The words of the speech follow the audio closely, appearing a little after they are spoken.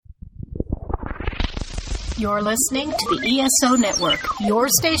You're listening to the ESO Network, your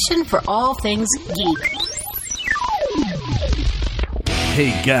station for all things geek.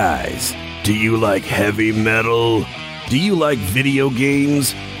 Hey guys, do you like heavy metal? Do you like video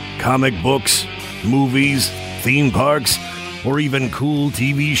games, comic books, movies, theme parks, or even cool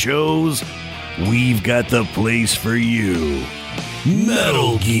TV shows? We've got the place for you.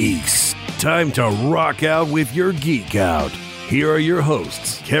 Metal Geeks. Time to rock out with your geek out. Here are your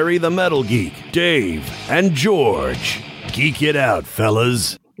hosts, Carrie the Metal Geek, Dave, and George. Geek it out,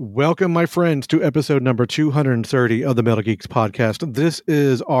 fellas. Welcome, my friends, to episode number 230 of the Metal Geeks podcast. This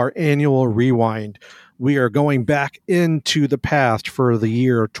is our annual rewind. We are going back into the past for the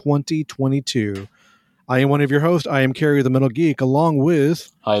year 2022. I am one of your hosts. I am Carrie the Metal Geek, along with...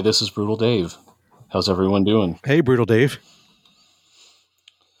 Hi, this is Brutal Dave. How's everyone doing? Hey, Brutal Dave.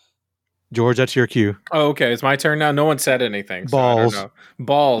 George, that's your cue. Oh, okay. It's my turn now. No one said anything. So Balls. I don't know.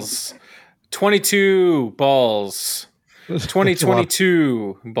 Balls. 22 balls.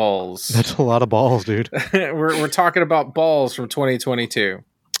 2022 balls. That's a lot of balls, dude. we're talking about balls from 2022.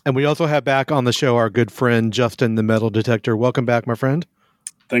 And we also have back on the show our good friend, Justin the Metal Detector. Welcome back, my friend.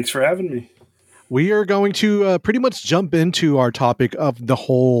 Thanks for having me. We are going to pretty much jump into our topic of the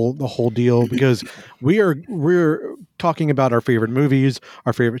whole deal because we're talking about our favorite movies,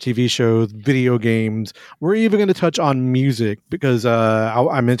 our favorite TV shows, video games. We're even going to touch on music because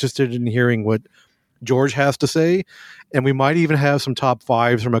I'm interested in hearing what George has to say, and we might even have some top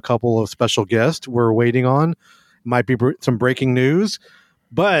fives from a couple of special guests we're waiting on. Might be some breaking news,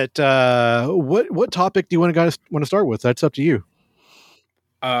 but what topic do you want to start with? That's up to you.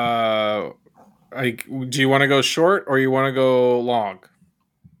 Do you want to go short or you want to go long?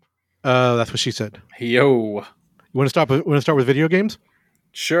 That's what she said. Yo. You want to start with video games?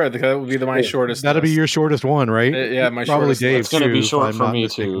 Sure, that would be my shortest. That'll be your shortest one, right? Yeah, my probably shortest. Dave's. It's going to be short for me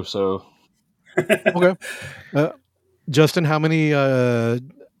mistaken. too. So, okay. Justin, how many do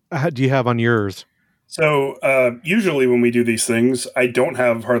you have on yours? So usually when we do these things, I don't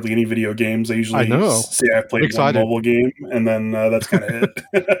have hardly any video games. I usually say I've played one mobile game, and then that's kind of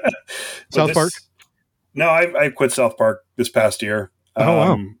it. South Park? No, I quit South Park this past year. Oh,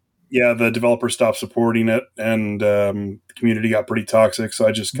 wow. Yeah, the developer stopped supporting it, and the community got pretty toxic, so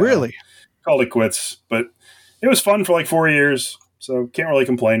I just really called it quits. But it was fun for like 4 years, so can't really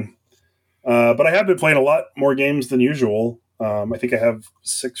complain. But I have been playing a lot more games than usual. I think I have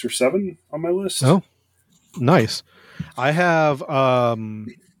 6 or 7 on my list. Oh, nice. I have,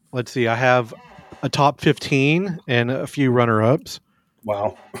 let's see, I have a top 15 and a few runner-ups.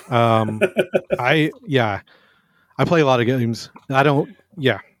 Wow. I play a lot of games.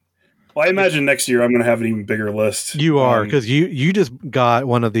 Well, I imagine next year I'm going to have an even bigger list. You are, because you just got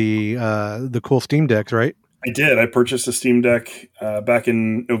one of the cool Steam Decks, right? I did. I purchased a Steam Deck back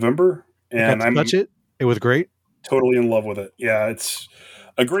in November, and I'm touch it. It was great. Totally in love with it. Yeah, it's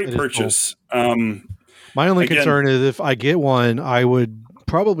a great purchase. Cool. My only concern is if I get one, I would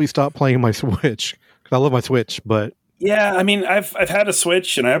probably stop playing my Switch because I love my Switch. But yeah, I mean, I've had a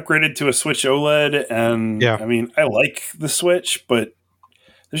Switch and I upgraded to a Switch OLED, and I mean, I like the Switch, but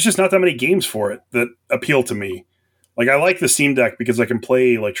there's just not that many games for it that appeal to me. Like, I like the Steam Deck because I can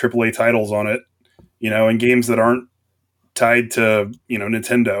play like AAA titles on it, and games that aren't tied to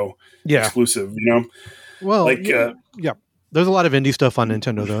Nintendo exclusive. Well, like there's a lot of indie stuff on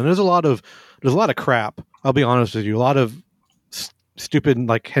Nintendo though, and there's a lot of crap. I'll be honest with you, a lot of stupid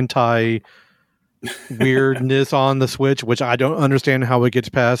like hentai weirdness on the Switch, which I don't understand how it gets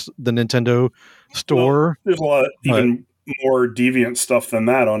past the Nintendo store. Well, there's a lot even more deviant stuff than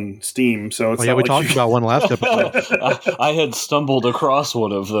that on Steam. So it's we talked about one last episode. I had stumbled across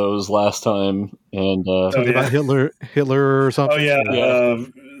one of those last time, and something about Hitler or something. Oh yeah.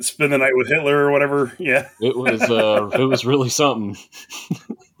 Spend the night with Hitler or whatever. Yeah, it was really something.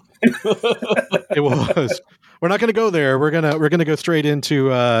 It was. We're not going to go there. We're gonna go straight into.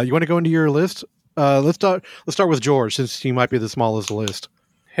 You want to go into your list? Let's start with George, since he might be the smallest list.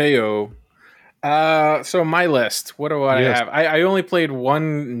 Heyo. So my list. What do I have? I only played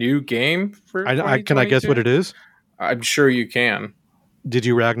one new game for. Can I guess what it is? I'm sure you can. Did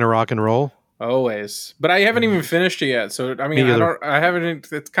you Ragnarok and roll? Always, but I haven't even finished it yet. So I mean, I haven't.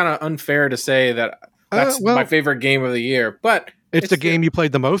 It's kind of unfair to say that that's my favorite game of the year, but it's the game you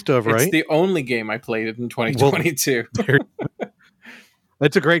played the most of, right? It's the only game I played in 2022.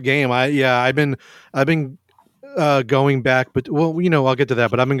 It's a great game. I've been going back, but I'll get to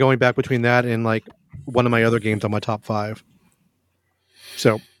that. But I've been going back between that and like one of my other games on my top 5.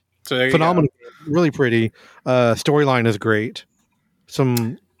 So phenomenal, really pretty. Storyline is great.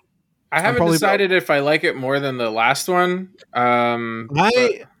 I haven't decided if I like it more than the last one.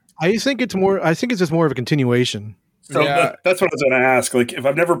 I I think it's just more of a continuation. So that's what I was going to ask. Like, if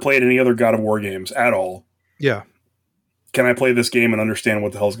I've never played any other God of War games at all, can I play this game and understand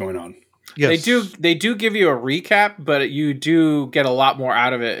what the hell's going on? Yes. They do give you a recap, but you do get a lot more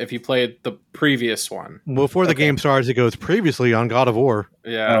out of it if you played the previous one. Before the game starts, it goes previously on God of War.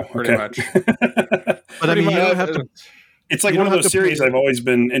 Yeah, pretty much. But I mean, you don't have to. It's like one of those series I've always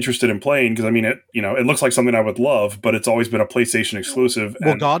been interested in playing because I mean, it looks like something I would love, but it's always been a PlayStation exclusive.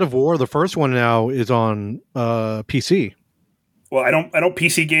 Well, God of War, the first one now is on PC. Well, I don't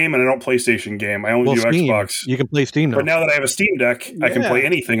PC game and I don't PlayStation game. I only do Steam. Xbox. You can play Steam now. But now that I have a Steam Deck, I can play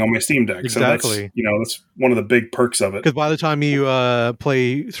anything on my Steam Deck. Exactly. So that's one of the big perks of it. Because by the time you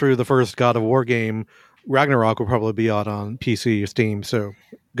play through the first God of War game, Ragnarok will probably be out on PC or Steam. So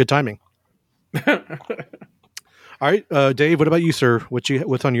good timing. All right, Dave. What about you, sir?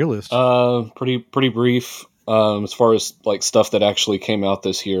 What's on your list? Pretty brief. As far as like stuff that actually came out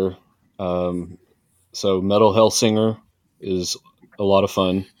this year. So Metal Hellsinger is a lot of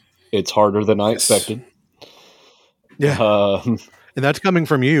fun. It's harder than I expected. Yeah. And that's coming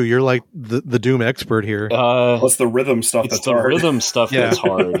from you. You're like the Doom expert here. What's the rhythm stuff that's hard? It's the rhythm stuff that's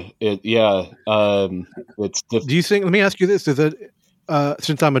hard. It's do you think? Let me ask you this: is it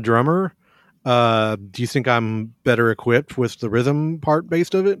since I'm a drummer? Do you think I'm better equipped with the rhythm part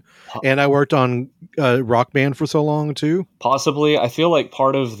based of it? And I worked on Rock Band for so long too. Possibly. I feel like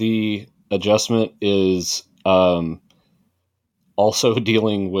part of the adjustment is also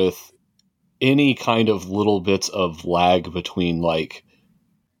dealing with any kind of little bits of lag between like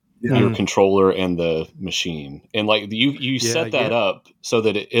your controller and the machine. And like you set that up so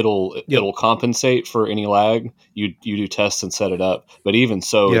that it'll compensate for any lag. You do tests and set it up. But even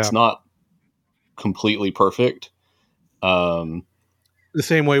so, it's not completely perfect. The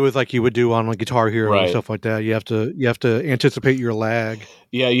same way with like you would do on like Guitar Hero and stuff like that. You have to anticipate your lag.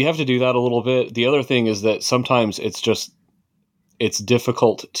 Yeah, you have to do that a little bit. The other thing is that sometimes it's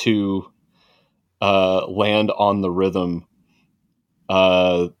difficult to land on the rhythm.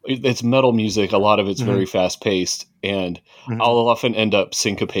 It's metal music. A lot of it's very fast paced, and I'll often end up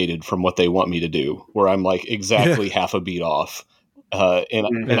syncopated from what they want me to do, where I'm like exactly half a beat off.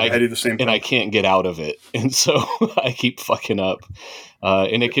 And I do the same thing. And I can't get out of it. And so I keep fucking up.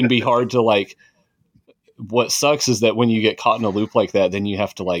 And it can be hard to like, what sucks is that when you get caught in a loop like that, then you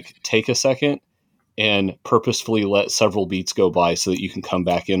have to like take a second and purposefully let several beats go by so that you can come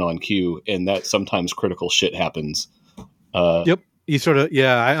back in on cue. And that sometimes critical shit happens. Yep. You sort of,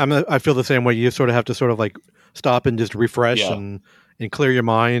 I feel the same way. You sort of have to sort of like stop and just refresh and clear your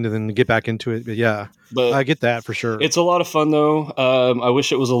mind and then get back into it. But I get that for sure. It's a lot of fun though. I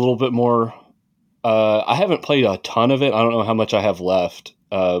wish it was a little bit more. I haven't played a ton of it. I don't know how much I have left.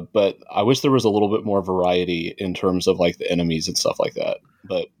 But I wish there was a little bit more variety in terms of like the enemies and stuff like that.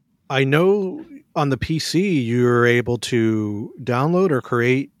 But I know on the PC you're able to download or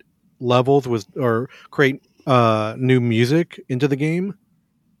create levels or create new music into the game.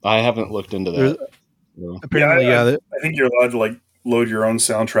 I haven't looked into that. Apparently, I think you're allowed to like load your own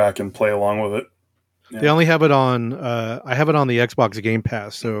soundtrack and play along with it. They only have it on. I have it on the Xbox Game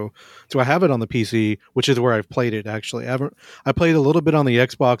Pass, so I have it on the PC, which is where I've played it. Actually, I played a little bit on the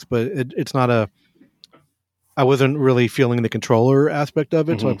Xbox, but it's not a. I wasn't really feeling the controller aspect of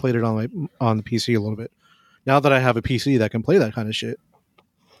it, so I played it on the PC a little bit. Now that I have a PC that can play that kind of shit,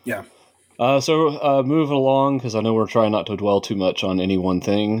 yeah. So moving along, because I know we're trying not to dwell too much on any one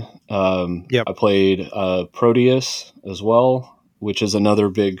thing. I played Proteus as well, which is another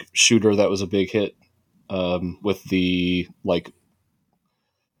big shooter that was a big hit with the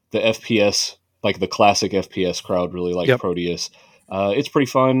FPS, like the classic FPS crowd really liked Proteus. It's pretty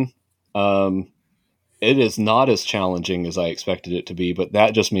fun. It is not as challenging as I expected it to be, but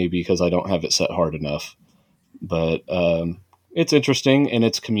that just may be because I don't have it set hard enough. But it's interesting, and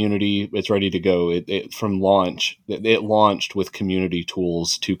it's community. It's ready to go. It from launch. It launched with community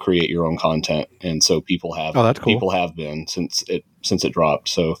tools to create your own content, and so people have. Oh, that's cool. People have been since it dropped.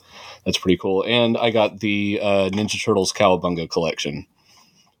 So that's pretty cool. And I got the Ninja Turtles Cowabunga collection.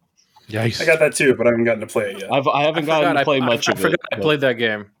 Yikes! I got that too, but I haven't gotten to play it yet. I haven't gotten to play much of it. I forgot I played that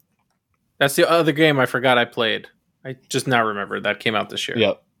game. That's the other game I forgot I played. I just now remembered that came out this year.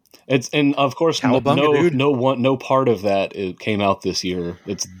 Yep. And of course, no part of that came out this year.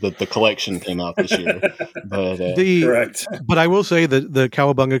 It's the collection came out this year. But correct. But I will say that the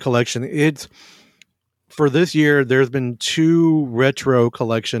Cowabunga collection, it's for this year. There's been 2 retro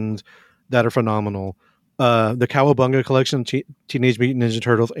collections that are phenomenal. The Cowabunga collection, Teenage Mutant Ninja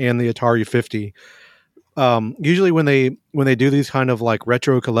Turtles, and the Atari 50. Usually when they do these kind of like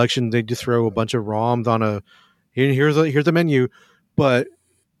retro collections, they just throw a bunch of ROMs on here's a menu, but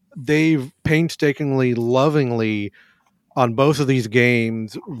they've painstakingly, lovingly on both of these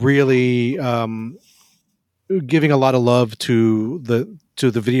games really giving a lot of love to the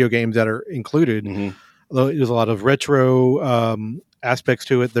video games that are included. There's a lot of retro aspects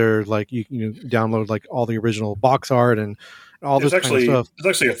to it. There's like you download like all the original box art and all this kind of stuff.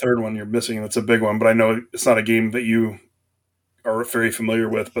 There's actually a third one you're missing, and it's a big one, but I know it's not a game that you are very familiar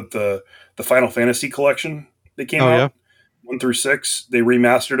with. But the Final Fantasy collection that came out, 1 through 6, they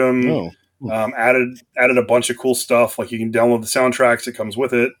remastered them. Added a bunch of cool stuff. Like you can download the soundtracks that comes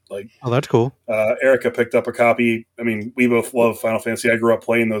with it. Like, that's cool. Erica picked up a copy. I mean, we both love Final Fantasy. I grew up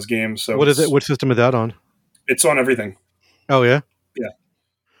playing those games. So what is it? What system is that on? It's on everything. Oh yeah, yeah.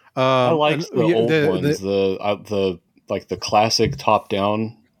 I like the old ones. The classic top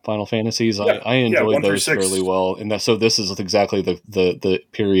down Final Fantasies. I enjoyed those fairly well, and so this is exactly the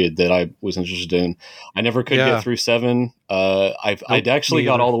period that I was interested in. I never could get through 7. I'd actually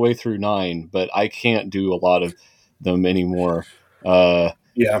got all the way through 9, but I can't do a lot of them anymore. Those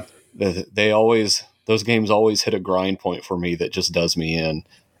games always hit a grind point for me that just does me in.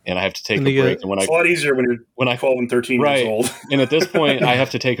 And I have to take a break. And it's a lot easier when you're 12 and 13 years old. And at this point, I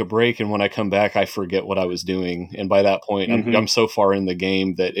have to take a break. And when I come back, I forget what I was doing. And by that point, I'm so far in the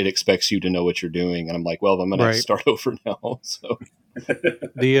game that it expects you to know what you're doing. And I'm like, well, I'm going to have to start over now. So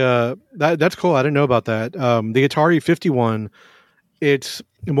that's cool. I didn't know about that. The Atari 51, it's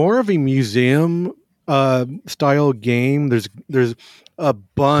more of a museum style game. There's a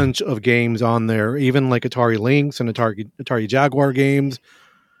bunch of games on there, even like Atari Lynx and Atari Jaguar games.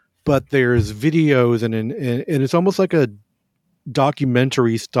 But there's videos and it's almost like a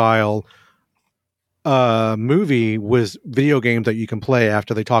documentary style movie with video games that you can play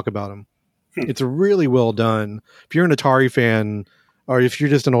after they talk about them. It's really well done. If you're an Atari fan, or if you're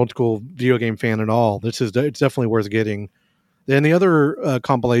just an old school video game fan at all, it's definitely worth getting. Then the other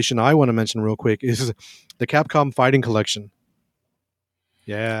compilation I want to mention real quick is the Capcom Fighting Collection.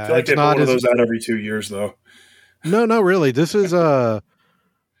 Yeah, I feel like they put one of those out every 2 years, though. No, not really. This is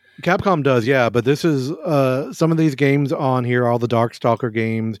Capcom does, yeah, but this is some of these games on here, all the Darkstalker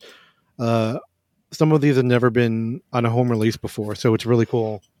games. Some of these have never been on a home release before, so it's really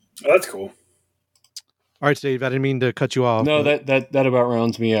cool. Oh, that's cool. All right, Steve, I didn't mean to cut you off. No, that about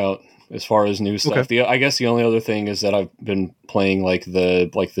rounds me out as far as new stuff. Okay. I guess the only other thing is that I've been playing like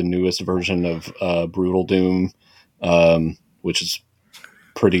the newest version of Brutal Doom, which is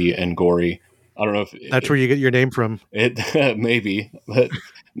pretty and gory. I don't know if that's where you get your name from. It maybe, but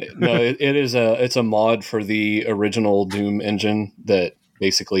no, it's a mod for the original Doom engine that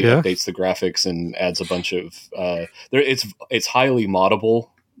basically updates the graphics and adds a bunch of it's highly moddable,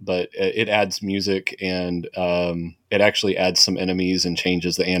 but it adds music and it actually adds some enemies and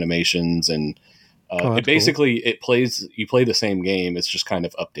changes the animations and you play the same game. It's just kind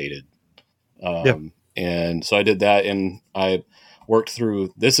of updated. And so I did that, and I worked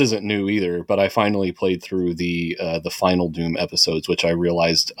through. This isn't new either, but I finally played through the final Doom episodes, which I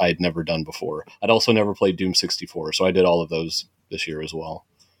realized I'd never done before. I'd also never played Doom 64, so I did all of those this year as well.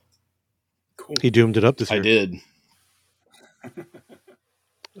 Cool. He doomed it up this year. I did.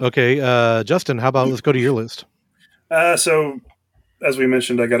 Okay, Justin, how about let's go to your list? So, as we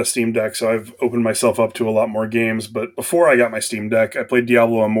mentioned, I got a Steam Deck, so I've opened myself up to a lot more games. But before I got my Steam Deck, I played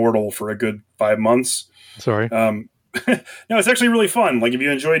Diablo Immortal for a good 5 months. Sorry. No, it's actually really fun. Like if you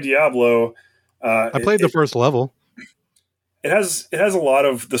enjoy Diablo, I played the first level. It has a lot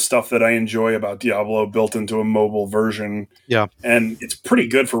of the stuff that I enjoy about Diablo built into a mobile version. Yeah, and it's pretty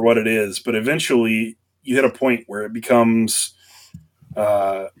good for what it is. But eventually, you hit a point where it becomes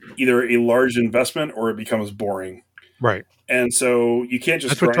either a large investment or it becomes boring. Right. And so you can't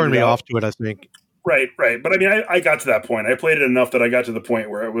just. That's what turned me off to it, I think. Right. But I mean, I got to that point. I played it enough that I got to the point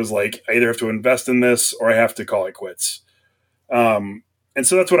where it was like, I either have to invest in this or I have to call it quits. And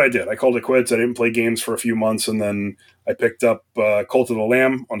so that's what I did. I called it quits. I didn't play games for a few months, and then I picked up Cult of the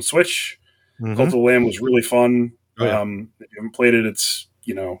Lamb on Switch. Mm-hmm. Cult of the Lamb was really fun. Oh, yeah. If you haven't played it, it's,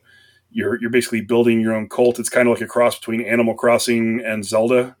 you're basically building your own cult. It's kind of like a cross between Animal Crossing and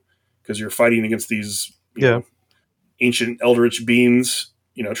Zelda, because you're fighting against these ancient eldritch beings,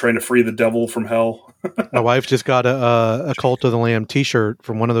 trying to free the devil from hell. My wife just got a Cult of the Lamb t-shirt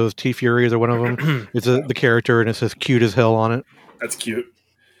from one of those T-Furies or one of them. It's the character, and it says cute as hell on it. That's cute.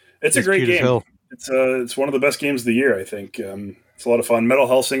 It's a great game. It's one of the best games of the year, I think. It's a lot of fun. Metal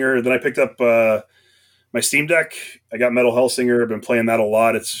Hellsinger. Then I picked up my Steam Deck. I got Metal Hellsinger. I've been playing that a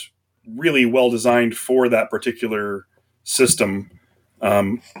lot. It's really well designed for that particular system.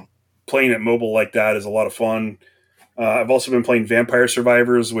 Playing it mobile like that is a lot of fun. I've also been playing Vampire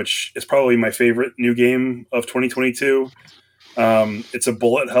Survivors, which is probably my favorite new game of 2022. It's a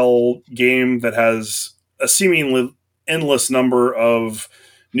bullet hell game that has a seemingly endless number of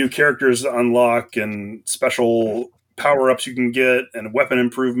new characters to unlock and special power-ups you can get and weapon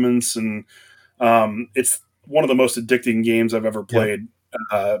improvements. And it's one of the most addicting games I've ever played.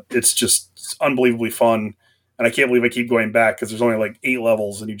 It's just unbelievably fun. And I can't believe I keep going back because there's only like 8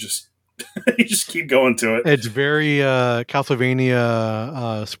 levels and you just keep going to it. It's very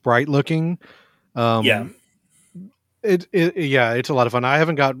Castlevania sprite looking. It's a lot of fun. I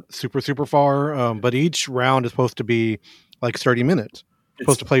haven't got super far, but each round is supposed to be like 30 minutes.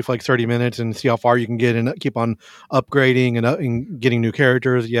 Supposed to play for like 30 minutes and see how far you can get and keep on upgrading and getting new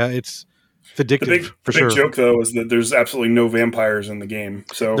characters. Yeah, it's addictive for sure. The big joke though is that there's absolutely no vampires in the game.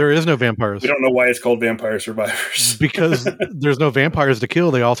 So there is no vampires. We don't know why it's called Vampire Survivors. Because there's no vampires to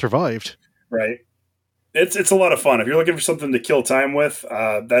kill. They all survived. Right. It's a lot of fun. If you're looking for something to kill time with,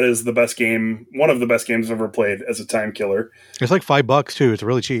 that is the best game. One of the best games I've ever played as a time killer. It's like $5 too. It's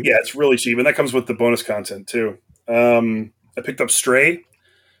really cheap. Yeah, it's really cheap, and that comes with the bonus content too. I picked up Stray.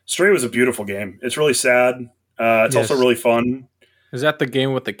 Stray was a beautiful game. It's really sad. It's also really fun. Is that the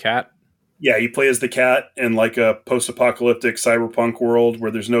game with the cat? Yeah, you play as the cat in like a post-apocalyptic cyberpunk world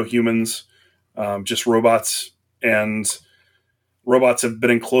where there's no humans, just robots, and robots have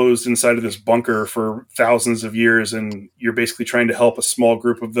been enclosed inside of this bunker for thousands of years, and you're basically trying to help a small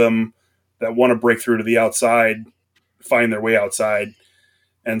group of them that want to break through to the outside find their way outside.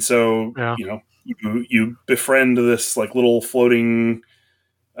 And so, you befriend this like little floating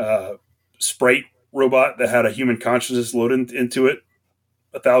sprite robot that had a human consciousness loaded into it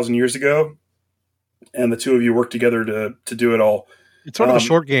 1,000 years ago, and the two of you work together to do it all. It's sort of a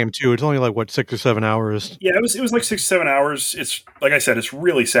short game too. It's only like 6 or 7 hours. Yeah, it was like 6 or 7 hours. It's like I said, it's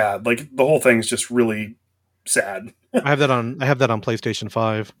really sad. Like the whole thing is just really sad. I have that on PlayStation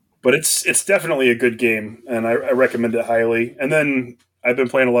 5. But it's definitely a good game, and I recommend it highly. And then I've been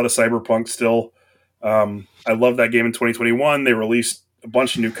playing a lot of Cyberpunk still. I love that game in 2021. They released a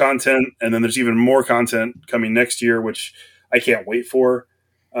bunch of new content, and then there's even more content coming next year, which I can't wait for.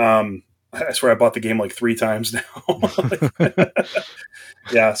 I swear I bought the game like 3 times now.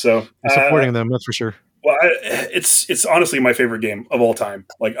 Yeah, so you're supporting them, that's for sure. Well, it's honestly my favorite game of all time.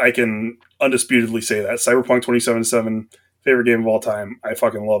 Like I can undisputedly say that Cyberpunk 2077 favorite game of all time. I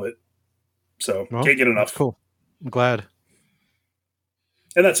fucking love it. So can't get enough. Cool. I'm glad.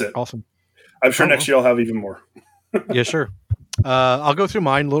 And that's it. Awesome. I'm sure next year I'll have even more. Yeah, sure. I'll go through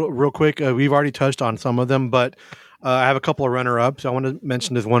mine real quick. We've already touched on some of them, but I have a couple of runner-ups. I want to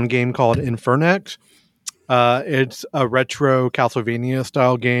mention this one game called Infernax. It's a retro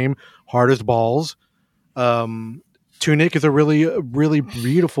Castlevania-style game, hard as balls. Tunic is a really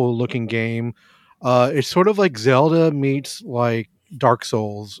beautiful-looking game. It's sort of like Zelda meets like Dark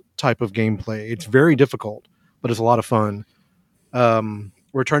Souls type of gameplay. It's very difficult, but it's a lot of fun.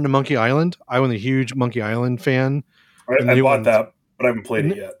 Return to Monkey Island. I was a huge Monkey Island fan. I bought that, but I haven't played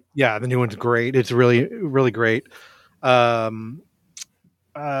it yet. Yeah, the new one's great. It's really, really great. I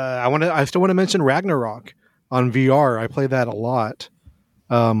still want to mention Ragnarok on VR. I play that a lot.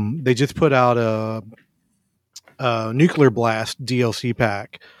 They just put out a Nuclear Blast DLC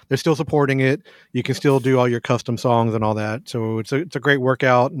pack. They're still supporting it. You can still do all your custom songs and all that. So it's a great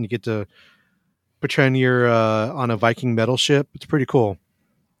workout, and you get to pretend you're on a Viking metal ship. It's pretty cool.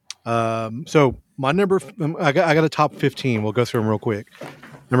 So my I got a top 15. We'll go through them real quick.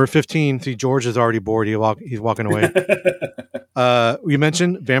 Number 15. See, George is already bored. He's walking away. We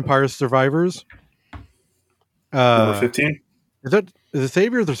mentioned Vampire Survivors. Number 15. Is it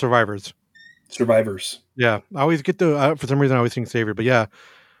Saviors or Survivors? Survivors. Yeah, I always get for some reason I always think Savior, but yeah.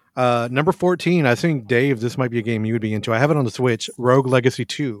 Number 14. I think Dave, this might be a game you would be into. I have it on the Switch. Rogue Legacy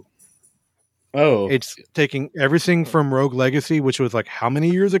 2. Oh, it's taking everything from Rogue Legacy, which was like how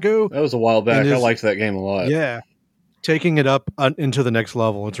many years ago? That was a while back. I liked that game a lot. Yeah, taking it up into the next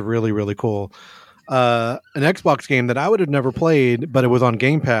level. It's really, really cool. An Xbox game that I would have never played, but it was on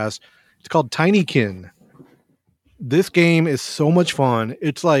Game Pass. It's called Tinykin. This game is so much fun.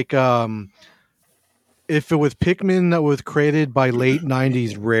 It's like if it was Pikmin that was created by late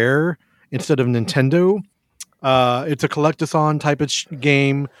 90s Rare instead of Nintendo. It's a collect-a-thon type of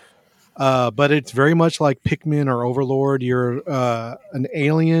game. But it's very much like Pikmin or Overlord. You're an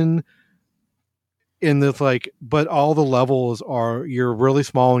alien in this but all the levels you're really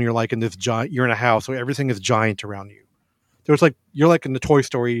small and you're like in this giant. You're in a house, so everything is giant around you. So it's like you're like in the Toy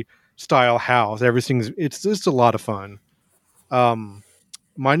Story style house. It's just a lot of fun.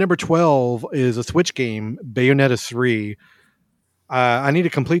 My number 12 is a Switch game, Bayonetta 3. I need to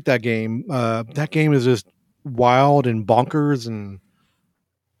complete that game. That game is just wild and bonkers and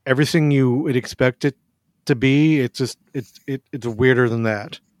everything you would expect it to be. It's just it's weirder than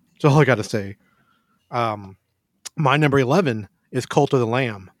that. That's all I got to say. My number 11 is Cult of the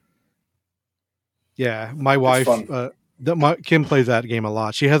Lamb. Yeah, my wife, Kim plays that game a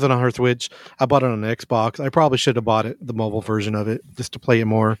lot. She has it on her Switch. I bought it on the Xbox. I probably should have bought the mobile version of it, just to play it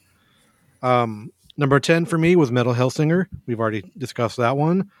more. Number 10 for me was Metal Hellsinger. We've already discussed that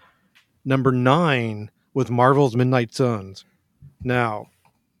one. Number 9 was Marvel's Midnight Suns. Now,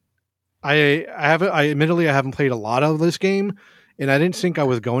 I admittedly haven't played a lot of this game, and I didn't think I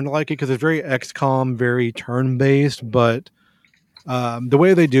was going to like it because it's very XCOM, very turn-based, but the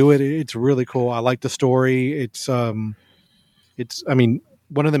way they do it, it's really cool. I like the story. It's one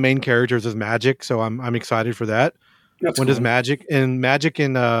of the main characters is Magic, so I'm excited for that. That's one cool. Is Magic and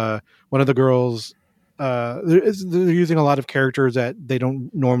one of the girls. They're using a lot of characters that they don't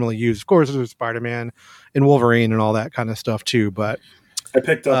normally use. Of course, there's Spider-Man and Wolverine and all that kind of stuff too. But I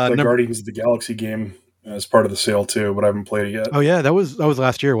picked up the Guardians of the Galaxy game as part of the sale too, but I haven't played it yet. Oh yeah, that was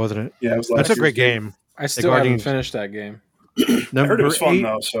last year, wasn't it? Yeah, it was last year. That's a great game. I still haven't finished that game. I heard it was fun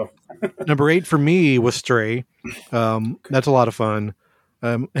though. So number 8 for me was Stray. That's a lot of fun.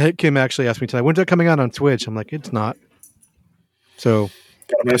 Kim actually asked me tonight, when's that coming out on Switch? I'm like, it's not. So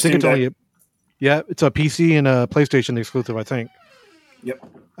I think it's only it's a PC and a PlayStation exclusive, I think. Yep.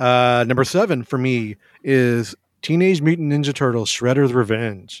 Number 7 for me is Teenage Mutant Ninja Turtles: Shredder's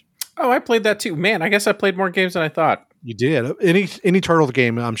Revenge. Oh, I played that too. Man, I guess I played more games than I thought. You did. Any Turtles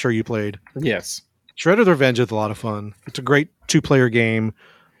game, I'm sure you played. Yes. Shredder's Revenge is a lot of fun. It's a great 2-player game.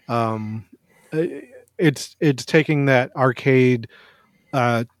 It's taking that arcade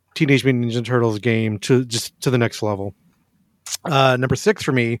Teenage Mutant Ninja Turtles game to the next level. Number 6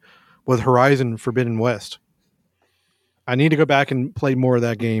 for me was Horizon Forbidden West. I need to go back and play more of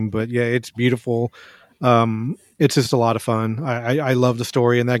that game, but yeah, it's beautiful. It's just a lot of fun. I love the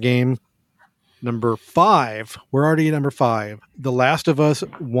story in that game. Number 5, we're already at number 5, The Last of Us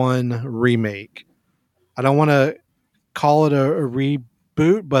 1 remake. I don't want to call it a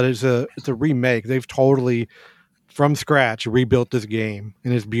reboot, but it's a remake. They've totally, from scratch, rebuilt this game,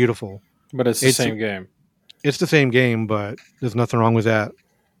 and it's beautiful. But it's the same game. It's the same game, but there's nothing wrong with that.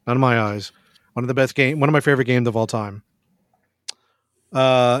 Not in my eyes. One of my favorite games of all time.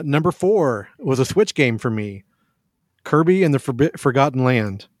 Number 4 was a Switch game for me. Kirby and the Forgotten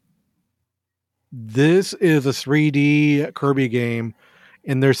Land. This is a 3D Kirby game,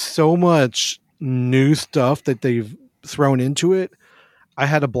 and there's so much new stuff that they've thrown into it. I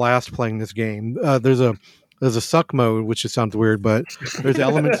had a blast playing this game. There's a suck mode, which just sounds weird, but there's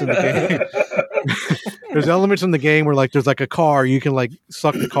elements in the game. There's elements in the game where there's a car, you can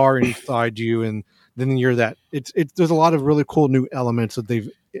suck the car inside you, and then you're that. There's a lot of really cool new elements that they've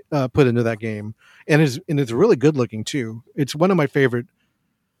put into that game, and it's really good looking too. It's one of my favorite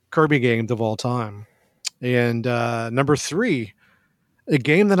Kirby games of all time. And number 3, a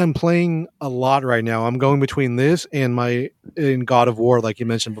game that I'm playing a lot right now. I'm going between this and in God of War, like you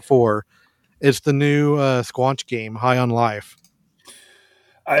mentioned before. It's the new Squanch game, High on Life.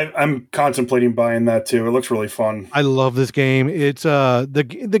 I'm contemplating buying that too. It looks really fun. I love this game. It's the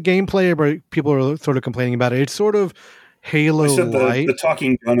gameplay, but people are sort of complaining about it. It's sort of Halo light. The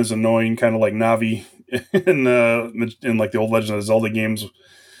talking gun is annoying, kind of like Navi in the old Legend of Zelda games.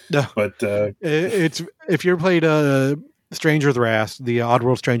 No, but it's if you played Stranger's Wrath, the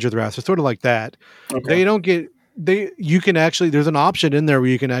Oddworld Stranger's Wrath, it's sort of like that. Okay. You can actually, there's an option in there where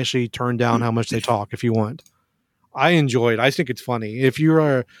you can actually turn down how much they talk if you want. I enjoy it. I think it's funny. If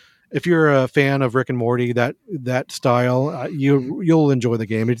you're a fan of Rick and Morty, that style, you'll enjoy the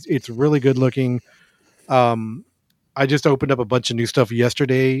game. It's really good looking. I just opened up a bunch of new stuff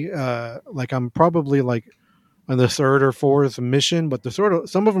yesterday. I'm probably on the 3rd or 4th mission, but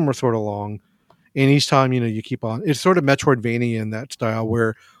some of them are sort of long. And each time, you keep on. It's sort of Metroidvania in that style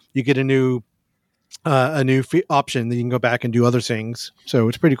where you get a new option that you can go back and do other things. So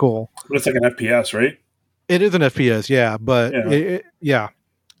it's pretty cool. But it's like an FPS, right? It is an FPS, yeah. But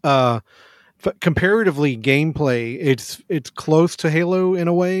comparatively, gameplay, it's close to Halo in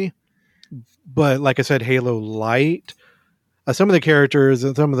a way. But like I said, Halo light. Some of the characters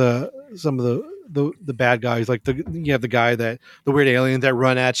and some of the bad guys, you have the guy the weird aliens that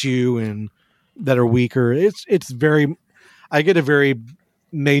run at you and that are weaker. I get a very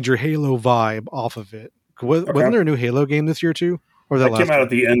major Halo vibe off of it. Wasn't there a new Halo game this year too? Or that came out at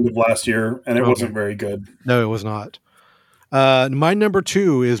the end of last year, and it wasn't very good. No, it was not. My number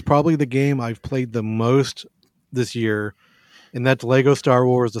 2 is probably the game I've played the most this year, and that's Lego Star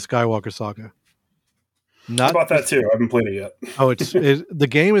Wars: The Skywalker Saga. How about that too? I haven't played it yet. The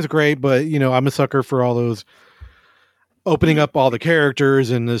game is great, but I'm a sucker for all those opening up all the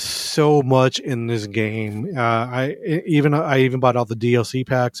characters, and there's so much in this game. I even bought all the DLC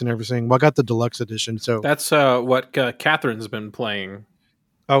packs and everything. Well, I got the deluxe edition. So that's what Catherine's been playing.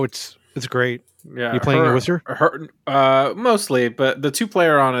 Oh, it's great. Yeah, you playing it with her? Her mostly, but the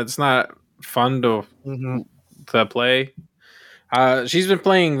 2-player on it's not fun to play. She's been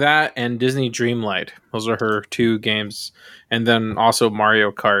playing that and Disney Dreamlight. Those are her 2 games, and then also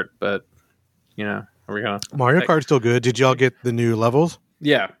Mario Kart. But are we gonna Mario Kart's still good? Did y'all get the new levels?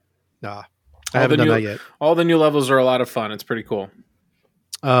 Yeah, nah, I haven't done that yet. All the new levels are a lot of fun. It's pretty cool.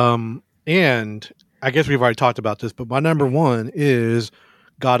 And I guess we've already talked about this, but my number 1 is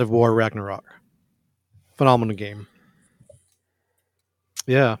God of War Ragnarok. Phenomenal game.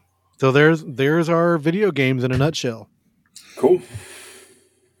 Yeah. So there's our video games in a nutshell. Cool.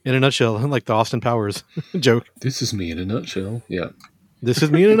 In a nutshell, like the Austin Powers joke. This is me in a nutshell. Yeah. This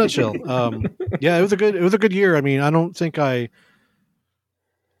is me in a nutshell. Yeah, it was a good year. I mean, I don't think it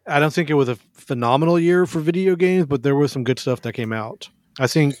was a phenomenal year for video games, but there was some good stuff that came out. I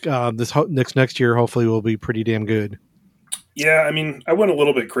think this next year hopefully will be pretty damn good. Yeah, I mean, I went a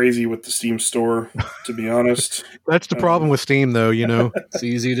little bit crazy with the Steam store, to be honest. That's the problem with Steam, though. It's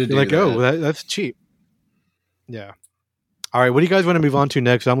easy to do. Like, that's cheap. Yeah. All right, what do you guys want to move on to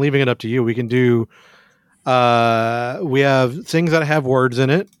next? I'm leaving it up to you. We can do. We have things that have words in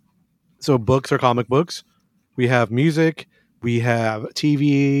it, so books or comic books. We have music. We have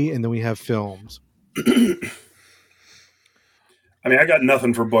TV, and then we have films. I mean, I got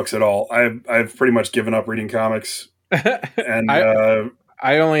nothing for books at all. I've pretty much given up reading comics. And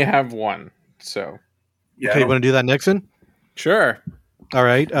I only have one, so yeah. Okay, you want to do that, Nixon? Sure. All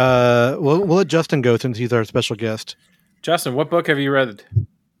right. We'll let Justin go since he's our special guest. Justin, what book have you read?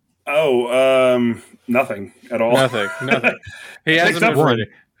 Oh, nothing at all. Nothing. He hasn't been reading.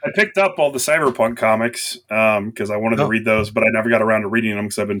 I picked up all the Cyberpunk comics because I wanted to read those, but I never got around to reading them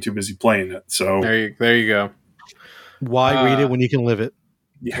because I've been too busy playing it. So there you go. Why read it when you can live it?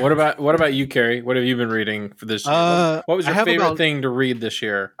 Yeah. What about you, Carrie? What have you been reading for this year? What was your favorite thing to read this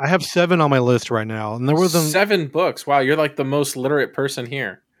year? I have 7 on my list right now, and there was 7 books. Wow, you're like the most literate person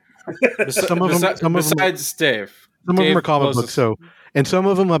here. Besides Dave. Some of them are comic books, and some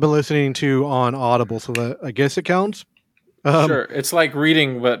of them I've been listening to on Audible, so that I guess it counts. Sure, it's like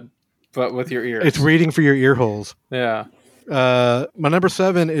reading, but with your ears. It's reading for your ear holes. Yeah. My number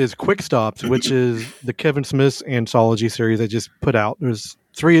 7 is Quick Stops, which is the Kevin Smith's anthology series I just put out. There's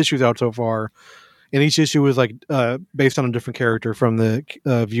 3 issues out so far, and each issue is like based on a different character from the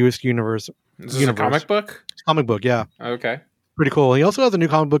Viewist universe. Is this a comic book? Comic book, yeah. Okay. Pretty cool. He also has a new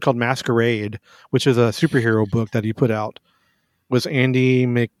comic book called Masquerade, which is a superhero book that he put out. Was Andy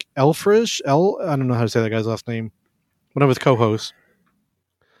McElfresh? I don't know how to say that guy's last name. One of his co-hosts.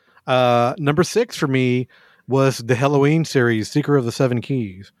 Number 6 for me was the Halloween series, Seeker of the Seven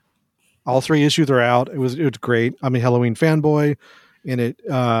Keys. All 3 issues are out. It was great. I'm a Halloween fanboy, and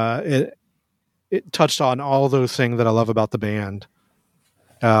it touched on all those things that I love about the band.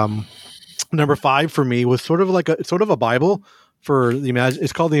 Number 5 for me was sort of a Bible for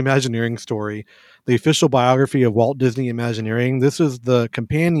it's called The Imagineering Story, the official biography of Walt Disney Imagineering. This is the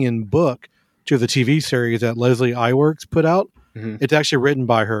companion book to the TV series that Leslie Iwerks put out. Mm-hmm. It's actually written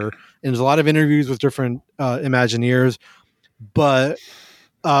by her, and there's a lot of interviews with different Imagineers. But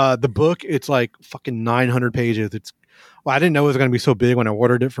the book, it's like fucking 900 pages. I didn't know it was going to be so big when I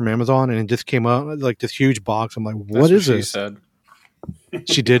ordered it from Amazon, and it just came out like this huge box. I'm like, what is this? She said.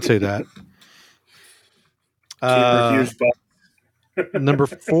 She did say that. Huge box. Number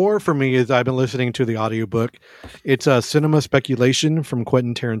 4 for me is I've been listening to the audiobook. It's Cinema Speculation from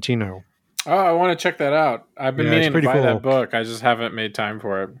Quentin Tarantino. Oh, I want to check that out. I've been meaning to buy that book. I just haven't made time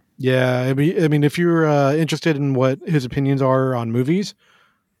for it. Yeah, I mean, if you're interested in what his opinions are on movies,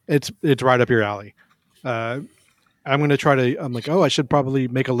 it's right up your alley. I'm going to try to. I'm like, I should probably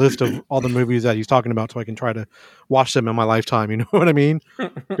make a list of all the movies that he's talking about so I can try to watch them in my lifetime. You know what I mean?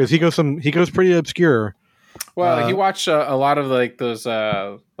 Because he goes pretty obscure. Well, he watched a lot of like those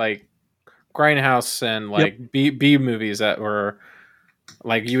like Grindhouse and like B movies that were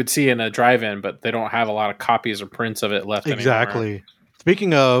like you would see in a drive-in, but they don't have a lot of copies or prints of it left. Exactly. Anymore.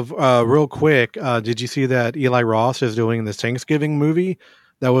 Speaking of, real quick, did you see that Eli Roth is doing this Thanksgiving movie?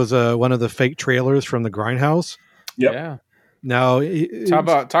 That was one of the fake trailers from the Grindhouse. Yep. Yeah. Now,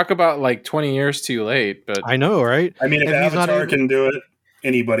 talk about like 20 years too late. But I know, right? I mean, if Avatar can do it,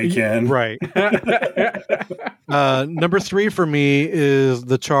 anybody can. Right. Number 3 for me is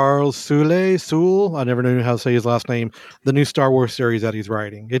the Charles Soule. I never knew how to say his last name. The new Star Wars series that he's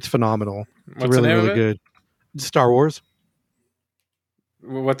writing. It's phenomenal. It's really good. Star Wars.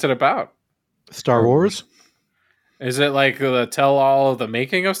 What's it about? Star Wars. Is it like the tell-all of the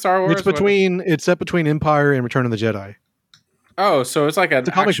making of Star Wars? It's set between Empire and Return of the Jedi. Oh, so it's like it's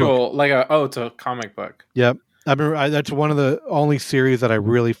a comic book. It's a comic book. Yep. That's one of the only series that I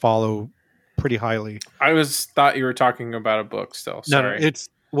really follow pretty highly. I thought you were talking about a book still. Sorry.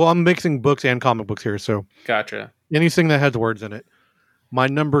 No, I'm mixing books and comic books here, so gotcha. Anything that has words in it. My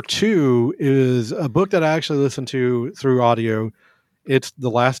number 2 is a book that I actually listened to through audio. It's The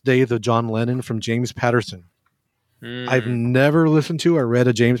Last Days of John Lennon from James Patterson. I've never listened to or read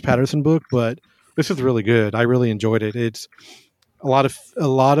a James Patterson book, but this is really good. I really enjoyed it. It's a lot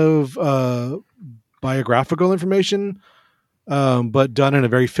of biographical information, but done in a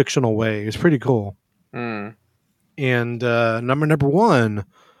very fictional way. It's pretty cool. And number 1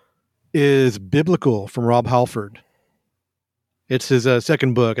 is Biblical from Rob Halford. It's his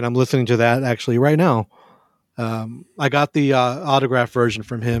second book, and I'm listening to that actually right now. I got the autograph version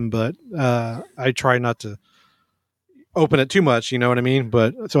from him, but I try not to open it too much, you know what I mean?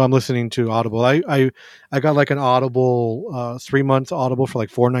 But so I'm listening to Audible. I got like an Audible 3 months Audible for like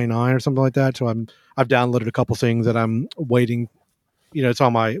 $4.99 or something like that. So I've downloaded a couple things that I'm waiting. You know, it's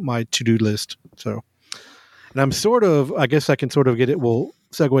on my to-do list. So, and I'm sort of, I guess I can sort of get it. We'll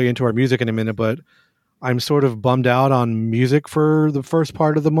segue into our music in a minute, but I'm sort of bummed out on music for the first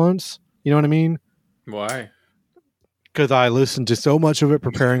part of the months. You know what I mean? Why? Because I listened to so much of it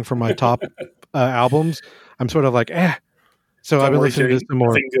preparing for my top albums. I'm sort of like, So I've been listening to some more.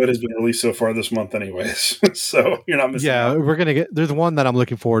 Nothing good has been released so far this month anyways. So you're not missing out. We're going to there's one that I'm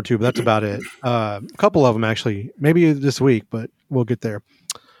looking forward to, but that's about it. A couple of them actually, maybe this week, but we'll get there.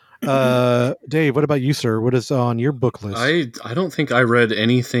 Dave, what about you, sir? What is on your book list? I don't think I read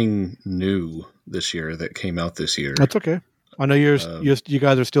anything new this year that came out this year. That's okay. I know you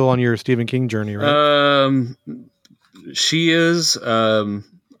guys are still on your Stephen King journey, right? She is. I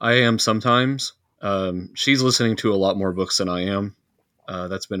am sometimes. She's listening to a lot more books than I am.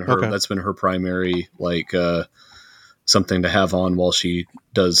 That's been her. Okay. That's been her primary, something to have on while she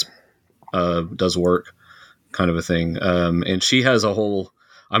does work, kind of a thing. And she has a whole.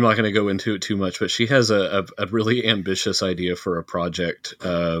 I'm not going to go into it too much, but she has a really ambitious idea for a project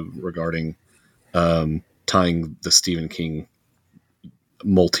regarding tying the Stephen King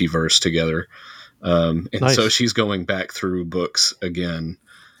multiverse together. And nice. So she's going back through books again.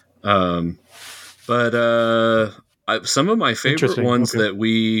 But some of my favorite ones that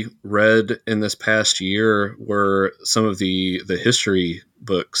we read in this past year were some of the history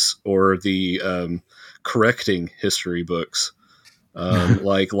books or the correcting history books.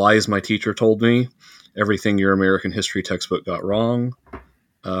 Like Lies My Teacher Told Me, Everything Your American History Textbook Got Wrong.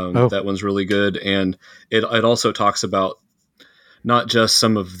 That one's really good. And it also talks about not just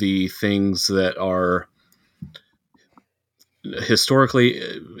some of the things that are historically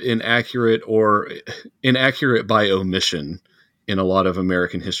inaccurate or inaccurate by omission in a lot of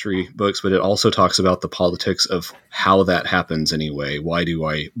American history books, but it also talks about the politics of how that happens anyway. Why do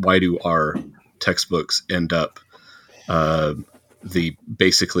our textbooks end up the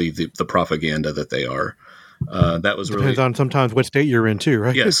propaganda that they are? That was depends on sometimes what state you're in too,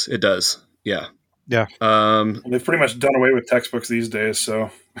 right? Yes, it does. Yeah. Yeah. They've pretty much done away with textbooks these days, so.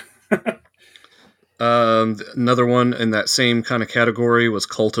 Another one in that same kind of category was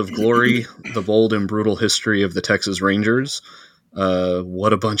Cult of Glory, The Bold and Brutal History of the Texas Rangers.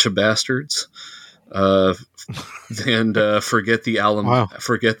 What a bunch of bastards. And Forget the Alamo,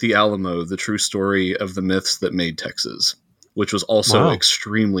 The True Story of the Myths That Made Texas, which was also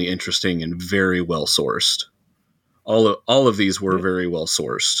extremely interesting and very well sourced. All of these were very well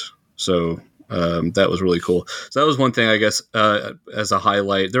sourced. So that was really cool. So that was one thing, I guess, as a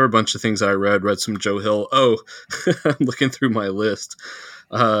highlight. There were a bunch of things that I read some Joe Hill. I'm looking through my list.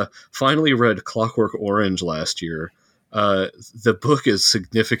 Finally read Clockwork Orange last year. The book is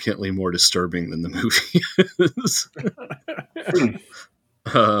significantly more disturbing than the movie is.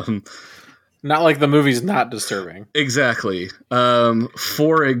 Not like the movie's not disturbing. Exactly.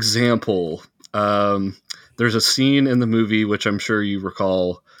 For example, there's a scene in the movie, which I'm sure you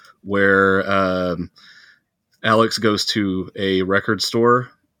recall, where Alex goes to a record store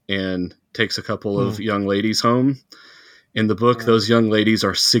and takes a couple of young ladies home. In the book, those young ladies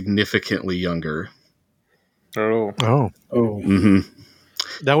are significantly younger. Oh. Mm-hmm.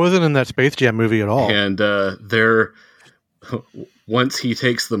 That wasn't in that Space Jam movie at all. And once he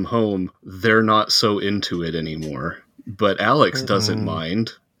takes them home, they're not so into it anymore. But Alex doesn't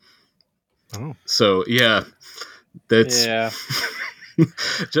mind. Oh. So, yeah. That's... Yeah.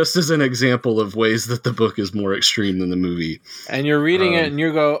 Just as an example of ways that the book is more extreme than the movie. And you're reading it and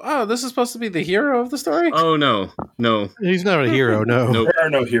you go, oh, this is supposed to be the hero of the story? Oh, no. He's not a hero, no. Nope. There are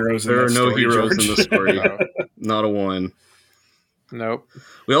no heroes in the story. Not a one. Nope.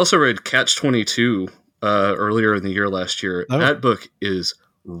 We also read Catch-22 earlier in the year last year. Oh. That book is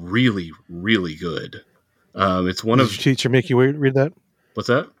really, really good. It's one Did your teacher make you read that? What's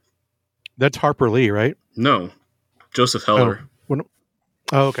that? That's Harper Lee, right? No. Joseph Heller.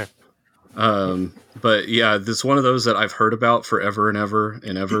 Oh, okay. But yeah, this is one of those that I've heard about forever and ever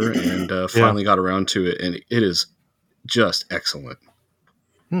and ever, and finally got around to it, and it is just excellent.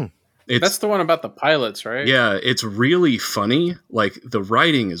 That's the one about the pilots, right? Yeah, it's really funny. Like, the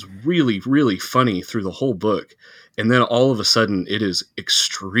writing is really, really funny through the whole book. And then all of a sudden it is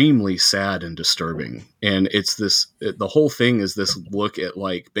extremely sad and disturbing. And it's the whole thing is this look at,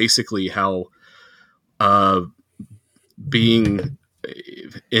 like, basically how being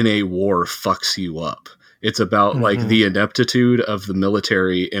in a war fucks you up. It's about like the ineptitude of the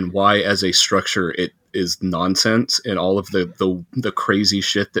military and why as a structure it is nonsense, and all of the crazy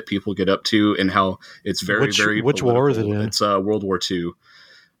shit that people get up to, and how it's very which political. War is it in? It's World War II.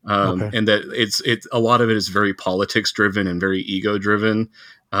 And that it's a lot of it is very politics driven and very ego driven.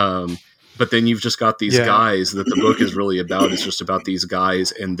 But then you've just got these guys that the book is really about. It's just about these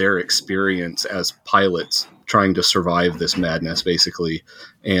guys and their experience as pilots trying to survive this madness, basically.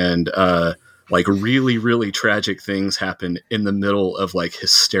 And like really, really tragic things happen in the middle of like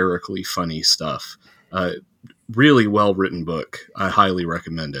hysterically funny stuff. Really well written book. I highly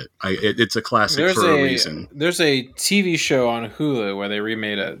recommend it. It's a classic for a reason. There's a TV show on Hulu where they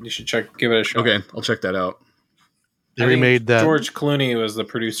remade it. You should give it a shot. Okay, I'll check that out. They remade that. George Clooney was the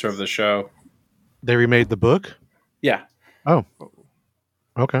producer of the show. They remade the book? Yeah. Oh.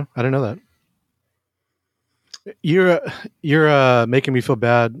 Okay. I didn't know that. You're making me feel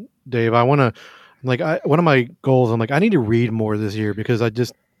bad, Dave. I want to, one of my goals, I'm like, I need to read more this year because I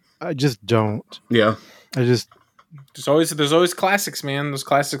just don't. Yeah. There's always classics, man. Those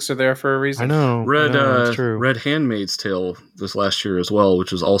classics are there for a reason. I know. Read Handmaid's Tale this last year as well,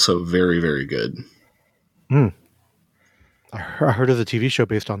 which was also very, very good. I heard of the TV show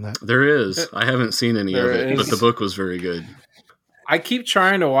based on that. There is. I haven't seen any of it, but the book was very good. I keep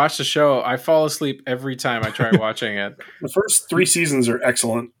trying to watch the show. I fall asleep every time I try watching it. The first 3 seasons are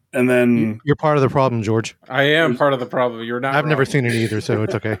excellent, and then you're part of the problem, George. I am part of the problem. You're not. I've never seen it either, so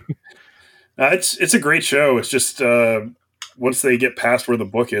it's okay. It's a great show. It's just once they get past where the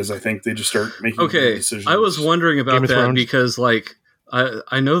book is, I think they just start making decisions. I was wondering about that because, like,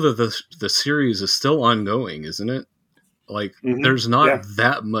 I know that the series is still ongoing, isn't it? Like, there's not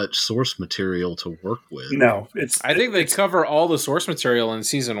that much source material to work with. No, I think they cover all the source material in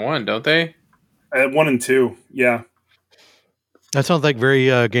season 1, don't they? 1 and 2, yeah. That sounds like very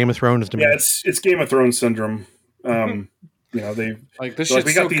Game of Thrones to me. Yeah, it's Game of Thrones syndrome. They like this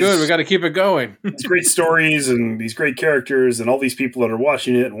shit's so good. We got to keep it going. These great stories and these great characters and all these people that are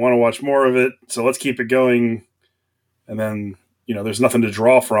watching it and want to watch more of it. So let's keep it going. And then there's nothing to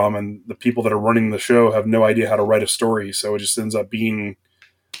draw from, and the people that are running the show have no idea how to write a story. So it just ends up being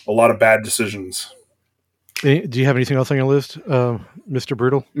a lot of bad decisions. Do you have anything else on your list, Mr.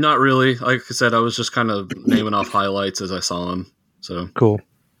 Brutal? Not really. Like I said, I was just kind of naming off highlights as I saw them. So cool.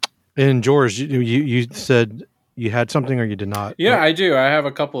 And George, you said you had something or you did not? Yeah, I do. I have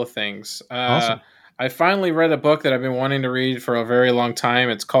a couple of things. Awesome. I finally read a book that I've been wanting to read for a very long time.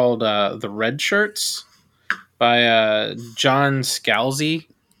 It's called The Red Shirts by John Scalzi.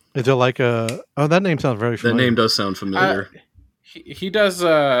 Is it like that name sounds very familiar. That name does sound familiar. He does,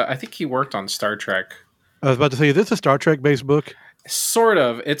 I think he worked on Star Trek. I was about to say, is this a Star Trek-based book? Sort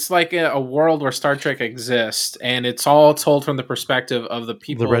of. It's like a world where Star Trek exists, and it's all told from the perspective of the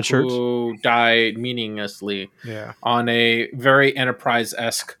people who died meaninglessly on a very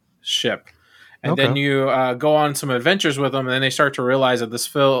Enterprise-esque ship. And then you go on some adventures with them, and then they start to realize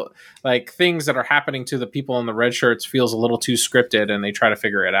that things that are happening to the people in the red shirts feels a little too scripted, and they try to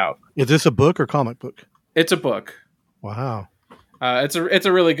figure it out. Is this a book or comic book? It's a book. Wow. It's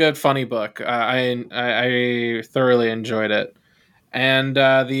a really good, funny book. I thoroughly enjoyed it. And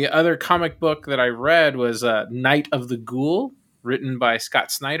the other comic book that I read was Night of the Ghoul, written by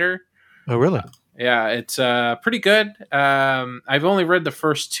Scott Snyder. Oh, really? Yeah, it's pretty good. I've only read the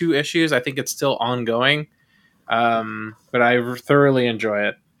first 2 issues. I think it's still ongoing. But I thoroughly enjoy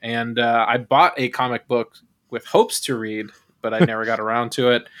it. And I bought a comic book with hopes to read, but I never got around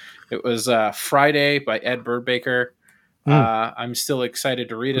to it. It was Friday by Ed Birdbaker. I'm still excited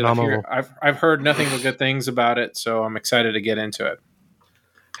to read it. I've heard nothing but good things about it, so I'm excited to get into it.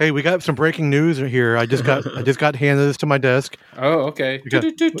 Hey, we got some breaking news here. I just got handed this to my desk. Oh, okay.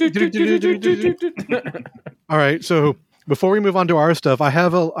 All right. So before we move on to our stuff, I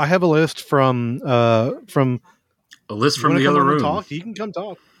have a list from a list from the other room. Talk? You can come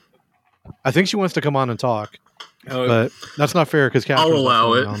talk. I think she wants to come on and talk, but that's not fair because I'll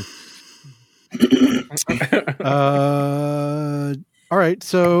allow it. All right.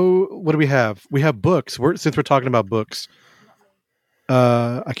 So what do we have? We have books. Since we're talking about books,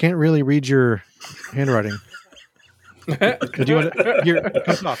 I can't really read your handwriting. Do you want to, here,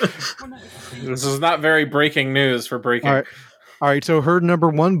 come talk. This is not very breaking news for breaking. All right. So her number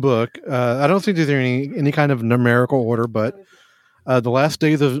one book. I don't think there's any kind of numerical order, but The Last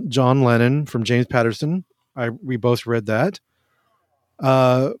Days of John Lennon from James Patterson. We both read that.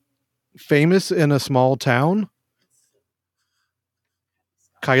 Famous in a Small Town.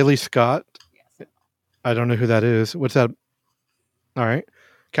 Kylie Scott. I don't know who that is. What's that? All right.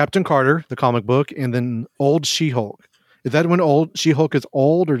 Captain Carter, the comic book, and then Old She-Hulk. Is that when Old She-Hulk is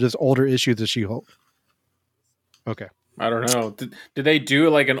old, or just older issues of She-Hulk? Okay. I don't know. Did they do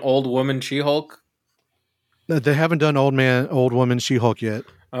like an old woman She-Hulk? They haven't done old woman She-Hulk yet.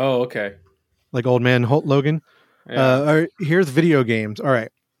 Oh, okay. Like Old Man Logan. Yeah. All right, here's video games. All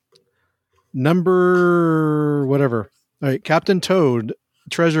right. Number whatever. All right. Captain Toad,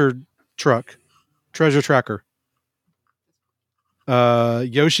 Treasure Tracker.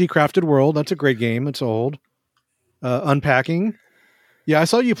 Yoshi Crafted World. That's a great game. It's old. Unpacking. Yeah, I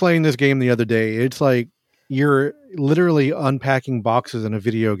saw you playing this game the other day. It's like you're literally unpacking boxes in a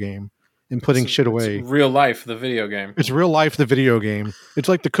video game and putting shit away. It's real life, the video game. It's real life, the video game. It's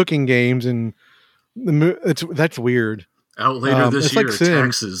like the cooking games, and that's weird. Out later this year, like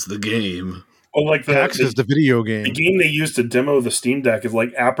Taxes, the game. Well, like Taxes, the video game. The game they used to demo the Steam Deck is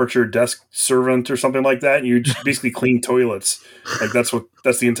like Aperture Desk Servant or something like that. And you just basically clean toilets. Like that's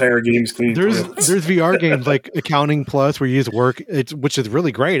the entire game is cleaning toilets. There's VR games like Accounting Plus where you use work, which is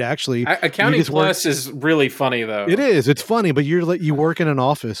really great actually. Accounting Plus is really funny though. It is. It's funny, but you work in an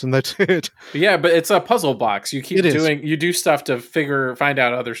office and that's it. Yeah, but it's a puzzle box. You you do stuff to find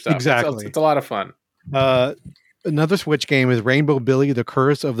out other stuff. Exactly. It's a lot of fun. Another Switch game is Rainbow Billy: The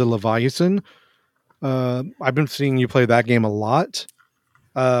Curse of the Leviathan. I've been seeing you play that game a lot.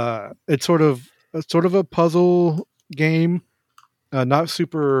 It's sort of a puzzle game, not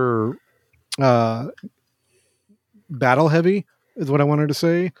super battle heavy is what I wanted to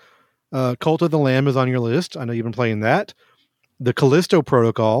say. Cult of the Lamb is on your list. I know you've been playing that. The Callisto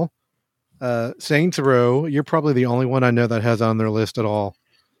Protocol, Saints Row. You're probably the only one I know that has on their list at all.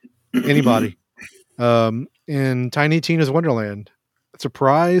 Anybody? And Tiny Tina's Wonderland.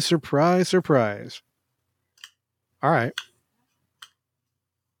 Surprise, surprise, surprise. All right.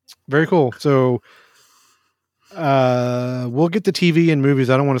 Very cool. So we'll get to TV and movies.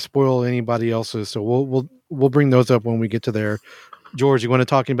 I don't want to spoil anybody else's, so we'll bring those up when we get to there. George, you want to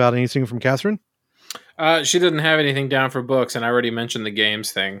talk about anything from Catherine? She didn't have anything down for books, and I already mentioned the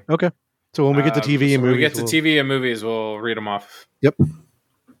games thing. Okay. So when we get to TV and movies, TV and movies, we'll read them off. Yep.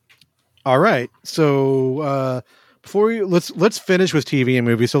 All right. So before let's finish with TV and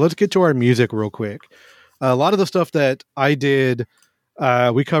movies. So let's get to our music real quick. A lot of the stuff that I did,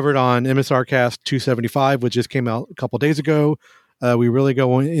 we covered on MSR Cast 275, which just came out a couple days ago. We really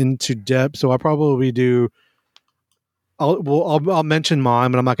go into depth, so I'll probably do. I'll mention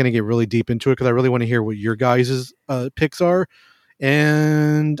mine, but I'm not going to get really deep into it because I really want to hear what your guys' picks are.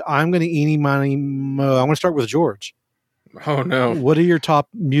 And I'm going to eeny miny mo. I'm going to start with George. Oh no! What are your top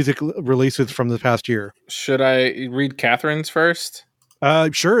music releases from the past year? Should I read Catherine's first?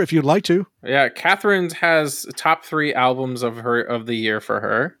 Sure, if you'd like to. Yeah, Catherine's has top 3 albums of the year for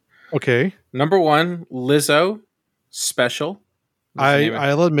her. Okay. Number 1, Lizzo, Special.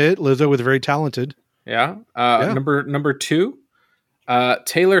 I'll admit Lizzo was very talented. Yeah. Number 2,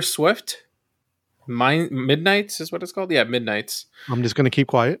 Taylor Swift, Midnights is what it's called. Yeah, Midnights. I'm just going to keep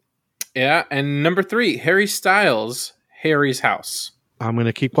quiet. Yeah, and number 3, Harry Styles, Harry's House. I'm going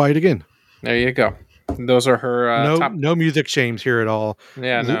to keep quiet again. There you go. Those are her top. No music shames here at all.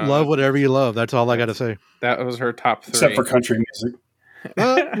 Yeah, love whatever you love. That's all I got to say. That was her top 3, except for country music.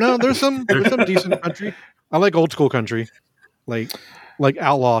 No, there's some decent country. I like old school country, like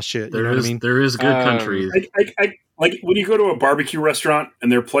outlaw shit. You know what I mean? There is good country. I like when you go to a barbecue restaurant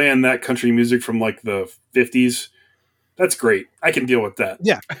and they're playing that country music from like the 50s. That's great. I can deal with that.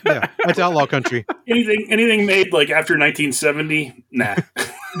 Yeah, that's outlaw country. Anything made like after 1970, nah.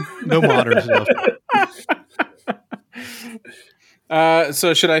 No modern stuff.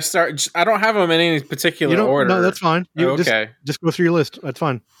 So should I start? I don't have them in any particular order. No, that's fine. Okay. Just go through your list. That's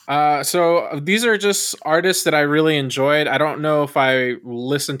fine. So these are just artists that I really enjoyed. I don't know if I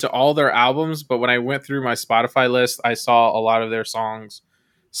listened to all their albums, but when I went through my Spotify list, I saw a lot of their songs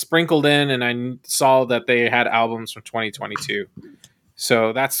sprinkled in, and I saw that they had albums from 2022.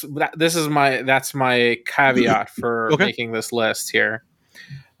 So that's my caveat for making this list here.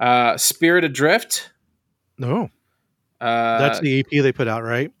 Spirit Adrift. No. That's the EP they put out,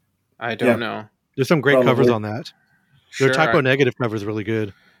 right? I don't know. There's some great covers on that. Sure. Their Typo Negative cover is really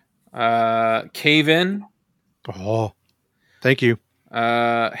good. Cave In. Oh, thank you.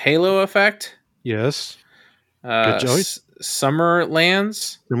 Halo Effect. Yes. Good choice.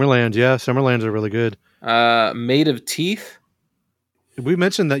 Summerlands. Summerlands are really good. Made of Teeth. We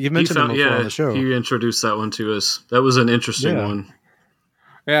mentioned that. You've mentioned them before on the show. You introduced that one to us. That was an interesting one.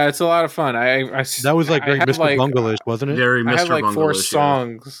 Yeah, it's a lot of fun. That was like very Mr. Bunglish, wasn't it? Very Mr. Bunglish. I have like 4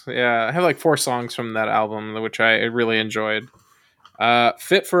 songs. Yeah, I have like 4 songs from that album, which I really enjoyed.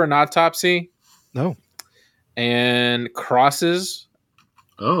 Fit for an Autopsy. No. And Crosses.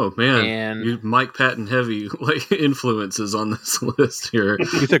 Oh man, and Mike Patton heavy like influences on this list here.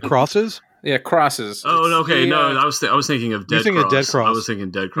 You said Crosses? Yeah, Crosses. Oh, okay. No, I was thinking of Dead Cross. Dead Cross. I was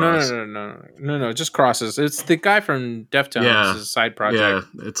thinking Dead Cross. No, just Crosses. It's the guy from Deftones' side project.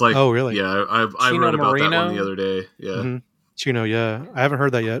 Yeah, it's like, oh, really? Yeah, I read about that one the other day. Yeah. Mm-hmm. Chino, yeah. I haven't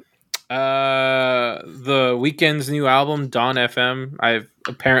heard that yet. The Weeknd's new album, Dawn FM. I've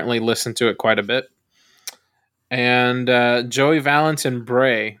apparently listened to it quite a bit. And Joey Valance and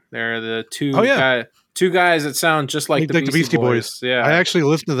Bray. They're the two guys that sound just like the Beastie Boys. Yeah, I actually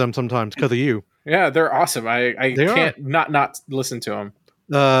listen to them sometimes because of you. Yeah, they're awesome. I can't not listen to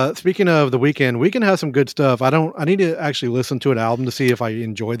them. Speaking of the Weeknd has some good stuff. I need to actually listen to an album to see if I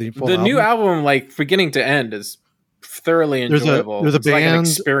enjoy the full album. New album, like beginning to end, is thoroughly enjoyable. There's a band, like an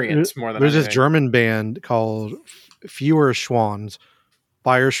experience more than there's anything. This German band called Fewer Schwans.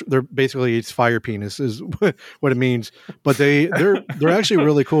 They're basically, it's fire penis is what it means, but they're actually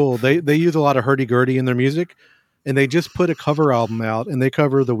really cool. They use a lot of hurdy-gurdy in their music, and they just put a cover album out, and they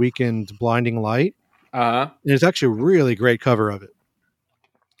cover The Weeknd's Blinding Light. And it's actually a really great cover of it.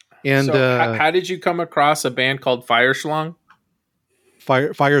 And so how did you come across a band called Fireschlong?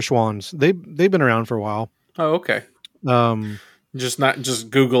 Fire Schwans. They've been around for a while. Oh, okay. Just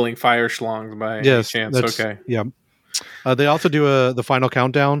Googling Fireschlong by any chance. Okay. Yeah. They also do the final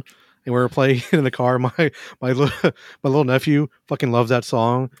countdown, and we were playing in the car. My little nephew fucking loves that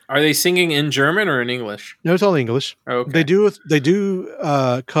song. Are they singing in German or in English? No, it's all English. Oh, okay. They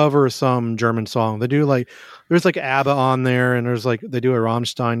do cover some German song. They do there's like ABBA on there, and there's they do a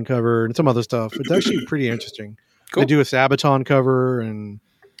Rammstein cover and some other stuff. It's actually pretty interesting. Cool. They do a Sabaton cover and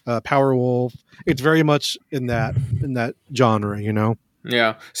Powerwolf. It's very much in that genre, you know.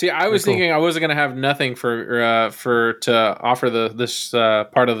 Yeah. See, I was thinking I wasn't going to have nothing for to offer this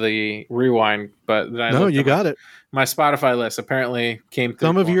part of the rewind, but then you got it. My Spotify list apparently came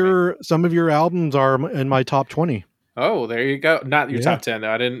through. Some of your albums are in my top 20. Oh, there you go. Not your top 10 though.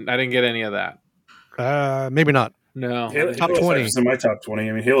 I didn't get any of that. Maybe not. No. Top 20 was in my top 20.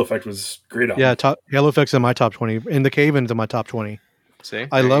 I mean, Halo Effect was great album. Yeah, Halo Effect's in my top 20, and the Cave-In's in my top 20. See,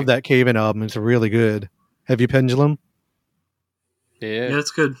 I love that Cave-In album. It's really good. Heavy Pendulum. Yeah, it's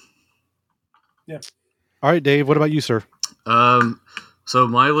good. Yeah. All right, Dave. What about you, sir? So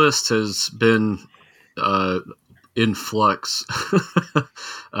my list has been in flux.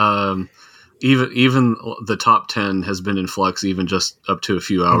 Even the top 10 has been in flux, even just up to a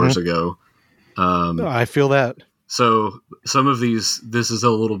few hours ago. I feel that. So some of this is a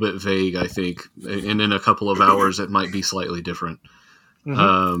little bit vague, I think, and in a couple of hours it might be slightly different.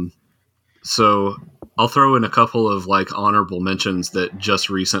 So I'll throw in a couple of honorable mentions that just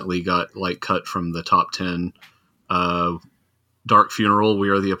recently got cut from the top 10. Dark Funeral, We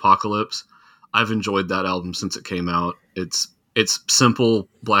Are the Apocalypse. I've enjoyed that album since it came out. It's simple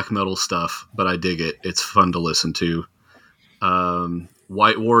black metal stuff, but I dig it. It's fun to listen to.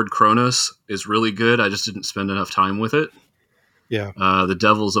 White Ward Cronus is really good. I just didn't spend enough time with it. Yeah. The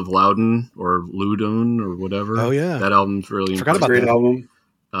Devils of Loudon or Ludon or whatever. Oh yeah. That album's really forgot about great that album.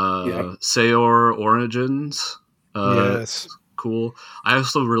 Seor Origins. Yes. Cool. I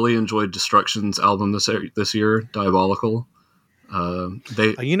also really enjoyed Destruction's album this year, Diabolical. I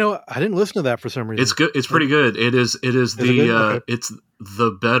didn't listen to that for some reason. It's good. It's pretty good. It's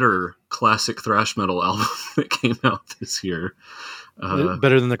the better classic thrash metal album that came out this year.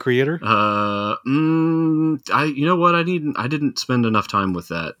 Better than The Creator? You know what? I didn't spend enough time with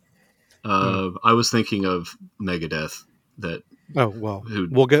that. I was thinking of Megadeth.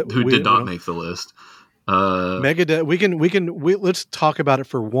 Who did not make the list. Megadeth. Let's talk about it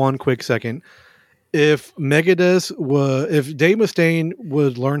for one quick second. If Dave Mustaine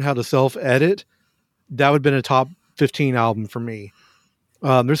would learn how to self-edit, that would have been a top 15 album for me.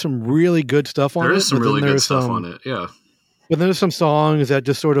 There's some really good stuff on it. There is some really good stuff on it, yeah. But then there's some songs that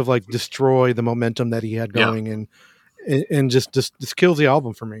just sort of like destroy the momentum that he had going, and just kills the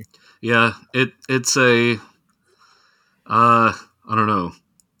album for me. Yeah, it's a I don't know.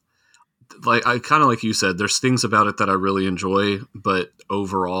 Like I kind of like you said, there's things about it that I really enjoy, but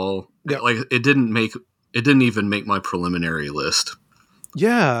overall, like it didn't even make my preliminary list.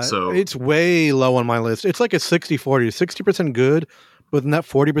 Yeah, so it's way low on my list. It's like a 60-40, 60% good, but then that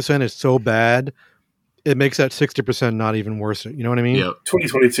 40% is so bad, it makes that 60% not even worse. You know what I mean? Yeah.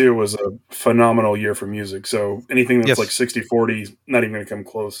 2022 was a phenomenal year for music. So anything that's like 60-40 is not even going to come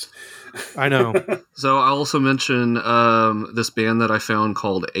close. I know. So I also mentioned this band that I found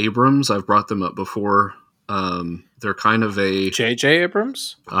called Abrams. I've brought them up before. They're kind of a J.J.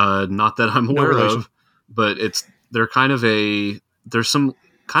 Abrams? Not that I'm aware of, but they're kind of there's some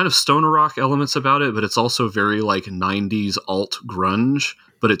kind of stoner rock elements about it, but it's also very like 90s alt grunge,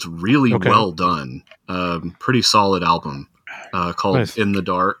 but it's really well done. Pretty solid album called In the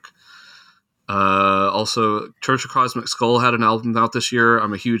Dark. Also, Church of Cosmic Skull had an album out this year.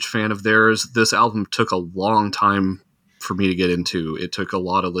 I'm a huge fan of theirs. This album took a long time for me to get into. It took a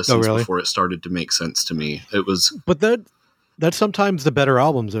lot of listens before it started to make sense to me. It was, but that's sometimes the better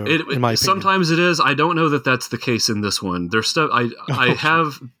albums, though. In my opinion, sometimes it is. I don't know that that's the case in this one. There's stuff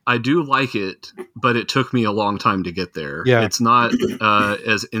I do like it, but it took me a long time to get there. Yeah, it's not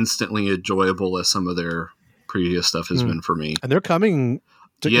as instantly enjoyable as some of their previous stuff has been for me. And they're coming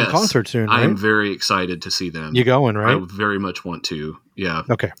in concert soon. Right? I'm very excited to see them. You going, right? I very much want to. Yeah.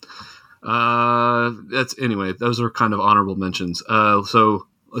 Okay. Anyway, those are kind of honorable mentions. So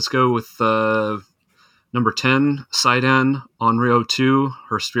let's go with number 10, Saidan Onryo 2,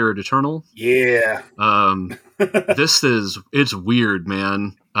 Her Spirit Eternal. Yeah. It's weird,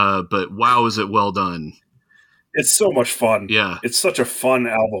 man. But wow, is it well done. It's so much fun. Yeah. It's such a fun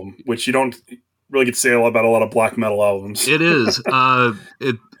album, which you don't really get to say about a lot of black metal albums. It is.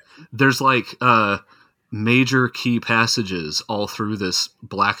 There's like major key passages all through this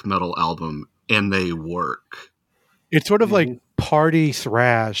black metal album, and they work. It's sort of like party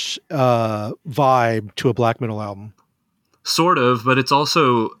thrash vibe to a black metal album. Sort of, but it's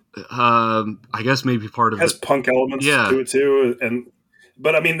also, I guess maybe part of it has punk elements to it too,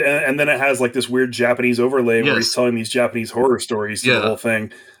 but I mean, and then it has like this weird Japanese overlay where he's telling these Japanese horror stories to the whole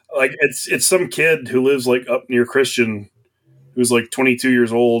thing. Like it's some kid who lives like up near Christian, who's like 22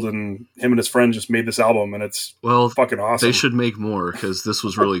 years old, and him and his friend just made this album, and it's fucking awesome. They should make more because this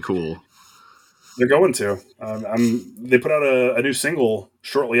was really cool. They're going to. They put out a new single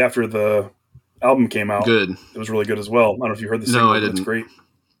shortly after the album came out. Good. It was really good as well. I don't know if you heard the single. No, I didn't. It's great.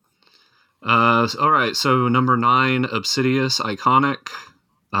 All right, so number 9, Obsidious, Iconic.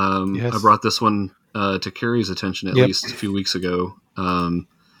 I brought this one to Carrie's attention at least a few weeks ago.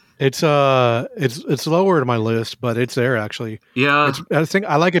 It's lower to my list, but it's there actually. Yeah, I think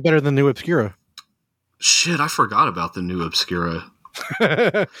I like it better than New Obscura. Shit, I forgot about the New Obscura.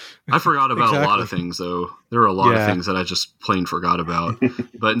 I forgot about a lot of things, though. There are a lot of things that I just plain forgot about.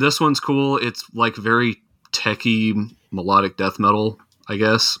 But this one's cool. It's like very techie melodic death metal, I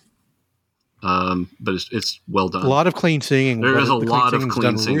guess. But it's well done. A lot of clean singing. There is a lot of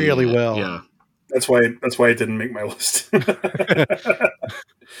clean singing. Really well. Yeah. That's why it didn't make my list.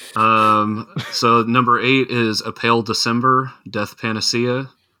 So number 8 is A Pale December, Death Panacea.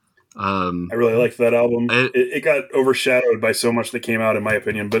 I really liked that album. It got overshadowed by so much that came out, in my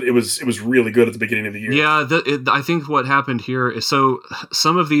opinion, but it was really good at the beginning of the year. Yeah, I think what happened here is, so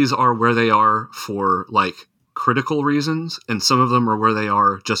some of these are where they are for like critical reasons, and some of them are where they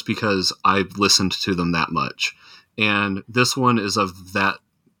are just because I've listened to them that much. And this one is of that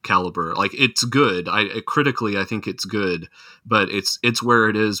caliber. Like, it's good. Critically, I think it's good, but it's where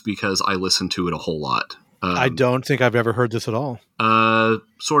it is because I listened to it a whole lot. I don't think I've ever heard this at all.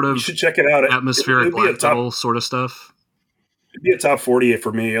 Sort of. You should check it out. Atmospheric black metal sort of stuff. It'd be a top 40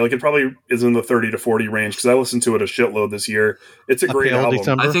 for me. Like, it probably is in the 30 to 40 range because I listened to it a shitload this year. It's a great album.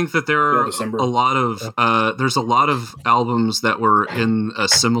 December? I think that there are a lot of there's a lot of albums that were in a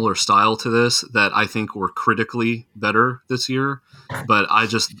similar style to this that I think were critically better this year, but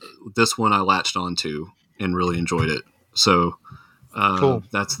this one I latched onto and really enjoyed it. So cool.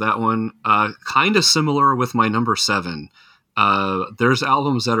 That's that one. Kind of similar with my number 7. There's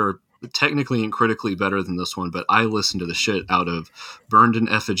albums that are technically and critically better than this one, but I listened to the shit out of Burned in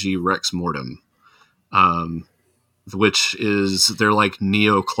Effigy Rex Mortem, which is, they're like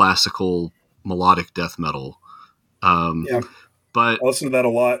neoclassical melodic death metal. But I listened to that a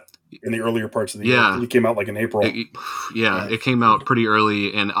lot in the earlier parts of the year. It came out like in April. It came out pretty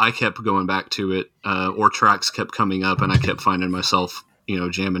early, and I kept going back to it, or tracks kept coming up, and I kept finding myself,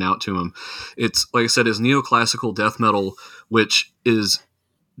 jamming out to them. It's, like I said, is neoclassical death metal, which is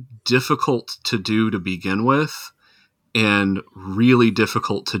difficult to do to begin with, and really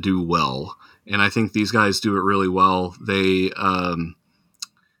difficult to do well. And I think these guys do it really well. They,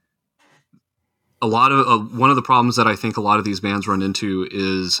 one of the problems that I think a lot of these bands run into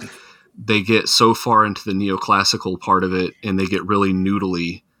is they get so far into the neoclassical part of it and they get really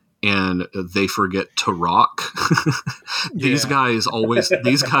noodly and they forget to rock. These guys always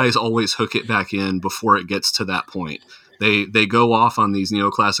hook it back in before it gets to that point. They go off on these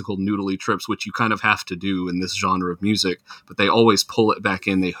neoclassical noodly trips, which you kind of have to do in this genre of music, but they always pull it back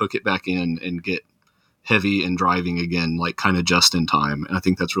in, they hook it back in and get heavy and driving again, like kind of just in time. And I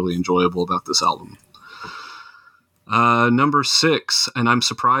think that's really enjoyable about this album. Number 6, and I'm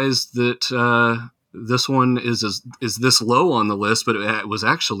surprised that this one is this low on the list, but it was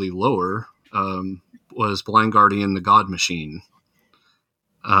actually lower, was Blind Guardian, The God Machine.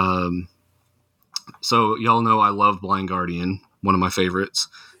 So y'all know I love Blind Guardian, one of my favorites.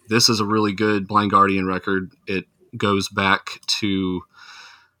 This is a really good Blind Guardian record. It goes back to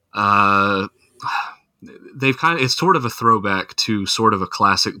it's sort of a throwback to sort of a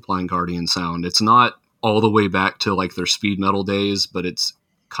classic Blind Guardian sound. It's not all the way back to like their speed metal days, but it's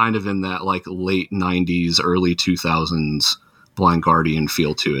kind of in that like late 90s, early 2000s Blind Guardian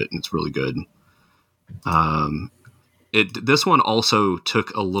feel to it, and it's really good. This one also took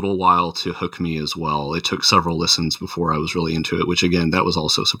a little while to hook me as well. It took several listens before I was really into it, which again, that was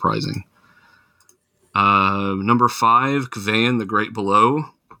also surprising. Number 5, Kvaen, The Great Below.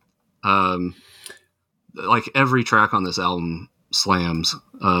 Like every track on this album slams.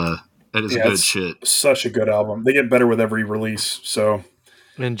 That is good shit. Such a good album. They get better with every release. So,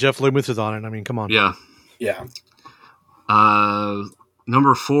 and Jeff Loomis is on it. I mean, come on. Yeah.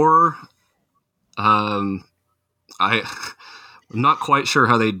 Number 4. I'm not quite sure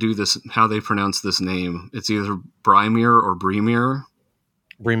how they pronounce this name. It's either Brimir or Brimir.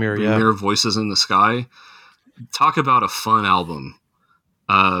 Brimir, Voices in the Sky. Talk about a fun album.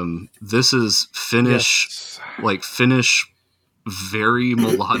 This is Finnish, very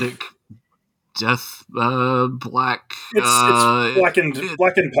melodic death, black. It's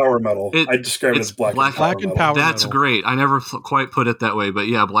black and power metal. I describe it as black and power metal. That's great. I never quite put it that way, but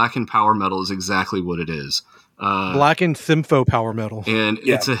yeah, black and power metal is exactly what it is. Black and sympho power metal, and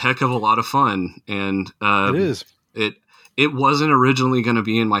it's a heck of a lot of fun. And it is. It wasn't originally going to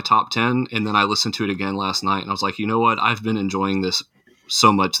be in my top 10, and then I listened to it again last night, and I was like, you know what? I've been enjoying this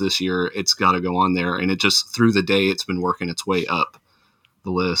so much this year. It's got to go on there, and it just through the day, it's been working its way up the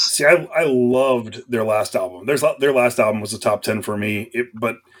list. See, I loved their last album. Their last album was a top 10 for me,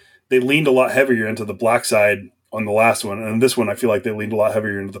 but they leaned a lot heavier into the black side on the last one, and this one I feel like they leaned a lot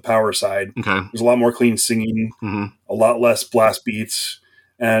heavier into the power side. Okay, there's a lot more clean singing, a lot less blast beats,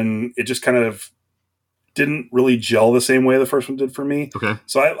 and it just kind of didn't really gel the same way the first one did for me. Okay,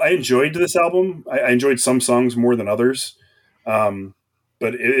 so I enjoyed this album. I enjoyed some songs more than others, but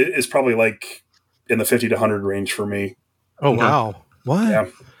it's probably like in the 50 to 100 range for me. Oh wow! What?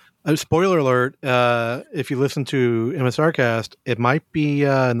 Yeah. Spoiler alert! If you listen to MSRcast, it might be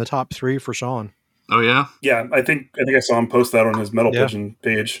in the top 3 for Sean. Oh yeah, yeah. I think I saw him post that on his Metal Pigeon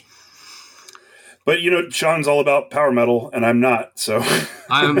page. But Sean's all about power metal, and I'm not. So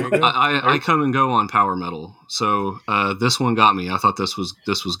I come and go on power metal. So this one got me. I thought this was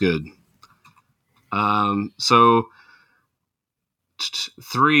good. So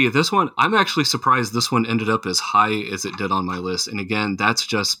 3. This one, I'm actually surprised this one ended up as high as it did on my list. And again, that's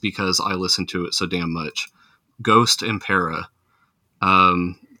just because I listened to it so damn much. Ghost and Para.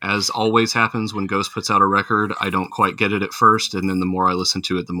 As always happens when Ghost puts out a record, I don't quite get it at first, and then the more I listen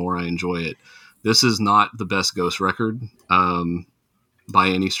to it, the more I enjoy it. This is not the best Ghost record by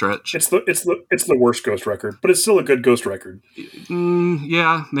any stretch. It's the worst Ghost record, but it's still a good Ghost record.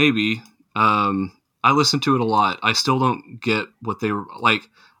 Yeah, maybe. I listened to it a lot. I still don't get what they were like.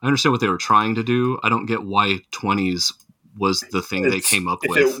 I understand what they were trying to do. I don't get why 20s was the thing they came up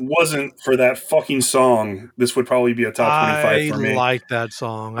with. If it wasn't for that fucking song, this would probably be a top 25 for me. I like that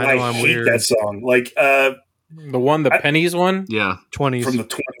song. I know I'm hate weird. That song. Like the Pennies one? Yeah. 20s. From the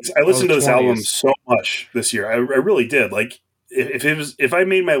 20s. I listened to this album so much this year. I really did. Like if I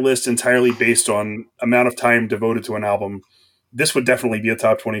made my list entirely based on amount of time devoted to an album, this would definitely be a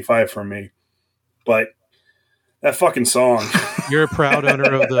top 25 for me. But that fucking song. You're a proud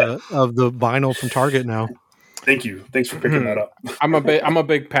owner of the vinyl from Target now. Thank you. Thanks for picking that up. I'm a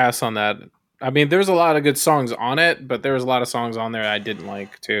big pass on that. I mean, there's a lot of good songs on it, but there was a lot of songs on there I didn't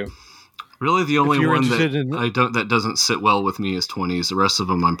like too. Really, the only one that doesn't sit well with me is 20s. The rest of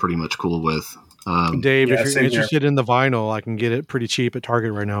them I'm pretty much cool with. Dave, if you're interested in the vinyl, I can get it pretty cheap at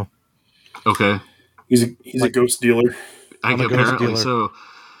Target right now. Okay, he's a ghost dealer. Apparently so.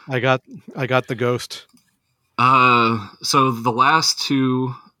 I got the Ghost. So the last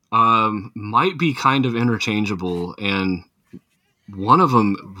two might be kind of interchangeable, and one of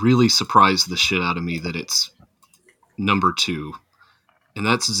them really surprised the shit out of me that it's number 2. And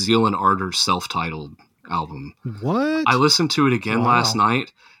that's Zeal & Ardor's self-titled album. What? I listened to it again last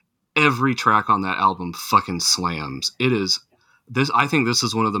night. Every track on that album fucking slams. It is this. I think this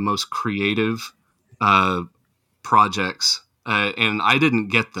is one of the most creative projects, and I didn't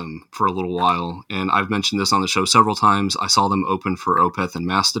get them for a little while. And I've mentioned this on the show several times. I saw them open for Opeth and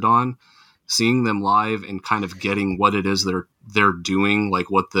Mastodon. Seeing them live and kind of getting what it is they're doing, like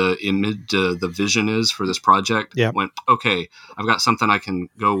what the image, the vision is for this project. Yep. Went, okay, I've got something I can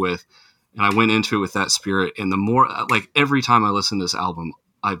go with, and I went into it with that spirit. And the more, like every time I listen to this album,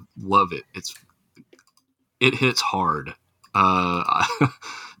 I love it. It hits hard.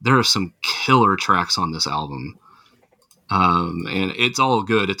 There are some killer tracks on this album, and it's all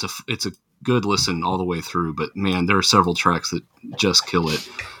good. It's a good listen all the way through. But man, there are several tracks that just kill it.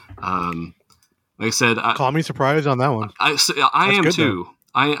 Like I said, call me surprised on that one. I am too.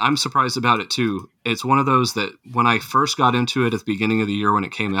 I'm surprised about it too. It's one of those that when I first got into it at the beginning of the year when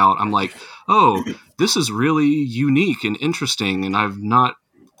it came out, I'm like, oh, this is really unique and interesting, and I'm not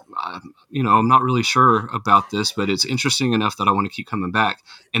really sure about this, but it's interesting enough that I want to keep coming back.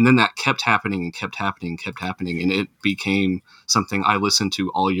 And then that kept happening and kept happening and kept happening, and it became something I listened to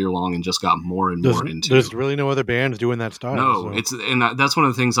all year long and just got more and more into. There's really no other bands doing that style. No, so. That's one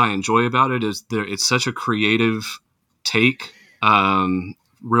of the things I enjoy about it is it's such a creative take.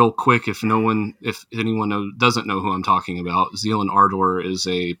 Real quick, if anyone doesn't know who I'm talking about, Zeal & Ardor is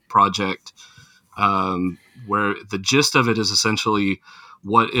a project where the gist of it is essentially,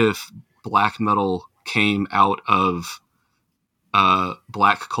 what if black metal came out of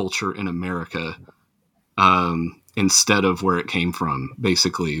black culture in America instead of where it came from?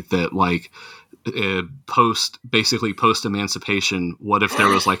 Basically, that like post emancipation, what if there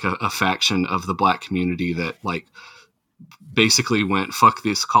was like a faction of the black community that like basically went, fuck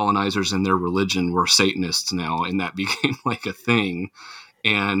these colonizers and their religion, we're Satanists now, and that became like a thing.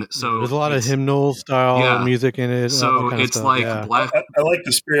 And so there's a lot of hymnal style music in it. So it's like black. I like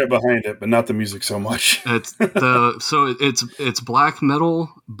the spirit behind it, but not the music so much. It's black metal,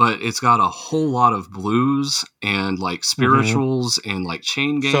 but it's got a whole lot of blues and like spirituals and like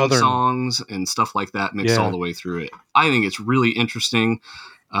chain gang songs and stuff like that mixed all the way through it. I think it's really interesting.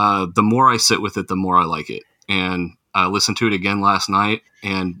 The more I sit with it, the more I like it. And I listened to it again last night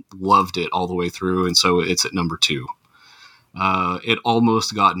and loved it all the way through. And so it's at number 2. It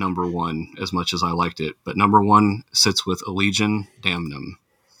almost got number 1 as much as I liked it, but number 1 sits with Allegion Damnum.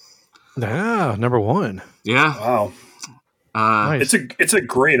 Ah, number 1. Yeah. Wow. Nice. It's a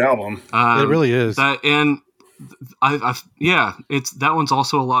great album. It really is. That one's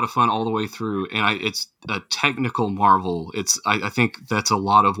also a lot of fun all the way through, and it's a technical marvel. I think that's a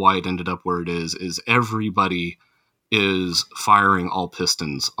lot of why it ended up where it is everybody is firing all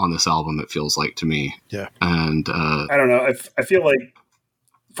pistons on this album, it feels like to me. Yeah. And I don't know. I feel like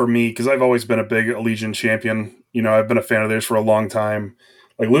for me, because I've always been a big Allegion champion, I've been a fan of theirs for a long time.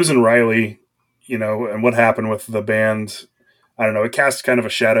 Like losing Riley, and what happened with the band, I don't know, it cast kind of a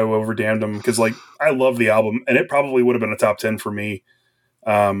shadow over Damnum, because like I love the album and it probably would have been a top 10 for me.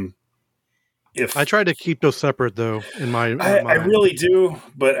 If I tried to keep those separate though in my I really do,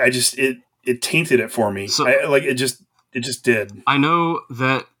 but I just it tainted it for me. So, it just did. I know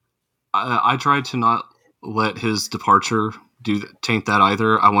that I tried to not let his departure taint that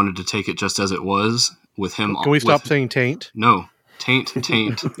either. I wanted to take it just as it was with him. Can we stop saying taint? No, taint.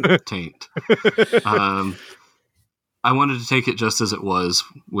 Taint. I wanted to take it just as it was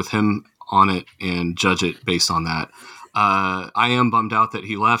with him on it and judge it based on that. I am bummed out that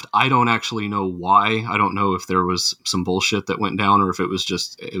he left. I don't actually know why. I don't know if there was some bullshit that went down or if it was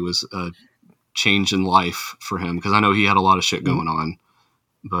a change in life for him, because I know he had a lot of shit going on.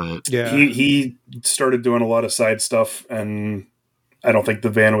 But yeah, he started doing a lot of side stuff, and I don't think the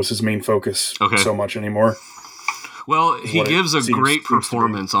van was his main focus so much anymore. Well, he gives a great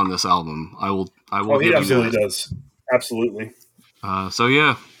performance on this album. I will. He absolutely does. Absolutely. So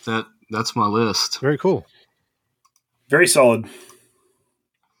yeah, that's my list. Very cool. Very solid.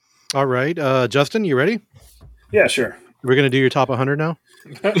 All right, Justin, you ready? Yeah, sure. We're gonna do your top 100 now.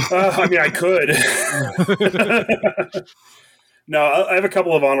 I mean, I could. No, I have a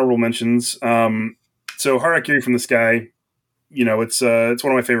couple of honorable mentions. So Harakiri from the Sky, it's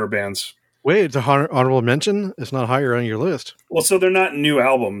one of my favorite bands. Wait, it's a honorable mention? It's not higher on your list. Well, so they're not new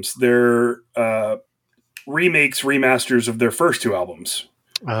albums. They're remakes, remasters of their first two albums.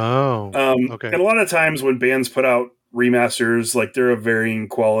 Oh, okay. And a lot of times when bands put out remasters, like they're of varying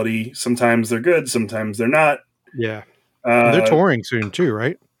quality. Sometimes they're good, sometimes they're not. Yeah. They're touring soon too,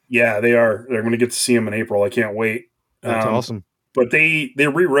 right? Yeah, they are. They're going to get to see them in April. I can't wait. That's awesome. But they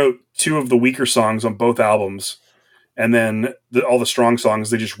rewrote two of the weaker songs on both albums, and then all the strong songs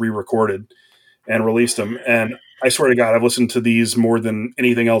they just re-recorded and released them. And I swear to God, I've listened to these more than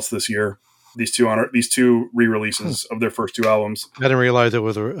anything else this year. These two re-releases of their first two albums. I didn't realize it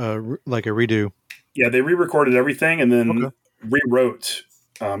was like a redo. Yeah, they re-recorded everything and then rewrote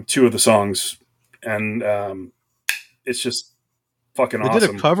two of the songs, and it's just fucking awesome. They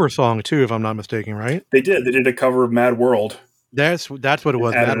did a cover song too, if I'm not mistaken, right? They did. They did a cover of Mad World. That's what it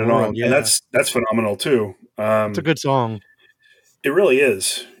was. Mad World, yeah. And that's phenomenal too. It's a good song. It really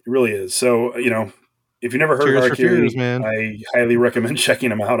is. It really is. So if you never heard Harakiri, man, I highly recommend checking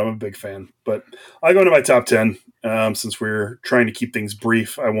them out. I'm a big fan. But I'll go into my top 10 since we're trying to keep things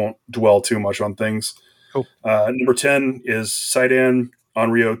brief. I won't dwell too much on things. Cool. Number 10 is Saidan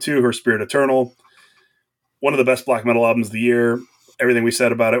Onryo 2, Her Spirit Eternal. One of the best black metal albums of the year. Everything we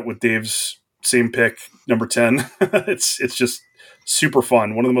said about it with Dave's same pick, number 10. It's just super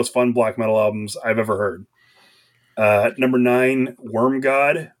fun. One of the most fun black metal albums I've ever heard. Number 9, Worm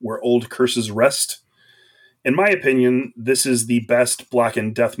God, Where Old Curses Rest. In my opinion, this is the best black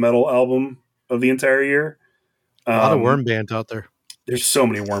and death metal album of the entire year. A lot of worm bands out there. There's so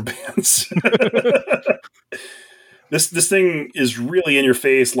many worm bands. This thing is really in your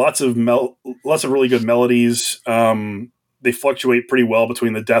face. Lots of really good melodies. They fluctuate pretty well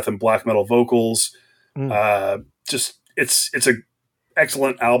between the death and black metal vocals. It's a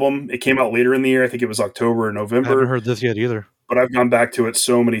excellent album. It came out later in the year. I think it was October or November. I haven't heard this yet either. But I've gone back to it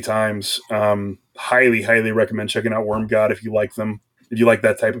so many times. Highly, highly recommend checking out Worm God if you like them. If you like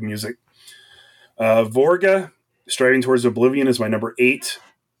that type of music. Vorga, Striving Towards Oblivion, is my number 8.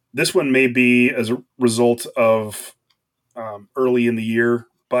 This one may be as a result of early in the year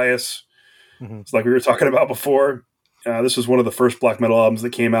bias. It's like we were talking about before. This was one of the first black metal albums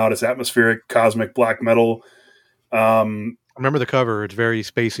that came out. It's atmospheric, cosmic black metal. I remember the cover. It's very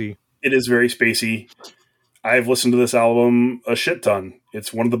spacey. It is very spacey. I've listened to this album a shit ton.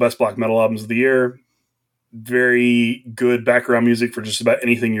 It's one of the best black metal albums of the year. Very good background music for just about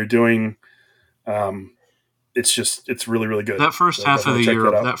anything you're doing. It's really, really good. That first half of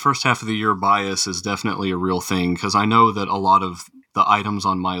the year bias is definitely a real thing, because I know that a lot of the items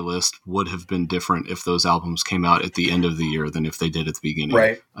on my list would have been different if those albums came out at the end of the year than if they did at the beginning.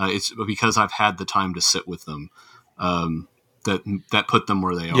 Right. It's because I've had the time to sit with them that put them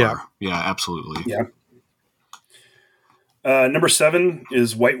where they are. Yeah, absolutely. Yeah. Number 7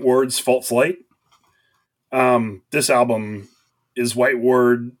 is White Ward's False Light. This album is White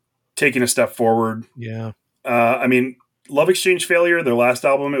Ward taking a step forward. Yeah. Love Exchange Failure, their last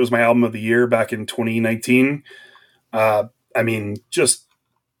album, it was my album of the year back in 2019. Just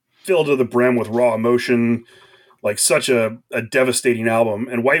filled to the brim with raw emotion, like such a devastating album.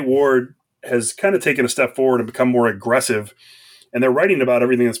 And White Ward has kind of taken a step forward and become more aggressive. And they're writing about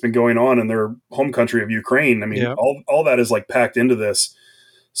everything that's been going on in their home country of Ukraine. All that is like packed into this.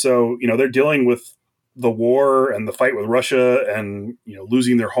 So, they're dealing with the war and the fight with Russia and,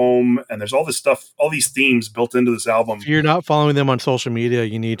 losing their home. And there's all this stuff, all these themes built into this album. If you're not following them on social media,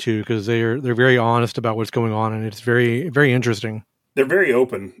 you need to, because they're very honest about what's going on. And it's very, very interesting. They're very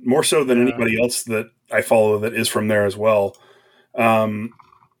open, more so than anybody else that I follow that is from there as well.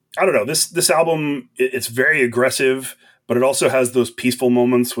 I don't know. This album, it's very aggressive, but it also has those peaceful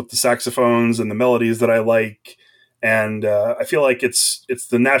moments with the saxophones and the melodies that I like. And I feel like it's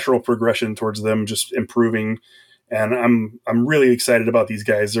the natural progression towards them just improving. And I'm really excited about these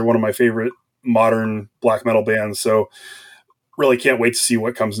guys. They're one of my favorite modern black metal bands. So really can't wait to see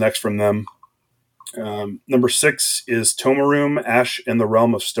what comes next from them. Number 6 is Tomarum, Ash in the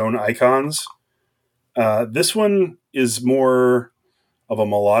Realm of Stone Icons. This one is more of a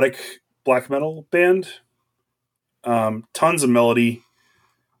melodic black metal band. Tons of melody.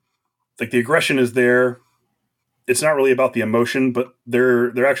 Like the aggression is there. It's not really about the emotion, but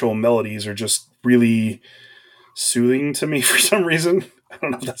their actual melodies are just really soothing to me for some reason. I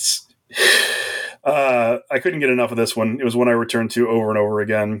don't know if that's... I couldn't get enough of this one. It was one I returned to over and over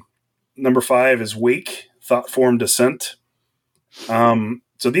again. Number 5 is Wake, Thought Form Descent.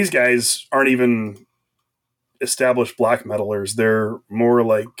 So these guys aren't even established black metalers. They're more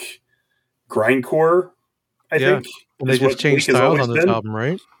like grindcore, I think. And they just changed styles on this album,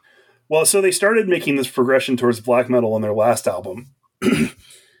 right? Well, so they started making this progression towards black metal on their last album.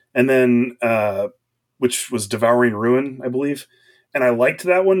 And then, which was Devouring Ruin, I believe. And I liked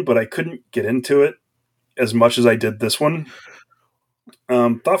that one, but I couldn't get into it as much as I did this one.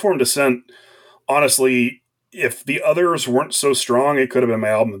 Thoughtform Descent, honestly, if the others weren't so strong, it could have been my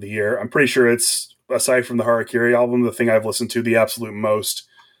album of the year. I'm pretty sure it's, aside from the Harakiri album, the thing I've listened to the absolute most.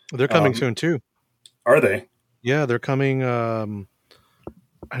 They're coming soon, too. Are they? Yeah, they're coming. I don't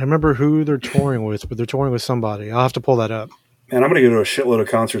remember who they're touring with, but they're touring with somebody. I'll have to pull that up. Man, I'm going to go to a shitload of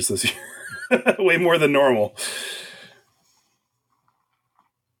concerts this year. Way more than normal.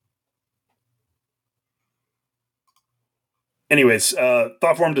 Anyways,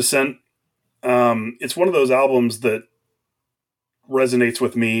 Thoughtform Descent. It's one of those albums that resonates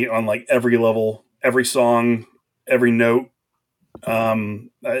with me on like every level, every song, every note. I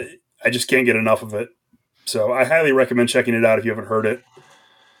just can't get enough of it. So I highly recommend checking it out if you haven't heard it.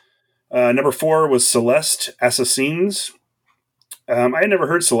 Number 4 was Celeste Assassins. I had never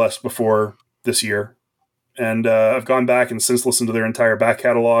heard Celeste before this year. And I've gone back and since listened to their entire back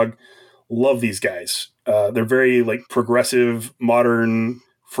catalog. Love these guys. They're very like progressive, modern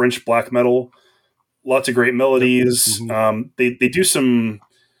French black metal. Lots of great melodies. Mm-hmm. They do some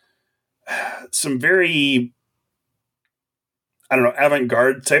very, I don't know,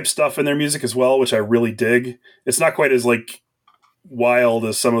 avant-garde type stuff in their music as well, which I really dig. It's not quite as like wild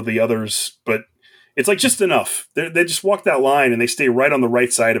as some of the others, but it's like just enough. They just walk that line and they stay right on the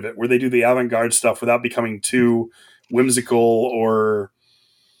right side of it, where they do the avant-garde stuff without becoming too whimsical or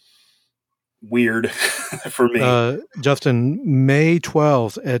weird for me. Justin, May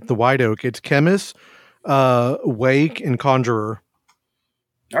 12th at the White Oak, it's Chemist, Wake, and Conjurer.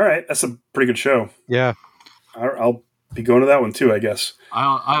 All right, that's a pretty good show. Yeah. I'll be going to that one too, I guess.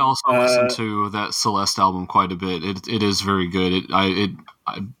 I also listened to that Celeste album quite a bit. It is very good.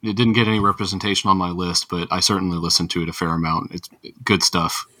 It didn't get any representation on my list, but I certainly listened to it a fair amount. It's good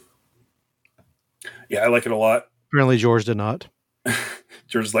stuff. Yeah, I like it a lot. Apparently George did not.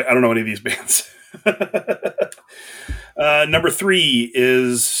 George's like, I don't know any of these bands. Number 3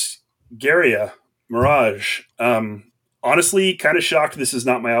 is Garia, Mirage. Honestly, kind of shocked this is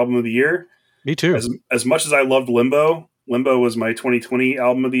not my album of the year. Me too. As much as I loved Limbo was my 2020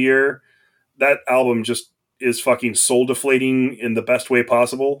 album of the year. That album just is fucking soul deflating in the best way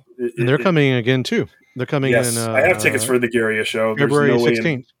possible. And they're coming again too. They're coming in. I have tickets for the Garia show. February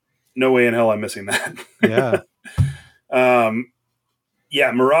 16th. No way in hell I'm missing that. Yeah.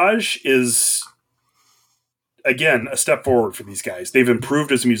 Yeah, Mirage is, again, a step forward for these guys. They've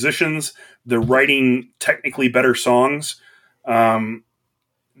improved as musicians. They're writing technically better songs.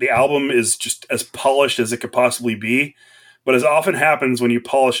 The album is just as polished as it could possibly be. But as often happens when you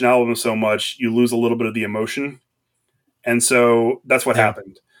polish an album so much, you lose a little bit of the emotion. And so that's what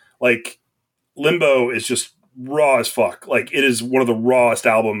happened. Like, Limbo is just raw as fuck. Like, it is one of the rawest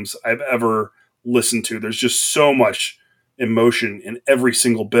albums I've ever listened to. There's just so much emotion in every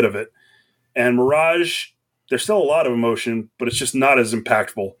single bit of it. And Mirage, there's still a lot of emotion, but it's just not as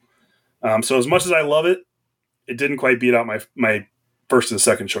impactful. So as much as I love it, it didn't quite beat out my first and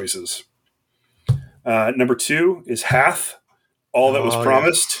second choices. Number 2 is Hath, All That Was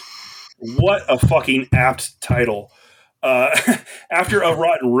Promised. Yeah. What a fucking apt title. After Of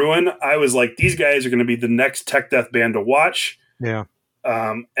Rotten Ruin, I was like, these guys are going to be the next tech death band to watch. Yeah.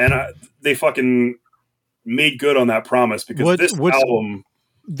 And they fucking made good on that promise, because this album,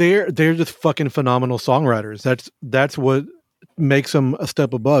 they're just fucking phenomenal songwriters. That's what makes them a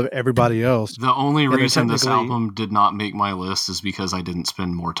step above everybody else. The only reason this album did not make my list is because I didn't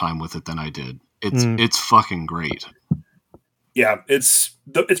spend more time with it than I did. It's fucking great. Yeah, it's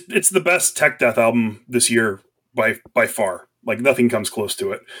the best tech death album this year by far. Like, nothing comes close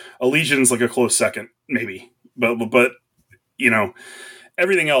to it. Allegion's like a close second, maybe, but you know,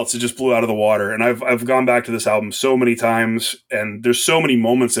 everything else, it just blew out of the water. And I've gone back to this album so many times, and there's so many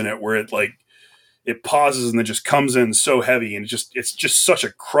moments in it where it pauses and then just comes in so heavy, and it's just such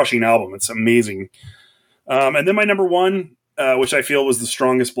a crushing album. It's amazing. And then my number 1, which I feel was the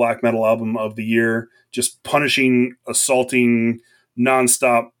strongest black metal album of the year, just punishing, assaulting,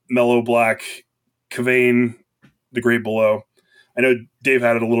 nonstop mellow black, Kavain, The Great Below. I know Dave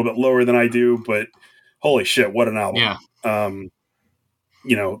had it a little bit lower than I do, but holy shit, what an album. Yeah.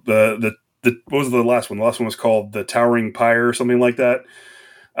 You know, the what was the last one? The last one was called The Towering Pyre or something like that.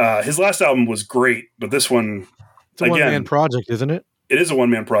 His last album was great, but this one, it's a one-man project, isn't it? It is a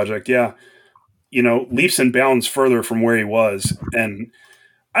one-man project, yeah. You know, leaps and bounds further from where he was. And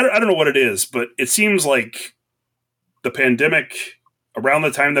I don't know what it is, but it seems like the pandemic around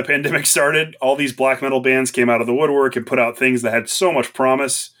the time the pandemic started, all these black metal bands came out of the woodwork and put out things that had so much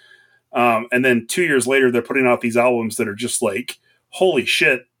promise. And then 2 years later, they're putting out these albums that are just like, holy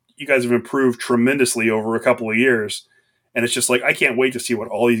shit, you guys have improved tremendously over a couple of years. And it's just like, I can't wait to see what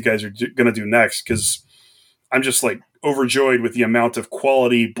all these guys are going to do next, because I'm just like overjoyed with the amount of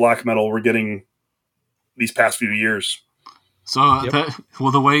quality black metal we're getting these past few years. So,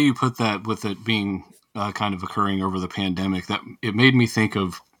 the way you put that, with it being kind of occurring over the pandemic, that it made me think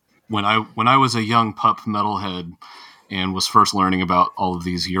of when I was a young pup metalhead and was first learning about all of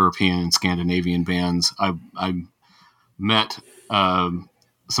these European and Scandinavian bands. I met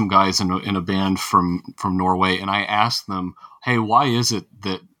some guys in a band from Norway, and I asked them, "Hey, why is it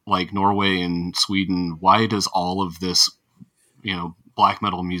that like Norway and Sweden, why does all of this, black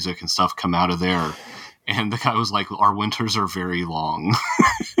metal music and stuff come out of there?" And the guy was like, "Our winters are very long."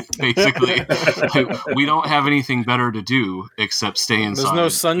 Basically, we don't have anything better to do except stay inside. There's no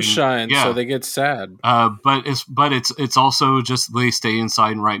sunshine, so they get sad. But it's also just they stay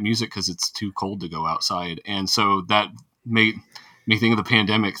inside and write music because it's too cold to go outside. And so that made me think of the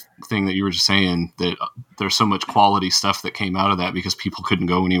pandemic thing that you were just saying, that there's so much quality stuff that came out of that because people couldn't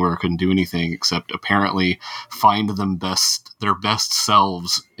go anywhere, couldn't do anything except apparently find their best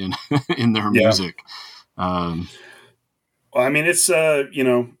selves in in their music. Well, I mean, it's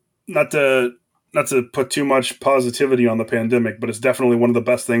not to put too much positivity on the pandemic, but it's definitely one of the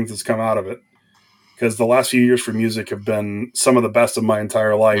best things that's come out of it, because the last few years for music have been some of the best of my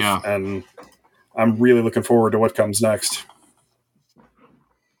entire life, and I'm really looking forward to what comes next.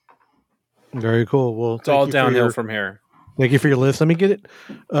 Very cool. Well, it's all downhill from here. Thank you for your list. Let me get it.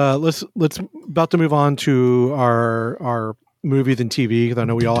 Let's about to move on to our movies and TV, because I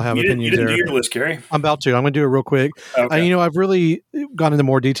know we all have opinions. You didn't there. do your list, Gary. I'm about to. I'm going to do it real quick. Okay. I've really gone into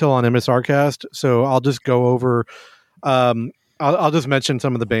more detail on MSRcast, so I'll just go over. I'll just mention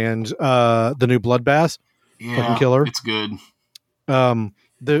some of the bands. The new Bloodbath, fucking killer. It's good.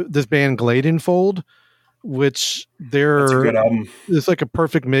 This band Gladenfold, which that's a good album. It's like a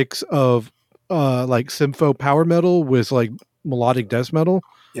perfect mix of like sympho power metal with like melodic death metal.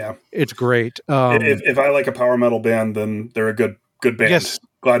 Yeah, it's great. If I like a power metal band, then they're a good band. Yes,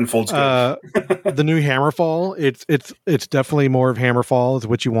 Gladenfold's good. The new Hammerfall, it's definitely more of Hammerfall is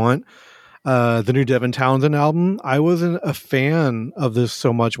what you want. The new Devin Townsend album, I wasn't a fan of this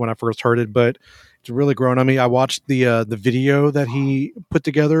so much when I first heard it, but it's really grown on me. I watched the video that he put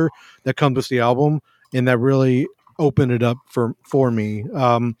together that comes with the album, and that really opened it up for me.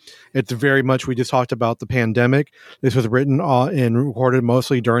 It's very much, we just talked about the pandemic. This was written and recorded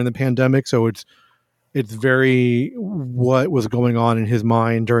mostly during the pandemic, so it's very what was going on in his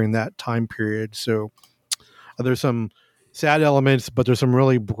mind during that time period. So there's some sad elements, but there's some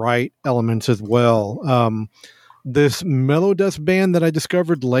really bright elements as well. This mellow death band that I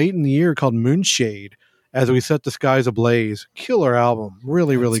discovered late in the year called Moonshade, As We Set the Skies Ablaze, killer album,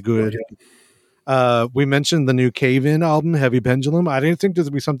 really good. We mentioned the new Cave In album, Heavy Pendulum. I didn't think this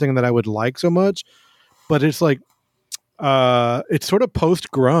would be something that I would like so much, but it's like it's sort of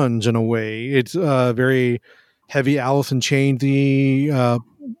post grunge in a way. It's very heavy Alice in Chainsy,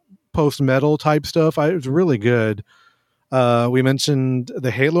 post metal type stuff. It's really good. We mentioned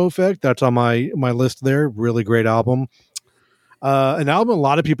the Halo Effect. That's on my list there. Really great album. An album a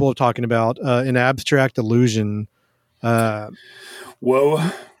lot of people are talking about, An Abstract Illusion.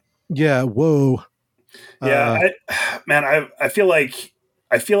 Whoa. Yeah, whoa. Yeah, I feel like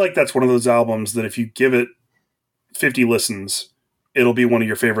that's one of those albums that if you give it 50 listens, it'll be one of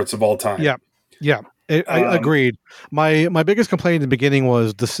your favorites of all time. Yeah. I agreed. My biggest complaint in the beginning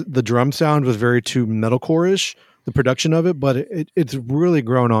was the drum sound was very too metalcore-ish, the production of it, but it's really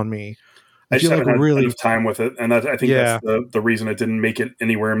grown on me. I just haven't had enough time with it, and I think that's the reason it didn't make it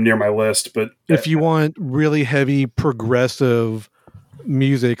anywhere near my list. But if you want really heavy progressive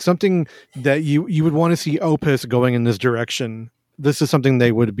music, something that you would want to see Opus going in this direction, this is something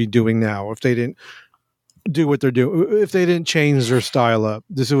they would be doing now if they didn't do what they're doing. If they didn't change their style up,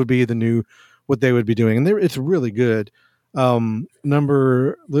 this would be the new what they would be doing, and it's really good.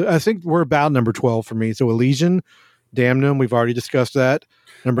 I think we're about number 12 for me. So Elysian, Damnum, we've already discussed that.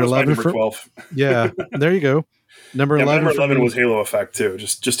 Number 11 for 12. Yeah, there you go. Number 11. Number 11 was Halo Effect too.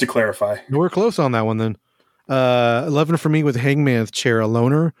 Just to clarify, we're close on that one then. 11 for me with Hangman's Chair, A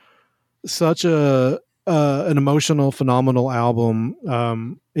Loner. Such an emotional, phenomenal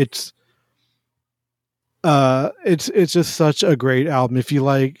album. It's just such a great album. If you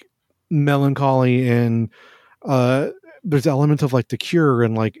like melancholy and there's elements of like The Cure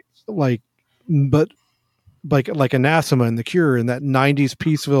and but like Anathema and The Cure and that 90s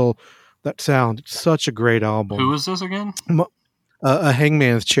peaceful that sound. It's such a great album. Who is this again? a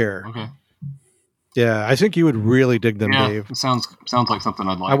Hangman's Chair. Okay. Yeah, I think you would really dig them, yeah, Dave. It sounds like something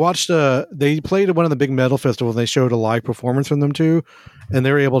I'd like. I watched. They played at one of the big metal festivals. And they showed a live performance from them too, and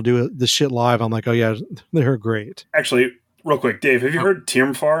they were able to do the shit live. I'm like, oh yeah, they're great. Actually, real quick, Dave, have you heard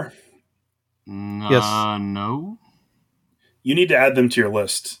Tyrmfar? Yes. No. You need to add them to your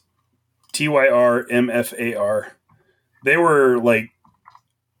list. Tyrmfar. They were like,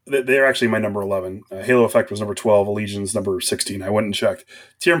 they're actually my number 11. Halo Effect was number 12. Allegion's number 16. I went and checked.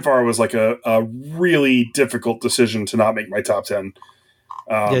 Tyrmfar was like a really difficult decision to not make my top 10.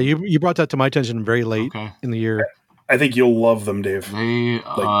 Yeah, you brought that to my attention very late in the year. I think you'll love them, Dave. They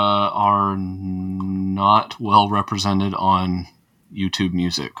are not well represented on YouTube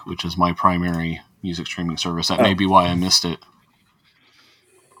Music, which is my primary music streaming service. That may be why I missed it.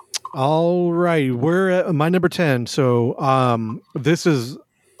 All right, we're at my number 10. So this is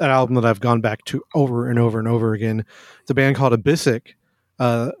an album that I've gone back to over and over and over again. It's a band called Abyssic,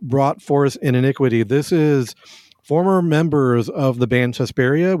 brought forth in Iniquity. This is former members of the band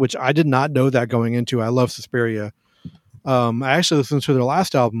Suspiria, which I did not know that going into. I love Suspiria. I actually listened to their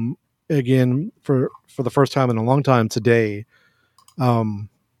last album again for the first time in a long time today. But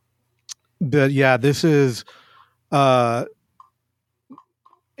yeah, this is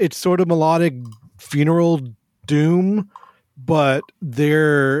it's sort of melodic funeral doom, but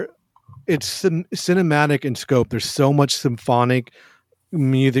it's cinematic in scope. There's so much symphonic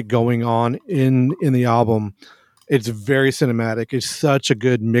music going on in the album. It's very cinematic. It's such a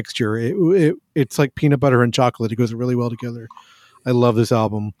good mixture. It's like peanut butter and chocolate. It goes really well together. I love this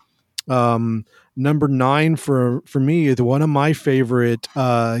album. Number 9 for me is one of my favorite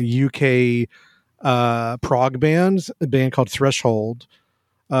UK prog bands, a band called Threshold.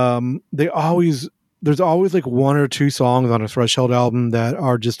 There's always like one or two songs on a Threshold album that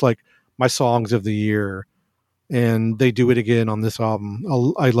are just like my songs of the year, and they do it again on this album.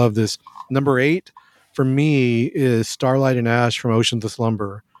 I love this. Number 8 for me is Starlight and Ash from Oceans of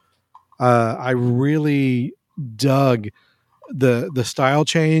Slumber. I really dug the style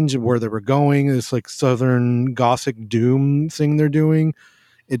change, where they were going. This like Southern Gothic doom thing they're doing.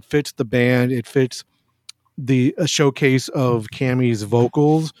 It fits the band. It fits a showcase of Cammie's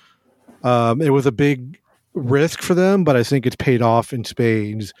vocals. It was a big risk for them, but I think it's paid off in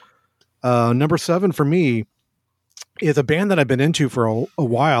spades. Number 7 for me is a band that I've been into for a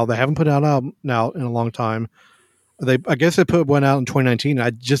while. They haven't put out an album out in a long time. I guess they put one out in 2019.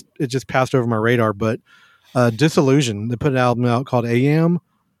 It just passed over my radar, but Disillusion, they put an album out called AM.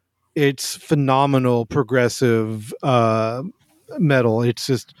 It's phenomenal progressive metal. It's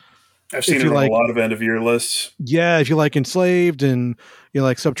just, I've seen it on a lot of end of year lists. Yeah, if you like Enslaved and you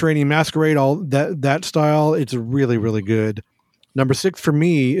like Subterranean Masquerade, all that style, it's really, really good. Number 6 for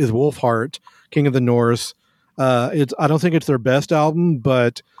me is Wolfheart, King of the Norse. I don't think it's their best album,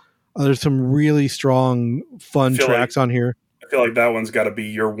 but there's some really strong, fun tracks on here. I feel like that one's got to be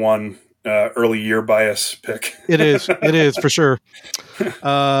your one early year bias pick. It is for sure.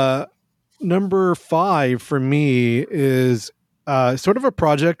 Number 5 for me is sort of a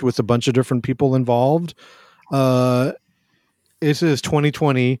project with a bunch of different people involved. This is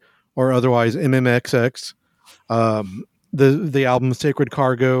 2020, or otherwise MMXX. The album Sacred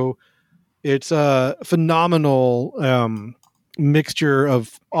Cargo. It's a phenomenal mixture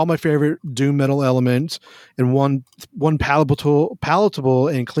of all my favorite doom metal elements in one palatable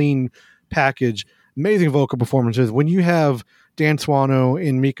and clean package. Amazing vocal performances. When you have Dan Swano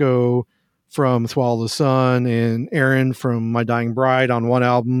and Miko from Swallow the Sun and Aaron from My Dying Bride on one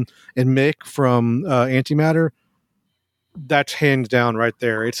album and Mick from Antimatter, that's hands down right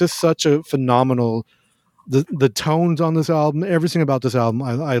there. It's just such a phenomenal, the tones on this album, everything about this album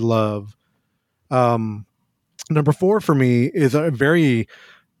I love. Number 4 for me is a very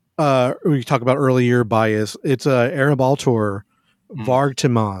we talk about early year bias. It's Arab Altor, Varg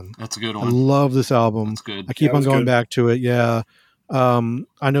Timon. That's a good one. I love this album. That's good. I keep on going back to it. Yeah.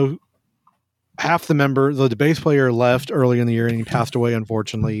 I know half the bass player left early in the year and he passed away,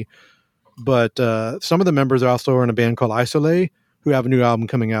 unfortunately. But some of the members also are in a band called Isolé, who have a new album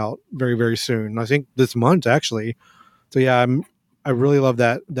coming out very, very soon. I think this month, actually. So yeah, I really love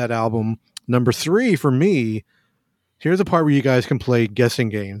that album. Number 3 for me, here's a part where you guys can play guessing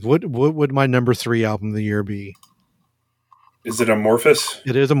games. What would my number 3 album of the year be? Is it Amorphous?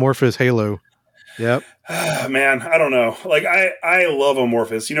 It is Amorphous, Halo. Yep. Man, I don't know. Like I love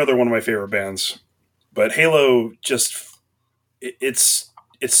Amorphous. You know, they're one of my favorite bands. But Halo just it's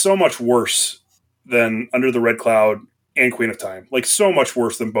so much worse than Under the Red Cloud and Queen of Time. Like so much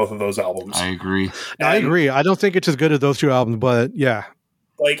worse than both of those albums. I agree. I agree. I don't think it's as good as those two albums, but yeah.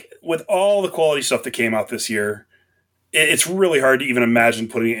 Like with all the quality stuff that came out this year, it's really hard to even imagine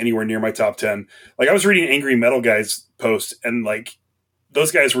putting it anywhere near my top 10. Like, I was reading Angry Metal Guy's post, and like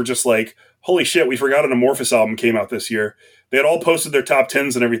those guys were just like, holy shit, we forgot an Amorphous album came out this year. They had all posted their top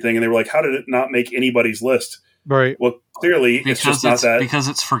 10s and everything, and they were like, how did it not make anybody's list? Right. Well, clearly it's just not that. Because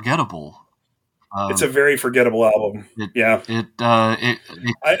it's forgettable. It's a very forgettable album. I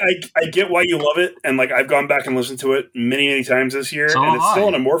get why you love it, and like I've gone back and listened to it many times this year, and it's still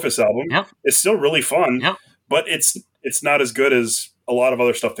an Amorphous album. Yep. It's still really fun. Yep. But it's not as good as a lot of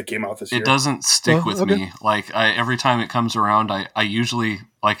other stuff that came out this year. It doesn't stick with me. Like every time it comes around, I usually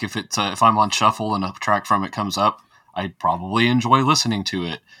like if I'm on shuffle and a track from it comes up, I probably enjoy listening to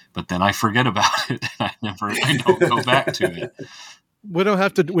it, but then I forget about it and I don't go back to it. We don't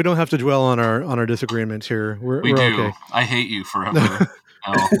have to dwell on our disagreements here. We're do. Okay. I hate you forever.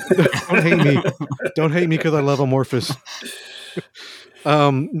 Don't hate me. Don't hate me because I love Amorphous.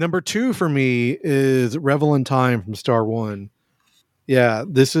 Number 2 for me is Revel in Time from Star One. Yeah,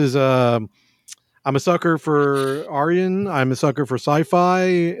 this is I'm a sucker for Aryan, I'm a sucker for sci-fi,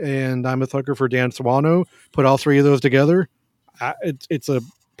 and I'm a sucker for Dan Swano. Put all three of those together, it's a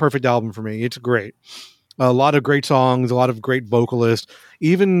perfect album for me. It's great. A lot of great songs, a lot of great vocalists.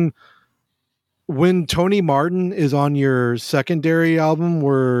 Even when Tony Martin is on your secondary album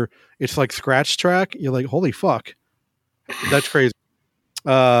where it's like scratch track, you're like, holy fuck. That's crazy.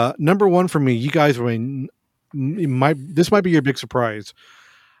 Number 1 for me, you guys this might be your big surprise.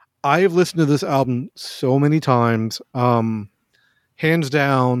 I have listened to this album so many times. Hands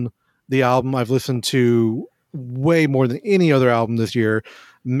down, the album I've listened to way more than any other album this year.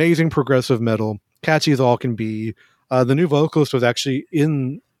 Amazing progressive metal, catchy as all can be. The new vocalist was actually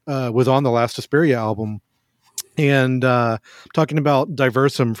was on the last Suspiria album, and talking about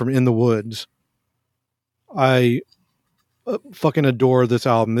Diversum from In the Woods. I fucking adore this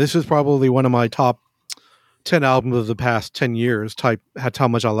album. This is probably one of my top 10 albums of the past 10 years. That's how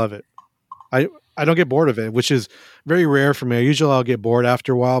much I love it. I don't get bored of it, which is very rare for me. Usually I'll get bored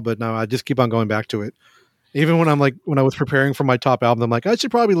after a while, but no, I just keep on going back to it. Even when I was preparing for my top album, I'm like, I should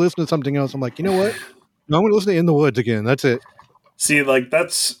probably listen to something else. I'm like, you know what? No, I'm going to listen to In the Woods again. That's it. See, like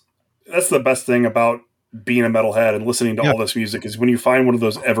that's the best thing about being a metalhead and listening to all this music is when you find one of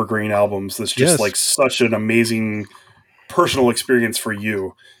those evergreen albums that's just like such an amazing personal experience for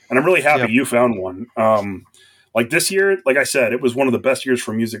you. And I'm really happy you found one. Like this year, like I said, it was one of the best years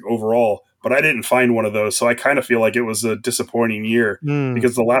for music overall, but I didn't find one of those. So I kind of feel like it was a disappointing year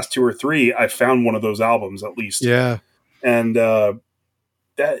because the last 2 or 3, I found one of those albums at least. Yeah. And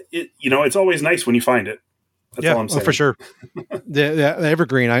it's always nice when you find it. That's all I'm saying. For sure. the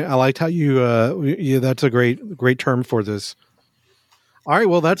evergreen. I liked how you that's a great term for this. All right.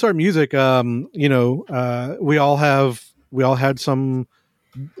 Well, that's our music. We all had some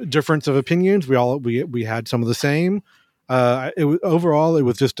difference of opinions. We had some of the same. Overall, it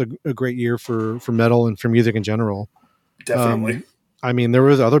was just a great year for metal and for music in general. Definitely. There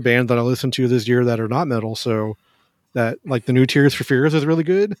was other bands that I listened to this year that are not metal. So that like the new Tears for Fears is really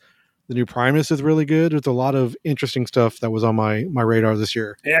good. The new Primus is really good. There's a lot of interesting stuff that was on my radar this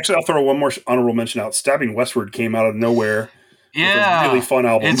year. Hey, actually, I'll throw one more honorable mention out. Stabbing Westward came out of nowhere. Yeah, really fun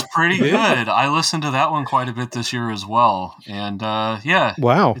album. It's pretty good. I listened to that one quite a bit this year as well, and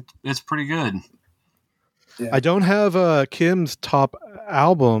wow, it's pretty good. Yeah. I don't have Kim's top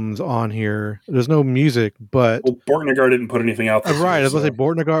albums on here. There's no music, but Bortnagar didn't put anything out. Right, I was going to say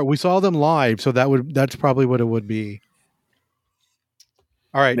Bortnagar. We saw them live, so that's probably what it would be.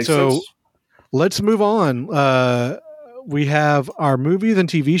 All right, Makes sense. Let's move on. We have our movies and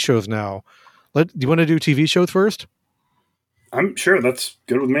TV shows now. Do you want to do TV shows first? I'm sure that's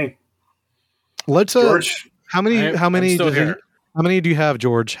good with me. Let's George. How many do you have,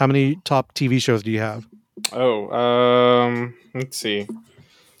 George? How many top TV shows do you have? Let's see.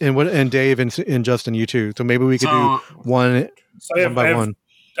 And Dave and Justin, you too. So maybe we could do one by one.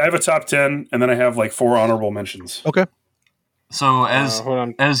 I have a top 10, and then I have like 4 honorable mentions. Okay. So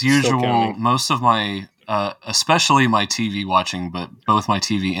as usual, most of my, especially my TV watching, but both my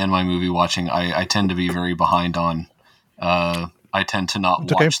TV and my movie watching, I tend to be very behind on. I tend to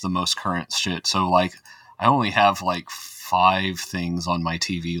not watch the most current shit. So like, I only have like 5 things on my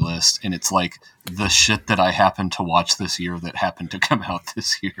TV list, and it's like the shit that I happened to watch this year that happened to come out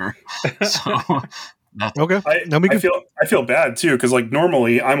this year. So that's okay. I feel bad too because like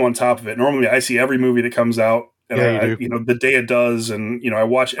normally I'm on top of it. Normally I see every movie that comes out. And the day it does, and I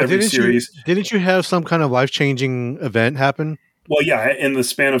watch every series. Didn't you have some kind of life-changing event happen? Well, yeah. In the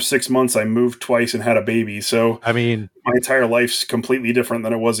span of 6 months, I moved twice and had a baby. So, my entire life's completely different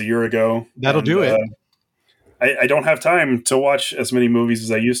than it was a year ago. That'll do it. I don't have time to watch as many movies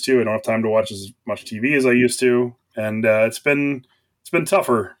as I used to. I don't have time to watch as much TV as I used to. and it's been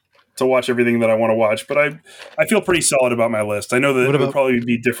tougher to watch everything that I want to watch. But I feel pretty solid about my list. I know that it would probably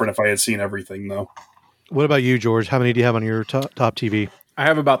be different if I had seen everything, though. What about you, George? How many do you have on your top TV? I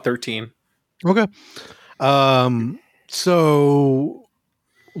have about 13. Okay. So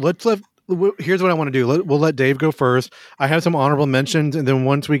here's what I want to do. We'll let Dave go first. I have some honorable mentions, and then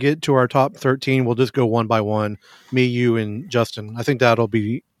once we get to our top 13, we'll just go one by one. Me, you, and Justin. I think that'll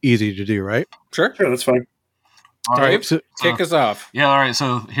be easy to do, right? Sure, that's fine. All right, so kick us off. Yeah, all right.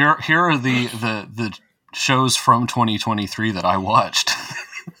 So here are the shows from 2023 that I watched.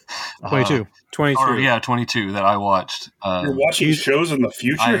 22. 22 that I watched. You're watching shows in the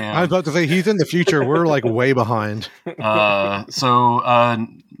future? I was about to say he's in the future. We're like way behind. So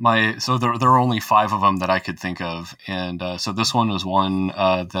there are only 5 of them that I could think of, and so this one was one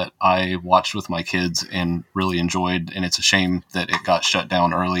that I watched with my kids and really enjoyed, and it's a shame that it got shut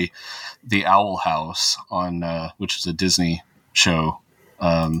down early. The Owl House on which is a Disney show.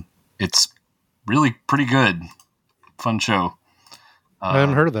 It's really pretty good, fun show. I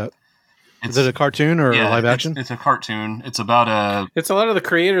haven't heard of that. Is it a cartoon or live action? It's a cartoon. It's about It's a lot of the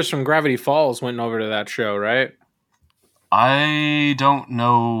creators from Gravity Falls went over to that show, right? I don't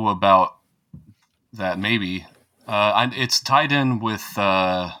know about that. Maybe it's tied in with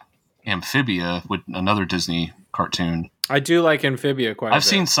Amphibia, with another Disney cartoon. I do like Amphibia quite a bit. I've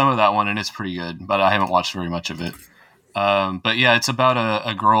seen some of that one, and it's pretty good, but I haven't watched very much of it. But yeah, it's about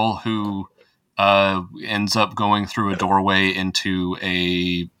a girl who ends up going through a doorway into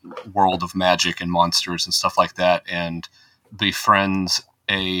a world of magic and monsters and stuff like that, and befriends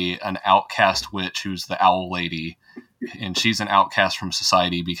an outcast witch who's the Owl Lady, and she's an outcast from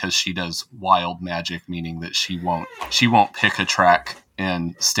society because she does wild magic, meaning that she won't pick a track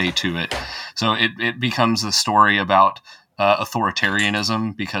and stay to it. So it becomes a story about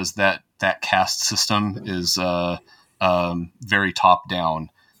authoritarianism, because that caste system is very top down.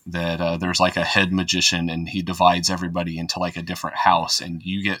 That there's like a head magician, and he divides everybody into like a different house, and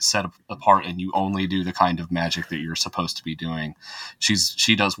you get set apart, and you only do the kind of magic that you're supposed to be doing.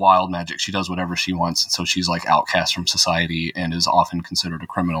 She does wild magic. She does whatever she wants, and so she's like outcast from society and is often considered a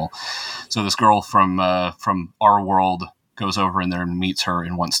criminal. So this girl from our world goes over in there and meets her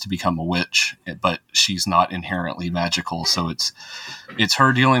and wants to become a witch, but she's not inherently magical. So it's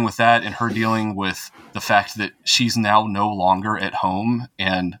her dealing with that, and her dealing with the fact that she's now no longer at home,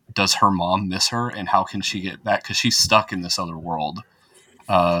 and does her mom miss her, and how can she get back, because she's stuck in this other world.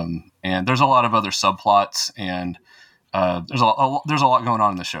 And there's a lot of other subplots, and there's a lot going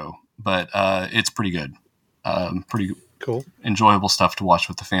on in the show, but it's pretty good. Pretty cool, enjoyable stuff to watch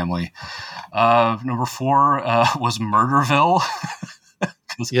with the family. Number 4 was Murderville.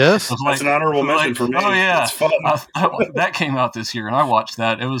 Yes, that's an honorable mention for me. Oh yeah, it's fun. That came out this year, and I watched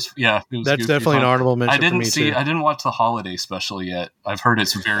that. It was that's definitely an honorable mention. I didn't watch the holiday special yet. I've heard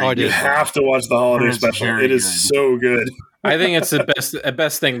it's very good. You have to watch the holiday special. It is so good. I think it's the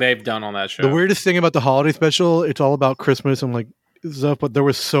best thing they've done on that show. The weirdest thing about the holiday special, it's all about Christmas and like stuff, but there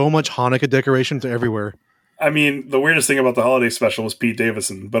was so much Hanukkah decorations everywhere. I mean, the weirdest thing about the holiday special was Pete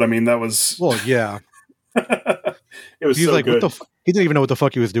Davidson, but I mean that was yeah. It was so like, good. He didn't even know what the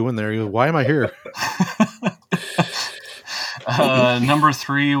fuck he was doing there. He was, why am I here? Number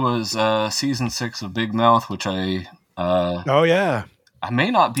 3 was season 6 of Big Mouth, which I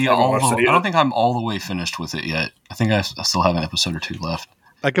may not be I don't think I'm all the way finished with it yet. I think I still have an episode or 2 left.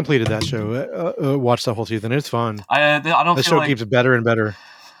 I completed that show. Watched the whole season. It's fun. I don't. The show keeps better and better.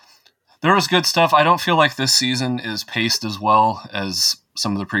 There was good stuff. I don't feel like this season is paced as well as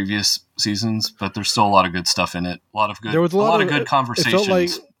some of the previous seasons, but there's still a lot of good stuff in it. A lot of good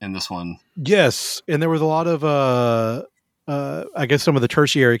conversations in this one. Yes, and there was a lot of I guess some of the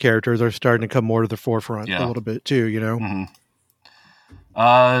tertiary characters are starting to come more to the forefront a little bit too, you know.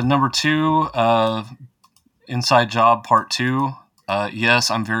 Mm-hmm. Number 2, Inside Job Part 2. Yes,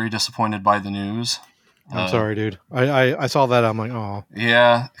 I'm very disappointed by the news. I'm sorry, dude. I saw that. I'm like, oh.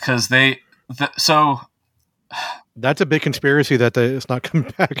 Yeah, because that's a big conspiracy that it's not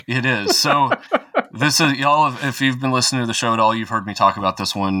coming back. It is. So this is, y'all, if you've been listening to the show at all, you've heard me talk about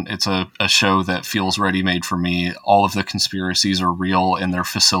this one. It's a show that feels ready-made for me. All of the conspiracies are real, and they're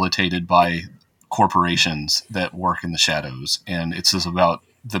facilitated by corporations that work in the shadows. And it's just about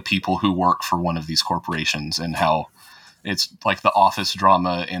the people who work for one of these corporations and how it's like the office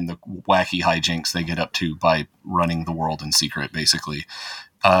drama and the wacky hijinks they get up to by running the world in secret, basically.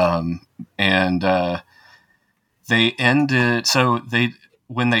 They ended. So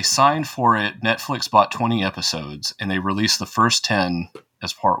when they signed for it, Netflix bought 20 episodes and they released the first 10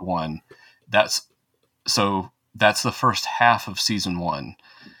 as part 1. That's the first half of season 1.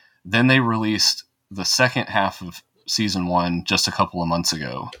 Then they released the second half of season 1 just a couple of months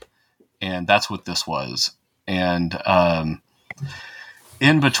ago, and that's what this was. And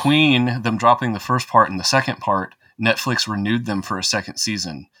in between them dropping the first part and the second part, Netflix renewed them for a second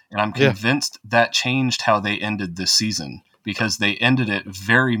season, and I'm convinced that changed how they ended this season, because they ended it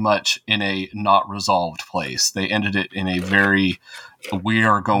very much in a not resolved place. They ended it in a very, we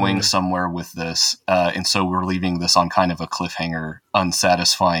are going somewhere with this, and so we're leaving this on kind of a cliffhanger,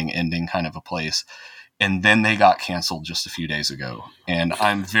 unsatisfying ending kind of a place. And then they got canceled just a few days ago, and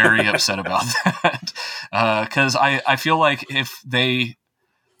I'm very upset about that, because I feel like if they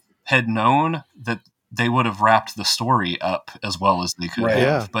had known that they would have wrapped the story up as well as they could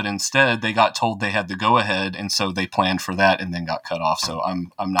have. But instead, they got told they had to go ahead, and so they planned for that and then got cut off. So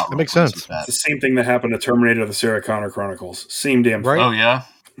I'm not. That makes sense. With that. It's the same thing that happened to Terminator: The Sarah Connor Chronicles. Same damn thing. Right? Oh yeah,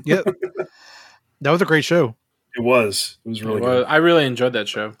 yep. That was a great show. It was. It was really good. I really enjoyed that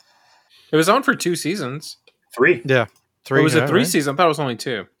show. It was on for 2 seasons. 3. Yeah, 3. It was a 3 season. I thought it was only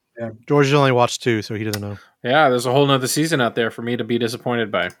 2. Yeah. George only watched 2, so he doesn't know. Yeah, there's a whole nother season out there for me to be disappointed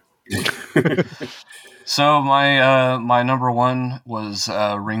by. So my number 1 was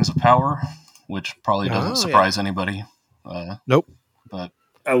Rings of Power, which probably doesn't surprise anybody. Nope. But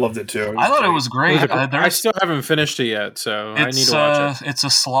I loved it too. I thought it was great. I still haven't finished it yet, so I need to watch it. It's a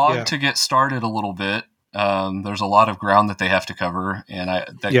slog to get started a little bit. There's a lot of ground that they have to cover, and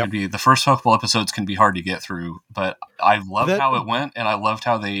could be the first couple episodes can be hard to get through. But I loved how it went, and I loved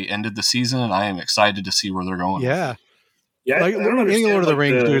how they ended the season, and I am excited to see where they're going. Yeah. Yeah, like, I don't understand. Lord of the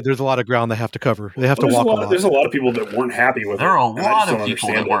Rings, dude, there's a lot of ground they have to cover. They have to walk a lot. There's a lot of people that weren't happy with it. There are a lot of people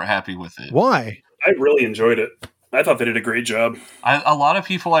that weren't happy with it. Why? I really enjoyed it. I thought they did a great job. A lot of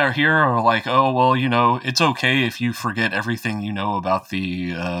people out here are like, oh, well, it's okay if you forget everything you know about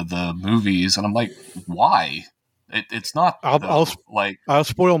the movies. And I'm like, why? It's not. I'll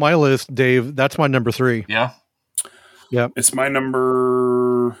spoil my list, Dave. That's my number 3. Yeah? Yeah. It's my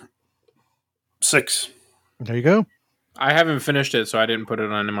number 6. There you go. I haven't finished it, so I didn't put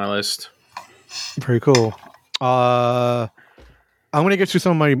it on my list. Very cool. I'm going to get to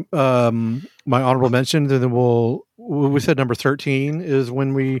some of my my honorable mentions, and then we said number 13 is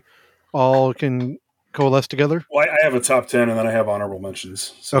when we all can coalesce together. Well, I have a top 10, and then I have honorable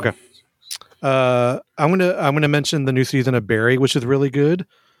mentions. So. Okay. I'm gonna mention the new season of Barry, which is really good.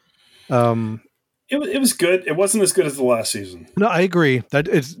 It was good. It wasn't as good as the last season. No, I agree. That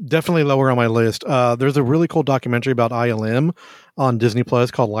it's definitely lower on my list. There's a really cool documentary about ILM on Disney Plus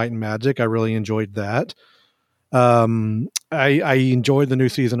called Light and Magic. I really enjoyed that. I enjoyed the new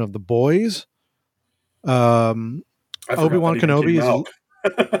season of The Boys. Obi-Wan Kenobi is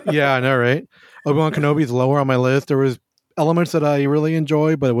yeah, I know, right? Obi-Wan Kenobi is lower on my list. There was elements that I really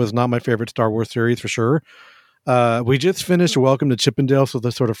enjoyed, but it was not my favorite Star Wars series for sure. We just finished Welcome to Chippendale, so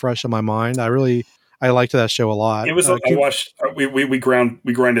that's sort of fresh in my mind. I liked that show a lot. It was. I watched. We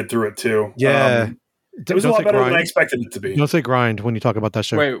grinded through it too. Yeah, it was a lot better than I expected it to be. Don't say grind when you talk about that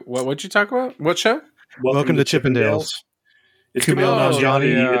show. Wait, what'd you talk about? What show? Welcome to Chippendales. It's Kumail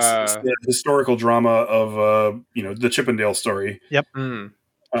Nanjiani. It's the historical drama of the Chippendale story. Yep.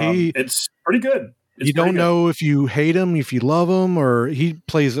 It's pretty good. You don't know if you hate him, if you love him, or he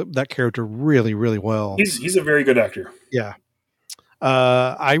plays that character really, really well. He's a very good actor. Yeah.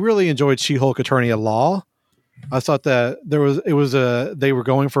 I really enjoyed She-Hulk Attorney at Law. I thought that they were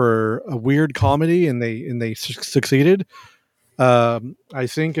going for a weird comedy, and they succeeded. I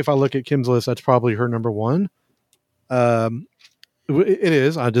think if I look at Kim's list, that's probably her number 1. It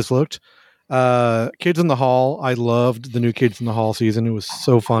is. I just looked. Kids in the Hall. I loved the new Kids in the Hall season. It was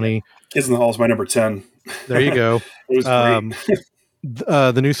so funny. Kids in the Hall is my number 10. There you go. It was great.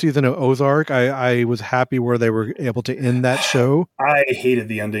 The new season of Ozark, I was happy where they were able to end that show. I hated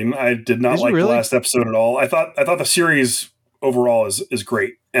the ending. I did not like the last episode at all. I thought the series overall is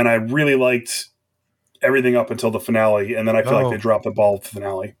great, and I really liked everything up until the finale, and then I feel like they dropped the ball at the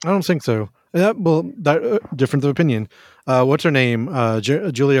finale. I don't think so. Difference of opinion. What's her name?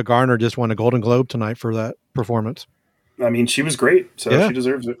 Julia Garner just won a Golden Globe tonight for that performance. I mean, she was great, so she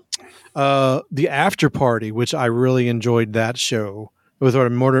deserves it. The After Party, which I really enjoyed that show. It was a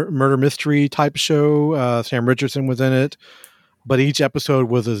murder mystery type show. Sam Richardson was in it, but each episode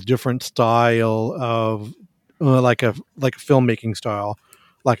was a different style of like a filmmaking style.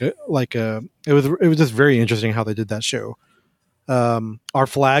 It was just very interesting how they did that show. Our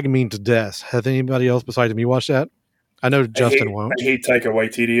Flag Means Death. Has anybody else besides me watched that? I know Justin won't. I hate Taika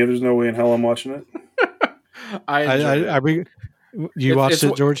Waititi. There's no way in hell I'm watching it. You watched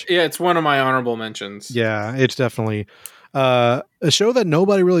it, George? Yeah, it's one of my honorable mentions. Yeah, it's definitely a show that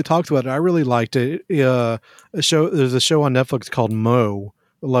nobody really talks about. I really liked it. There's a show on Netflix called Mo,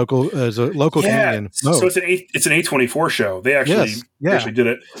 as a local Canadian. Mo. So it's an A24 show. They actually did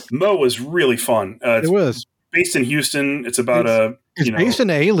it. Mo was really fun. It was based in Houston. It's about It's based in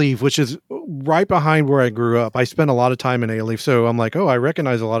Alief, which is right behind where I grew up. I spent a lot of time in Alief, so I'm like, oh, I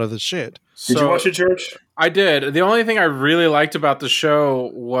recognize a lot of this shit. Did you watch it, George? I did. The only thing I really liked about the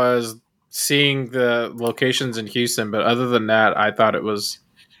show was seeing the locations in Houston, but other than that, I thought it was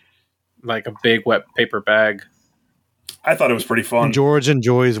like a big wet paper bag. I thought it was pretty fun. And George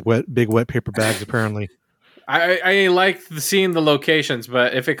enjoys big wet paper bags, apparently. I like seeing the locations,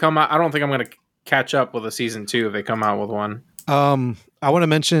 but if it come out, I don't think I'm going to catch up with a season 2 if they come out with one. I want to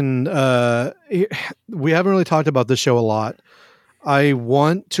mention, we haven't really talked about this show a lot. I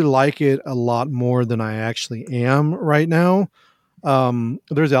want to like it a lot more than I actually am right now.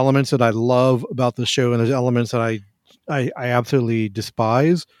 There's elements that I love about the show, and there's elements that I absolutely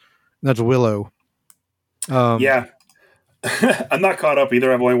despise. And that's Willow. Yeah. I'm not caught up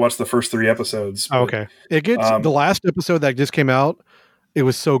either. I've only watched the first 3 episodes. But, okay. It gets the last episode that just came out. It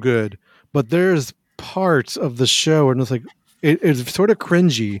was so good, but there's parts of the show and it's like, it's sort of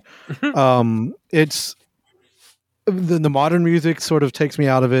cringy. It's the modern music sort of takes me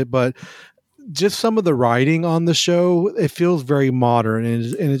out of it, but just some of the writing on the show, it feels very modern and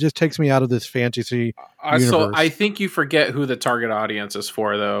it just takes me out of this fantasy universe. So I think you forget who the target audience is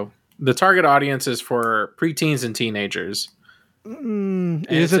for, though. The target audience is for preteens and teenagers.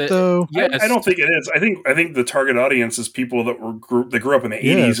 Is it though? Yes. I don't think it is. I think the target audience is people that grew up in the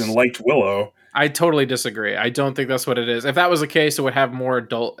 80s and liked Willow. I totally disagree. I don't think that's what it is. If that was the case, it would have more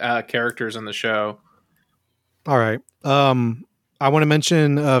adult characters in the show. All right. I want to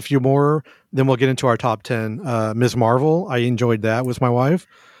mention a few more, then we'll get into our top 10. Ms. Marvel, I enjoyed that with my wife.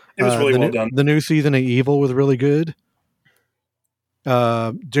 It was really well done. The new season of Evil was really good.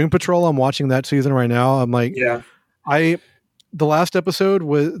 Doom Patrol, I'm watching that season right now. I'm like, the last episode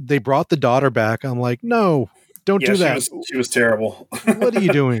was they brought the daughter back. I'm like, no, don't do that. She was terrible. What are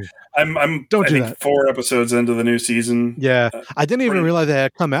you doing? I think 4 episodes into the new season. Yeah, I didn't even realize they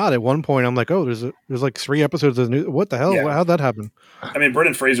had come out at one point. I'm like, oh, there's like 3 episodes of the new. What the hell? Yeah. How'd that happen? I mean,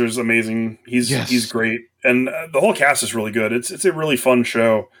 Brendan Fraser is amazing. He's great, and the whole cast is really good. It's a really fun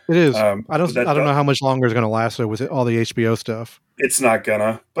show. It is. I don't know how much longer it's going to last though with all the HBO stuff. It's not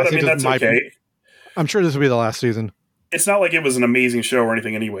gonna, but I mean that's okay. I'm sure this will be the last season. It's not like it was an amazing show or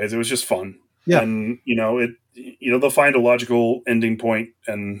anything. Anyways, it was just fun. Yeah, and they'll find a logical ending point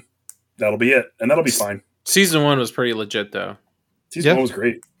and. That'll be it, and that'll be fine. Season 1 was pretty legit, though. Season 1 was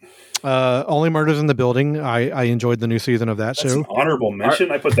great. Only Murders in the Building. I enjoyed the new season of that show. An honorable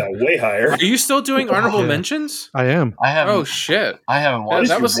mention. I put that way higher. Are you still doing honorable mentions? I am. I haven't. Oh shit! I haven't watched.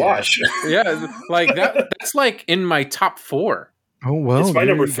 That was watch. Yeah, like that. That's like in my top 4. Oh well, it's my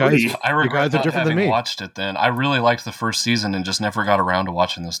number 3. I regret not having watched it. Then I really liked the first season and just never got around to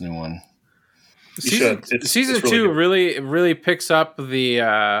watching this new one. Season 2 really picks up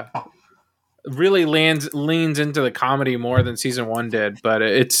the. Really leans into the comedy more than season 1 did, but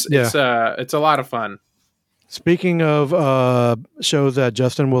it's a lot of fun. Speaking of shows that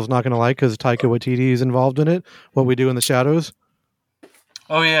Justin was not going to like because Taika Waititi is involved in it, What We Do in the Shadows.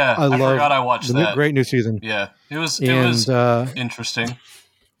 Oh yeah, I forgot I watched that. Great new season. Yeah, it was interesting.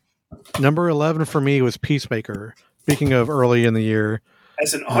 Number 11 for me was Peacemaker. Speaking of early in the year.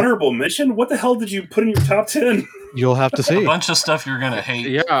 As an honorable mention, what the hell did you put in your top 10? You'll have to see. A bunch of stuff you're going to hate.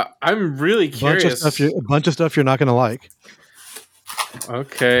 Yeah, I'm really curious. A bunch of stuff you're not going to like.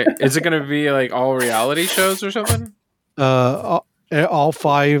 Okay. Is it going to be like all reality shows or something? All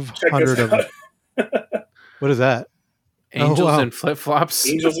 500 of them. What is that? Angels and flip-flops.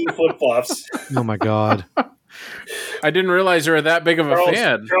 Angels and flip-flops. Oh my God. I didn't realize you were that big of a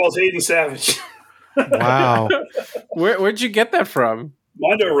fan. Charles Hayden Savage. Wow. Where'd you get that from?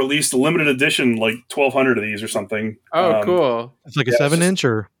 Mondo released a limited edition, like 1,200 of these or something. Oh, cool. It's like a 7-inch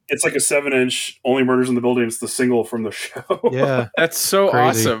or? It's like a 7-inch, Only Murders in the Building. It's the single from the show. Yeah. That's so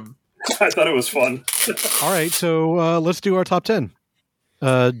Crazy. Awesome. I thought it was fun. All right, so let's do our top 10.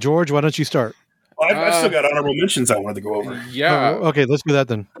 George, why don't you start? I've still got honorable mentions I wanted to go over. Yeah. Okay, let's do that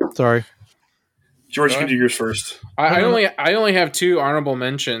then. Sorry. George, you can do yours first. I only have 2 honorable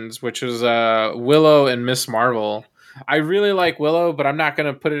mentions, which is Willow and Ms. Marvel. I really like Willow, but I'm not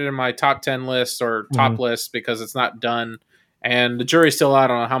going to put it in my top 10 list or top list because it's not done. And the jury's still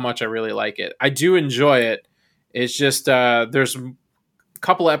out on how much I really like it. I do enjoy it. It's just there's a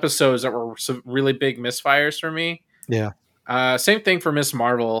couple episodes that were some really big misfires for me. Yeah. Same thing for Ms.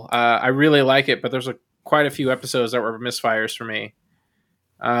 Marvel. I really like it, but there's quite a few episodes that were misfires for me.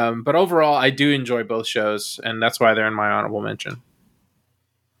 But overall, I do enjoy both shows, and that's why they're in my honorable mention.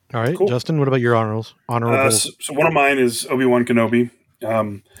 All right, cool. Justin, what about your honorables? So one of mine is Obi-Wan Kenobi.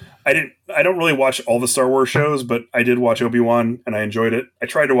 I don't really watch all the Star Wars shows, but I did watch Obi-Wan and I enjoyed it. I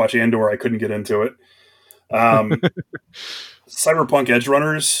tried to watch Andor. I couldn't get into it. Cyberpunk Edge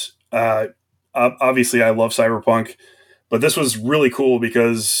Runners. Obviously I love Cyberpunk, but this was really cool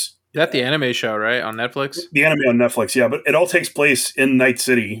because that the anime show, right? On Netflix? The anime on Netflix. Yeah. But it all takes place in Night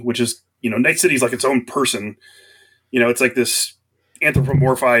City, which is, Night City is like its own person. It's like this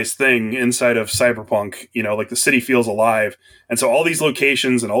anthropomorphized thing inside of Cyberpunk, like the city feels alive. And so all these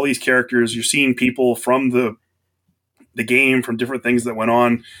locations and all these characters, you're seeing people from the game, from different things that went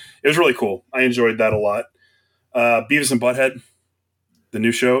on. It was really cool. I enjoyed that a lot. Beavis and Butthead, the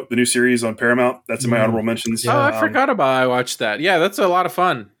new series on Paramount. That's in my honorable mentions. Oh, I forgot about I watched that. Yeah, that's a lot of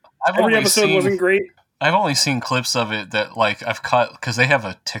fun. Every episode wasn't great. I've only seen clips of it that I've caught because they have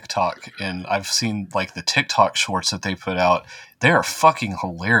a TikTok and I've seen the TikTok shorts that they put out. They are fucking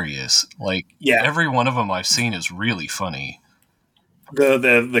hilarious. Every one of them I've seen is really funny.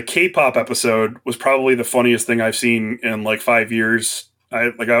 The K-pop episode was probably the funniest thing I've seen in 5 years.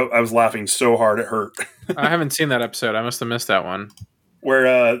 I was laughing so hard it hurt. I haven't seen that episode. I must have missed that one.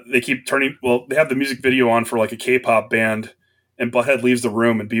 Where they keep they have the music video on for a K-pop band. And Butthead leaves the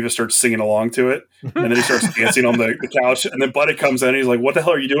room, and Beavis starts singing along to it. And then he starts dancing on the couch. And then Butthead comes in, and he's like, "What the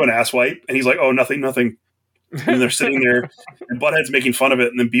hell are you doing, asswipe?" And he's like, "Oh, nothing." And they're sitting there, and Butthead's making fun of it.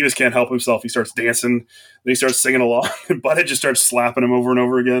 And then Beavis can't help himself. He starts dancing. Then he starts singing along. And Butthead just starts slapping him over and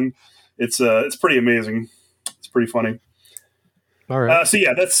over again. It's pretty amazing. It's pretty funny. All right. So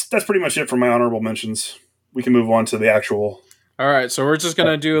yeah, that's pretty much it for my honorable mentions. We can move on to the actual. All right. So we're just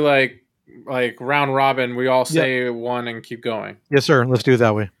gonna do round robin. We all say one and keep going. Yes, sir. Let's do it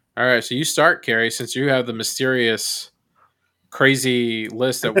that way. All right. So you start, Carrie, since you have the mysterious, crazy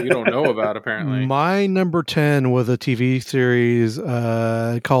list that we don't know about. Apparently, my number 10 was a TV series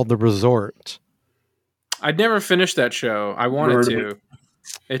called The Resort. I'd never finished that show. I wanted to.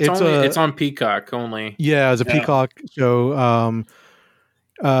 It's on Peacock only. Yeah, it's a Peacock show.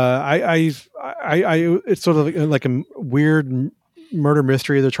 It's sort of like a weird murder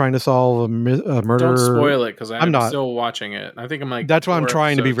mystery. They're trying to solve a murder. Don't spoil it because I'm still watching it. I think I'm that's why I'm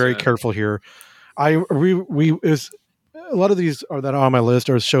trying to be very careful here. A lot of these that are on my list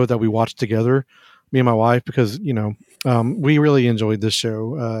are shows that we watched together, me and my wife, because we really enjoyed this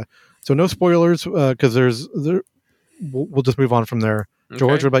show. So no spoilers because we'll just move on from there.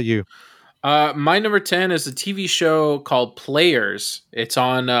 George, what about you? My number 10 is a TV show called Players. It's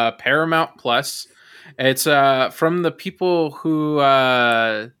on Paramount Plus. It's from the people who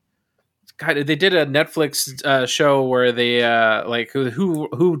they did a Netflix show where they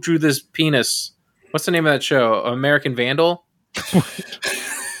who drew this penis. What's the name of that show? American Vandal.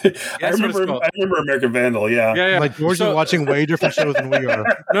 I remember American Vandal. Yeah. Like George is watching way different shows than we are.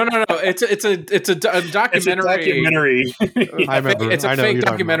 No. It's a documentary. It's a documentary. I remember. It's a fake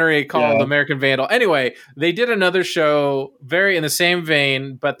documentary called American Vandal. Anyway, they did another show very in the same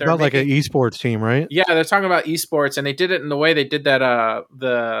vein, but they're like an esports team, right? Yeah, they're talking about esports, and they did it in the way they did that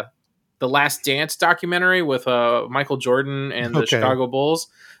the Last Dance documentary with Michael Jordan and the Chicago Bulls.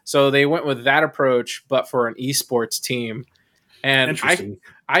 So they went with that approach, but for an esports team. And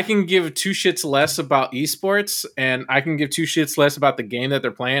I can give two shits less about esports, and I can give two shits less about the game that they're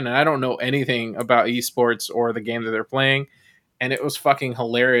playing, and I don't know anything about esports or the game that they're playing. And it was fucking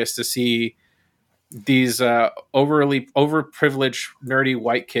hilarious to see these overprivileged, nerdy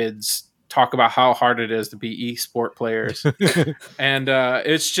white kids talk about how hard it is to be esport players. And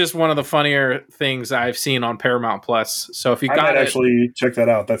it's just one of the funnier things I've seen on Paramount Plus. So if you got actually check that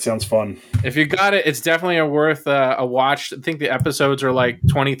out. That sounds fun. If you got it, it's definitely worth a watch. I think the episodes are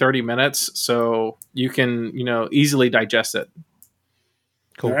 20-30 minutes, so you can easily digest it.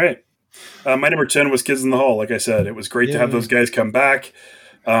 Cool. All right. My number 10 was Kids in the Hall. Like I said, it was great to have those guys come back.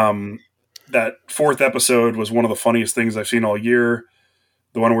 That fourth episode was one of the funniest things I've seen all year.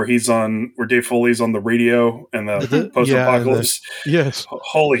 The one where where Dave Foley's on the radio and the post-apocalypse. Yes.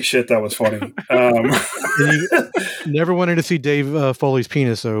 Holy shit, that was funny. Never wanted to see Dave Foley's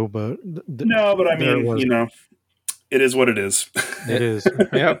penis, though. But I mean, it is what it is. It is.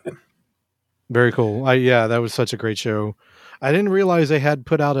 Yep. Very cool. That was such a great show. I didn't realize they had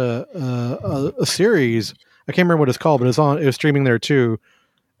put out a series. I can't remember what it's called, but it was streaming there too.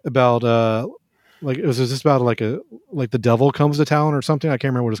 About it was just about the devil comes to town or something. I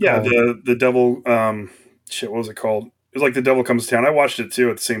can't remember what it's called. Yeah, the devil. What was it called? It was like The Devil Comes to Town. I watched it too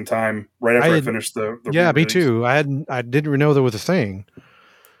at the same time, right after I finished the me too. I didn't know there was a thing.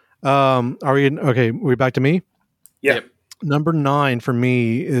 Are we okay? We're back to me. Yeah. Yep. Number 9 for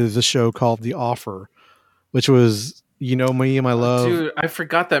me is a show called The Offer, which was me and my love. Dude, I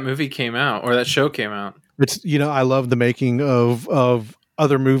forgot that movie came out or that show came out. It's I love the making of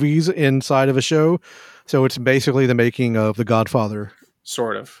other movies inside of a show, so it's basically the making of The Godfather,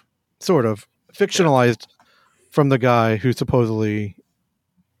 sort of fictionalized from the guy who supposedly,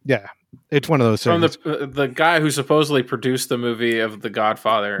 it's one of those things. From the guy who supposedly produced the movie of The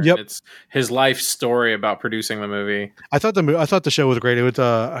Godfather. Yep. It's his life story about producing the movie. I thought the show was great. It was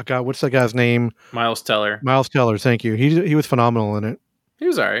God, what's that guy's name? Miles Teller. Miles Teller. Thank you. He was phenomenal in it. He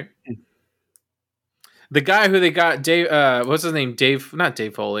was all right. The guy who they got, Dave, what's his name? Not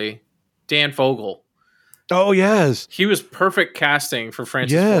Dave Foley, Dan Fogel. Oh yes, he was perfect casting for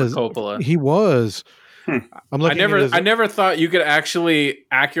Francis Ford Coppola. He was. I never thought you could actually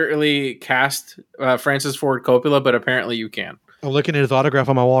accurately cast Francis Ford Coppola, but apparently you can. I'm looking at his autograph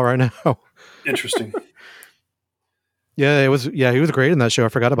on my wall right now. Interesting. He was great in that show. I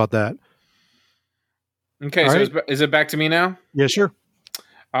forgot about that. Okay, all so right. Is it back to me now? Yeah, sure.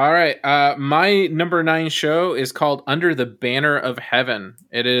 All right. My number 9 show is called Under the Banner of Heaven.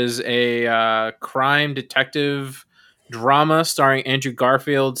 It is a crime detective drama starring Andrew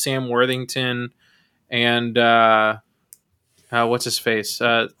Garfield, Sam Worthington, and what's his face?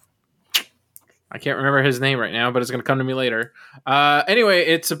 I can't remember his name right now, but it's going to come to me later. Anyway,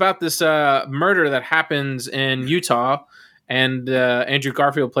 it's about this murder that happens in Utah, and Andrew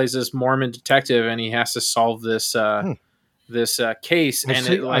Garfield plays this Mormon detective, and he has to solve this this case.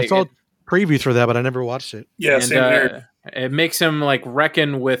 I saw previews for that, but I never watched it. Yeah, and, same here. It makes him like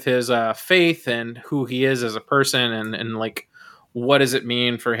reckon with his faith and who he is as a person, and like what does it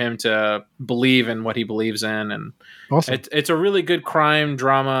mean for him to believe in what he believes in. And awesome. It's a really good crime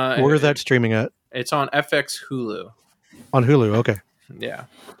drama. Where is that streaming at? It's on FX Hulu. On Hulu, okay. Yeah.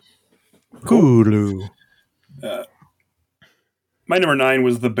 Hulu. My number 9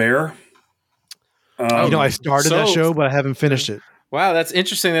 was The Bear. I started that show, but I haven't finished it. Wow, that's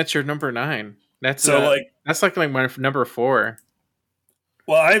interesting. That's your number 9. That's like my number 4.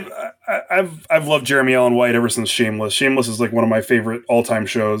 Well, I've loved Jeremy Allen White ever since Shameless. Shameless is like one of my favorite all-time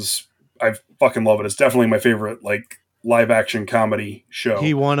shows. I fucking love it. It's definitely my favorite like live action comedy show.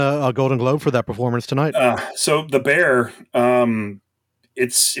 He won a Golden Globe for that performance tonight. So The Bear,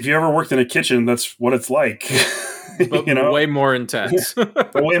 it's if you ever worked in a kitchen, that's what it's like. But way more intense.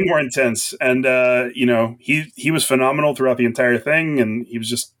 Way more intense. And he was phenomenal throughout the entire thing, and he was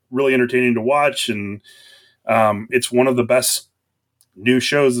just really entertaining to watch. And it's one of the best new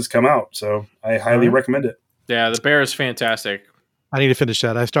shows that's come out, so I highly recommend it. Yeah, The Bear is fantastic. I need to finish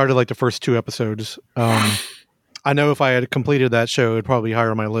that. I started like the first 2 episodes. I know if I had completed that show, it'd probably be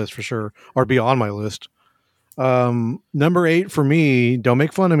higher on my list for sure, or be on my list. Number 8 for me. Don't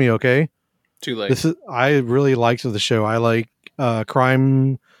make fun of me, okay? Too late. I really liked the show. I like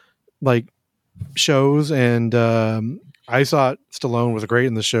crime like shows, and I thought Stallone was great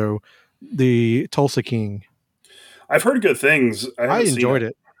in the show. The Tulsa King. I've heard good things. I enjoyed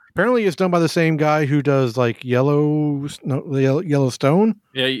it. Apparently, it's done by the same guy who does like Yellowstone.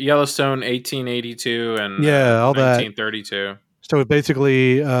 Yeah, Yellowstone, 1882, and all 1932. That. So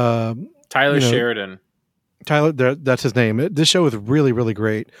basically, Tyler Sheridan. Tyler, that's his name. This show is really, really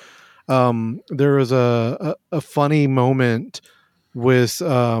great. There was a funny moment with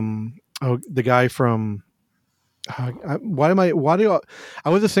the guy from. I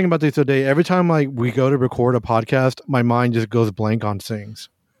was just thinking about this today. Every time we go to record a podcast, my mind just goes blank on things.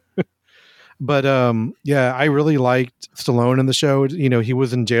 But I really liked Stallone in the show. He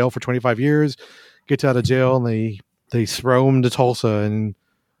was in jail for 25 years, gets out of jail, and they throw him to Tulsa, and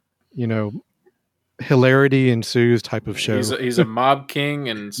hilarity ensues type of show. He's a mob king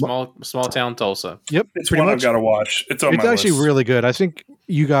in small town Tulsa. Yep, it's one I've got to watch. It's actually really good. I think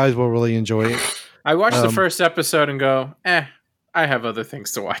you guys will really enjoy it. I watched the first episode and go, I have other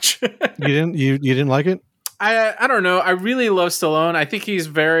things to watch. You didn't like it? I don't know. I really love Stallone. I think he's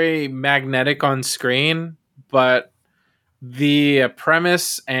very magnetic on screen, but the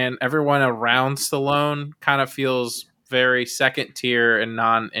premise and everyone around Stallone kind of feels very second tier and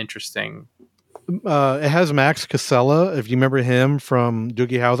non-interesting. It has Max Casella, if you remember him from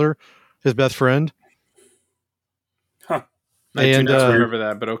Doogie Howser, his best friend. I do not remember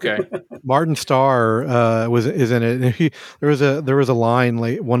that, but okay. Martin Starr is in it. There was a line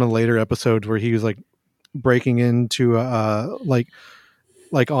one of the later episodes where he was like breaking into like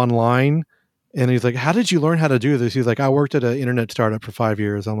online, and he's like, "How did you learn how to do this?" He's like, "I worked at an internet startup for 5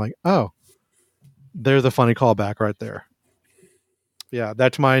 years." I'm like, "Oh, there's a funny callback right there." Yeah,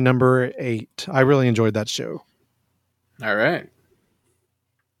 that's my number 8. I really enjoyed that show. All right,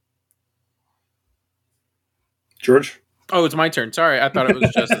 George. Oh, it's my turn. Sorry, I thought it was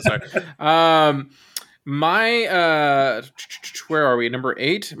Justin. Sorry. My where are we? Number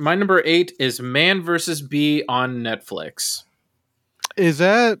 8. My number 8 is Man vs. Bee on Netflix. Is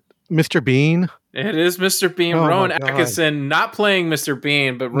that Mr. Bean? It is Mr. Bean. Rowan Atkinson, not playing Mr.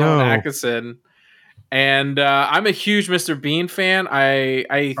 Bean, but Rowan Atkinson. And I'm a huge Mr. Bean fan.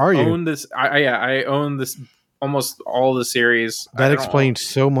 I own this. I own this almost all the series. That explains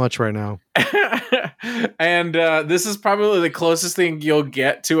so much right now. And this is probably the closest thing you'll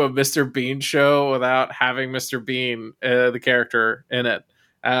get to a Mr. Bean show without having Mr. Bean, the character, in it.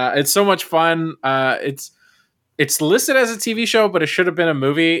 It's so much fun. It's listed as a TV show, but it should have been a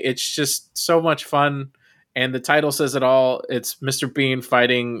movie. It's just so much fun. And the title says it all. It's Mr. Bean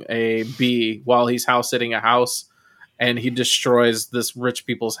fighting a bee while he's house sitting a house, and he destroys this rich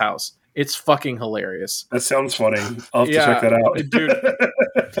people's house. It's fucking hilarious. That sounds funny. I'll have to check that out.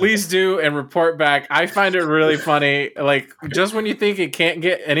 Dude, please do and report back. I find it really funny. Like, just when you think it can't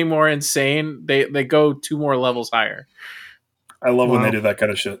get any more insane, they go 2 more levels higher. I love when they do that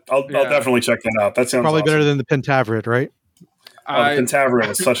kind of shit. I'll definitely check that out. That sounds probably awesome. Better than the Pentaveret, right? The Pentaveret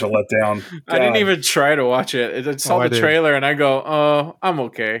was such a letdown. God. I didn't even try to watch it. I saw the trailer and I go, "Oh, I'm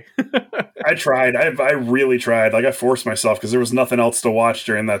okay." I tried. I really tried. Like, I forced myself because there was nothing else to watch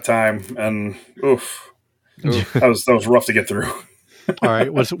during that time, and oof. that was rough to get through. All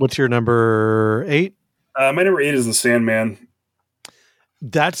right, what's your number 8? My number 8 is The Sandman.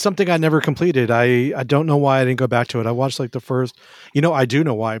 That's something I never completed. I don't know why I didn't go back to it. I watched like the first. I do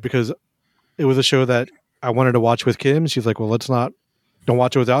know why, because it was a show that I wanted to watch with Kim. She's like, "Well, don't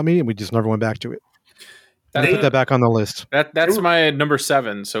watch it without me," and we just never went back to it. Put that back on the list. That's my number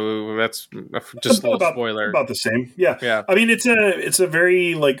 7. So that's just a little spoiler. About the same. Yeah. I mean, it's a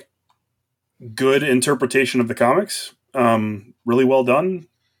very like good interpretation of the comics. Really well done.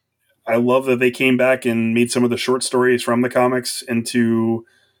 I love that they came back and made some of the short stories from the comics into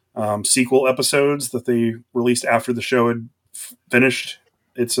sequel episodes that they released after the show had finished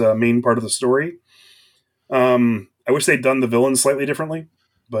its main part of the story. I wish they'd done the villains slightly differently,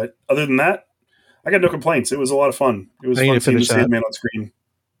 but other than that, I got no complaints. It was a lot of fun. It was fun seeing the Sandman on screen.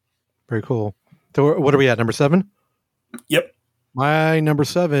 Very cool. So what are we at? Number 7? Yep. My number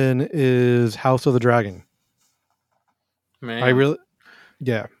 7 is House of the Dragon. Man.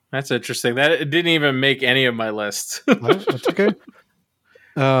 That's interesting. That it didn't even make any of my lists. That's okay.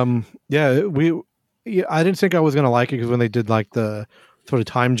 I didn't think I was going to like it because when they did like the sort of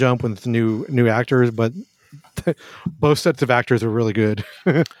time jump with the new actors, but both sets of actors are really good.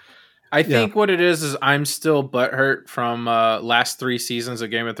 I think what it is I'm still butthurt from last 3 seasons of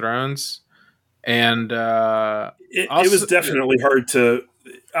Game of Thrones, and it was definitely hard to.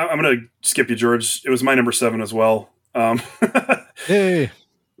 I'm going to skip you, George. It was my number 7 as well. Hey.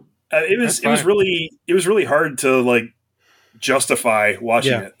 It was really hard to like justify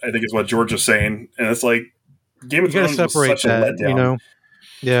watching it. I think is what George was saying, and it's like Game of Thrones was such a letdown.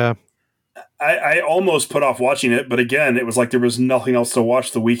 Yeah. I almost put off watching it, but again, it was like there was nothing else to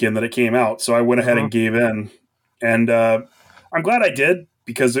watch the weekend that it came out, so I went ahead and gave in. And I'm glad I did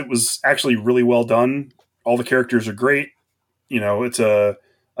because it was actually really well done. All the characters are great. It's a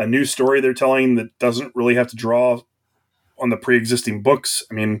new story they're telling that doesn't really have to draw on the pre-existing books.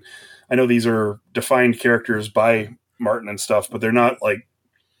 I mean, I know these are defined characters by Martin and stuff, but they're not like,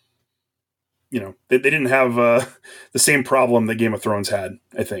 they didn't have the same problem that Game of Thrones had,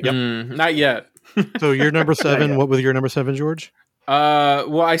 I think. Not yet. So your number 7, what was your number 7, George?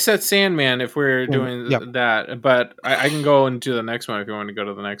 Well, I said Sandman if we're doing that, but I can go into the next one if you want to go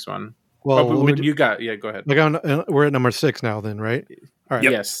to the next one. Well, go ahead. We're at number 6 now then, right? All right.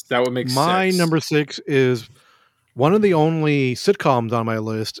 Yep. Yes, that would make sense. My number 6 is one of the only sitcoms on my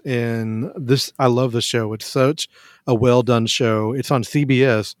list, and I love the show. It's such a well done show. It's on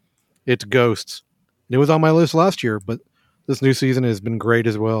CBS. It's Ghosts. It was on my list last year, but this new season has been great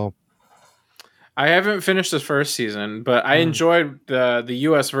as well. I haven't finished the first season, but I enjoyed the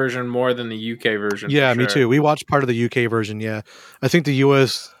US version more than the UK version. Yeah, me too. We watched part of the UK version. Yeah, I think the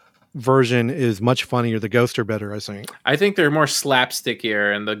US version is much funnier. The ghosts are better, I think. I think they're more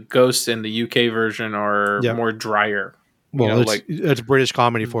slapstickier, and the ghosts in the UK version are more drier. Well, it's British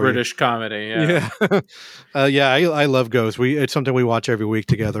comedy for British comedy, yeah. I love Ghosts. It's something we watch every week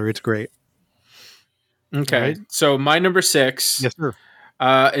together. It's great. Okay, right. So my number 6, yes, sir,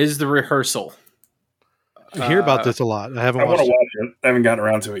 is The Rehearsal. I hear about this a lot. I want to watch it. I haven't gotten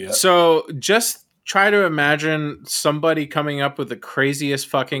around to it yet. So just try to imagine somebody coming up with the craziest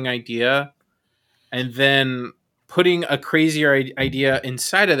fucking idea, and then putting a crazier idea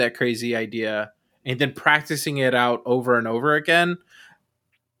inside of that crazy idea, and then practicing it out over and over again.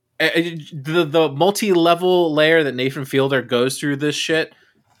 The multi-level layer that Nathan Fielder goes through this shit,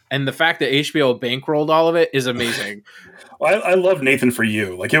 and the fact that HBO bankrolled all of it is amazing. Well, I love Nathan For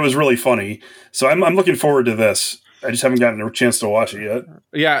You. Like, it was really funny. So I'm looking forward to this. I just haven't gotten a chance to watch it yet.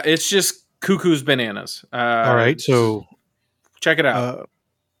 Yeah, it's just cuckoo's bananas. All right, so check it out.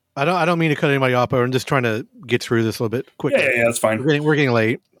 I don't mean to cut anybody off, but I'm just trying to get through this a little bit quickly. Yeah, that's fine. We're getting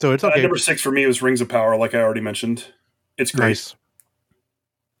late, so it's okay. Number 6 for me was Rings of Power, like I already mentioned. It's great. Nice.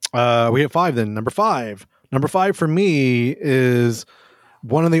 We have 5 then. Number 5. Number 5 for me is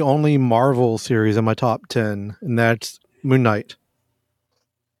one of the only Marvel series in my top 10, and that's Moon Knight.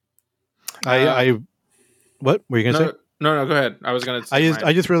 What were you going to say? No, go ahead. I was going to say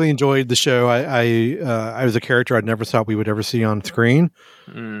I just really enjoyed the show. I was a character I never thought we would ever see on screen.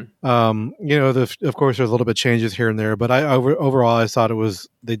 Of course, there's a little bit of changes here and there, but overall, I thought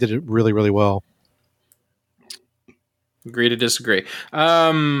they did it really, really well. Agree to disagree.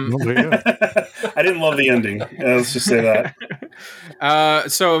 I didn't love the ending. Let's just say that.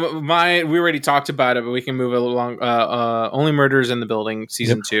 We already talked about it, but we can move along. Only Murders in the Building,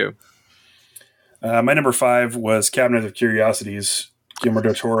 season 2. My number 5 was Cabinet of Curiosities, Guillermo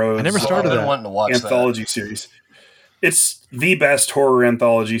del Toro's I never started that. Wanting to watch anthology series. It's the best horror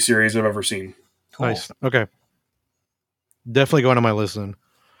anthology series I've ever seen. Cool. Nice. Okay. Definitely going on my list then.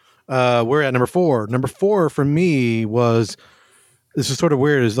 We're at number 4. Number 4 for me was, this is sort of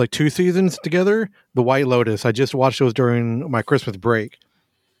weird, is like 2 seasons together. The White Lotus. I just watched those during my Christmas break.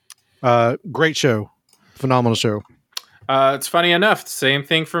 Great show. Phenomenal show. It's funny enough. Same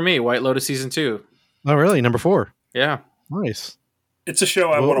thing for me. White Lotus season 2. Oh, really? Number 4. Yeah. Nice. It's a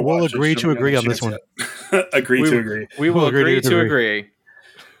show I want to watch. We'll agree to agree on this one. Agree to agree. We will agree to agree.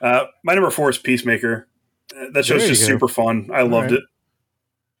 My number 4 is Peacemaker. That show's just super fun. I loved it.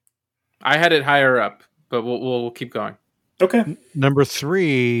 I had it higher up, but we'll keep going. Okay. Number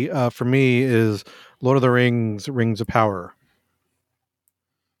 3 for me is Lord of the Rings, Rings of Power.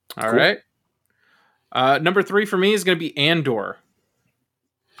 All right. Number 3 for me is going to be Andor.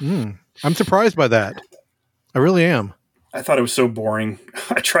 I'm surprised by that. I really am. I thought it was so boring.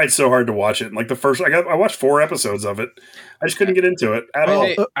 I tried so hard to watch it. Like I watched 4 episodes of it. I just couldn't get into it at all.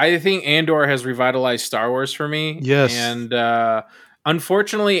 I think Andor has revitalized Star Wars for me. Yes. And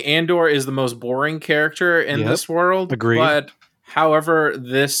unfortunately, Andor is the most boring character in this world. Agreed. But however,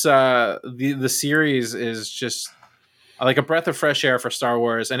 this the series is just like a breath of fresh air for Star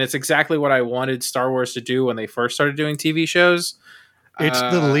Wars, and it's exactly what I wanted Star Wars to do when they first started doing TV shows. It's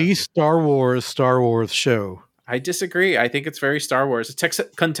the least Star Wars show. I disagree. I think it's very Star Wars.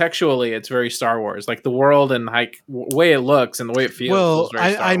 Contextually, it's very Star Wars. Like the world and like way it looks and the way it feels. Well, is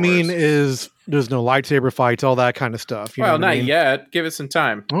very Star I mean, Wars. there's no lightsaber fights, all that kind of stuff. Well, not yet. Give it some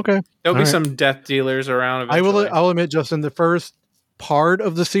time. Okay, there'll be some death dealers around. Eventually. I'll admit, Justin, the first part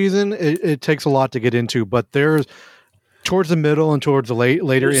of the season it takes a lot to get into, but there's towards the middle and towards the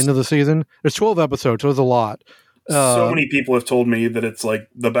later end of the season, there's 12 episodes, so there's a lot. So many people have told me that it's like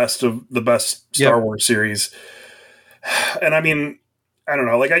the best of the best Star Wars series. And I mean, I don't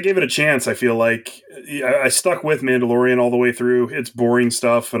know. Like I gave it a chance. I feel like I stuck with Mandalorian all the way through. It's boring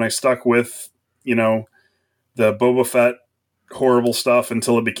stuff, and I stuck with the Boba Fett horrible stuff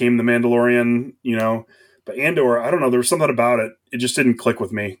until it became the Mandalorian. But Andor, I don't know. There was something about it. It just didn't click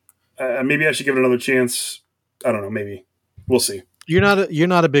with me. Maybe I should give it another chance. I don't know. Maybe we'll see. You're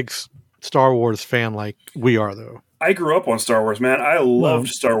not a big Star Wars fan like we are, though. I grew up on Star Wars, man. I loved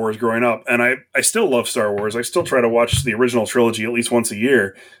Star Wars growing up, and I still love Star Wars. I still try to watch the original trilogy at least once a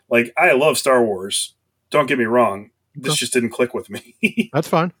year. Like, I love Star Wars. Don't get me wrong. This just didn't click with me. That's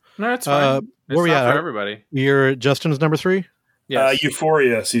fine. No, that's fine. Where we at? For everybody. You're Justin's number 3? Yes.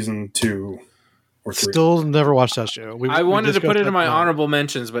 Euphoria season 2 or 3. Still never watched that show. I wanted to put it in my honorable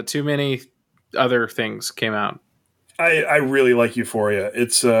mentions, but too many other things came out. I really like Euphoria.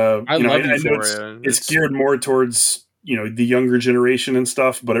 It's I love Euphoria. It's geared more towards the younger generation and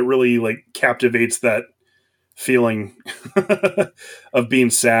stuff, but it really like captivates that feeling of being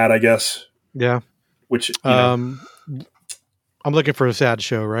sad, I guess. Yeah. Which I'm looking for a sad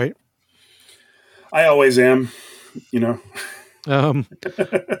show, right? I always am. We're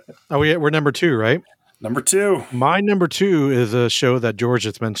number 2, right? Number 2. My number 2 is a show that George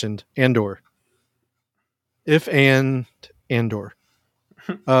has mentioned, Andor. If and Andor.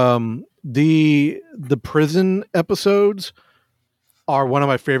 The prison episodes are one of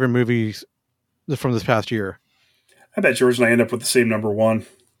my favorite movies from this past year. I bet George and I end up with the same number 1.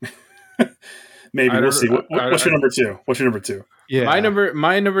 Maybe we'll see. What's your number 2? What's your number 2? Yeah,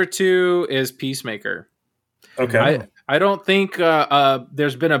 my number 2 is Peacemaker. Okay. I don't think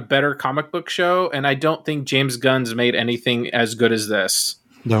there's been a better comic book show, and I don't think James Gunn's made anything as good as this.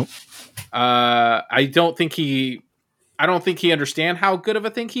 No. I don't think I don't think he understand how good of a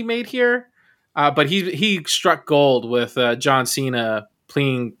thing he made here. But he struck gold with John Cena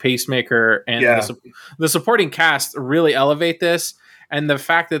playing Pacemaker, and the supporting cast really elevate this. And the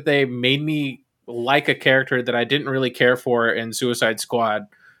fact that they made me like a character that I didn't really care for in Suicide Squad.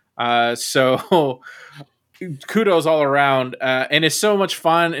 So kudos all around. And it's so much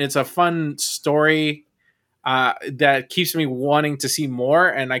fun. It's a fun story that keeps me wanting to see more.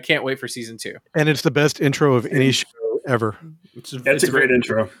 And I can't wait for season 2. And it's the best intro of any show ever. It's a great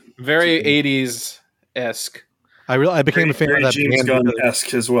intro. Very 80s-esque. I became a fan of that James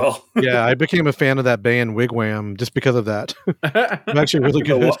Gunn-esque as well. Yeah, I became a fan of that band Wigwam just because of that. I'm actually really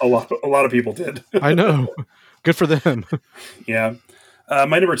good. A lot of people did. I know. Good for them. Yeah.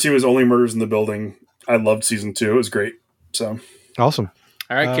 My number 2 is Only Murders in the Building. I loved season 2. It was great. So awesome.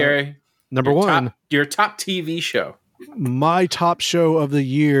 All right, Carrie. Number 1. Your top TV show. My top show of the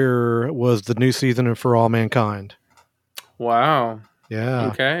year was the new season of For All Mankind. Wow. Yeah.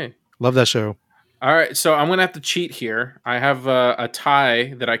 Okay. Love that show. All right, so I'm gonna have to cheat here. I have a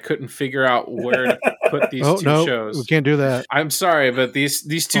tie that I couldn't figure out where to put these two shows. We can't do that. I'm sorry, but these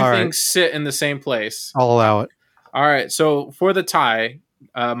two things sit in the same place. I'll allow it. All right, so for the tie,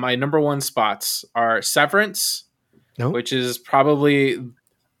 my number 1 spots are Severance, which is probably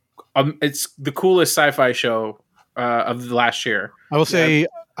it's the coolest sci-fi show of the last year. I will say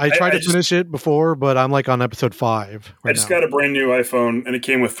I tried to finish it before, but I'm like on episode 5. I just got a brand new iPhone, and it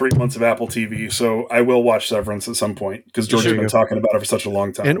came with 3 months of Apple TV, so I will watch Severance at some point because George has been talking about it for such a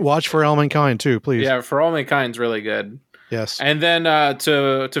long time. And watch For All Mankind too, please. Yeah, For All Mankind's really good. Yes. And then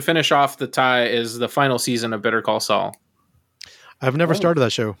to finish off the tie is the final season of Better Call Saul. I've never started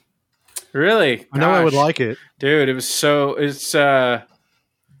that show. Really? Gosh. I know I would like it, dude. It was so it's a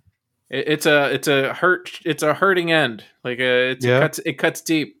hurting end. Like it cuts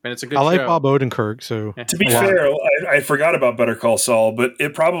deep, and it's a good. I like show. Bob Odenkirk. So to be fair, I forgot about Better Call Saul, but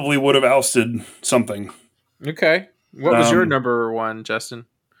it probably would have ousted something. Okay, what was your number 1, Justin?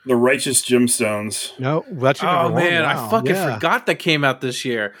 The Righteous Gemstones. No, that's your number 1. Man, wow. I fucking forgot that came out this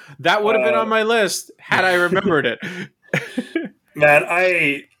year. That would have been on my list had I remembered it. Man,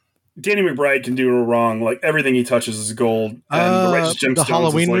 Danny McBride can do no wrong. Like everything he touches is gold. And the Righteous Gemstones. The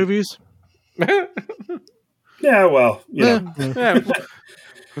Halloween movies. Yeah, well, you know.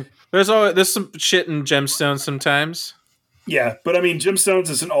 There's some shit in Gemstones sometimes. Yeah, but I mean, Gemstones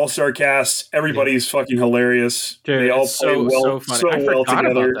is an all-star cast. Everybody's fucking hilarious. Dude, they all play well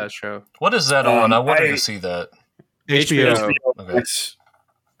together. About that show. What is that on? I wanted to see that. HBO. Okay.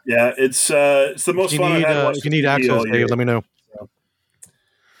 Yeah, it's the most fun I've had. If you need access, Dave, let me know.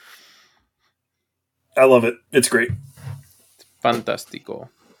 I love it. It's great. Fantastico.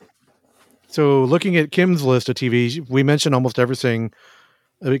 So looking at Kim's list of TV, we mentioned almost everything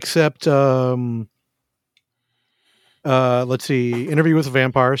except, let's see, Interview with a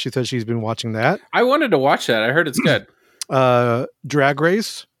Vampire. She said she's been watching that. I wanted to watch that. I heard it's good. Drag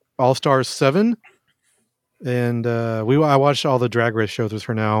Race, All Stars 7. And I watched all the Drag Race shows with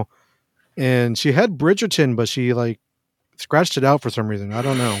her now. And she had Bridgerton, but she scratched it out for some reason. I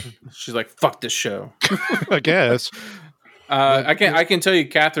don't know. She's like, fuck this show. I guess. I can tell you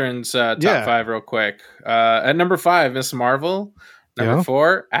Catherine's top 5 real quick. At number 5, Miss Marvel. Number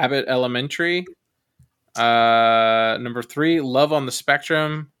 4, Abbott Elementary. Number 3, Love on the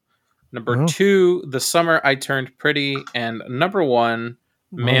Spectrum. Number 2, The Summer I Turned Pretty. And number 1,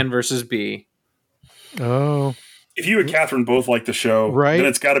 Man vs. Bee. Oh. If you and Catherine both like the show, then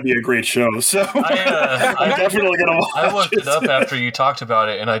it's got to be a great show. So I'm definitely going to watch I looked it up after you talked about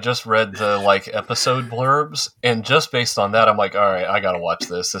it, and I just read the episode blurbs, and just based on that, I'm like, all right, I got to watch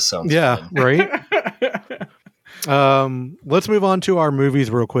this. This sounds fun. Right. Let's move on to our movies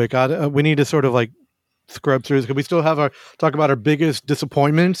real quick. We need to sort of scrub through this because we still have talk about our biggest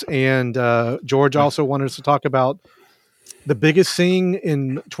disappointments, and George also wanted us to talk about the biggest thing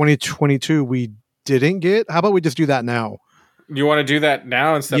in 2022 we didn't get. How about we just do that now? You want to do that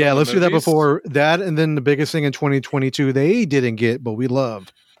now instead of let's do that before that, and then the biggest thing in 2022 they didn't get but we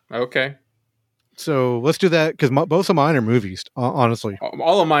loved. Okay, so let's do that because both of mine are movies, honestly.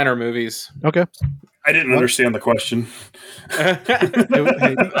 All of mine are movies. Okay. I didn't understand the question.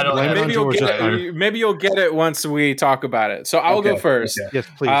 Maybe you'll get it once we talk about it. So I'll go first. Okay. Yes,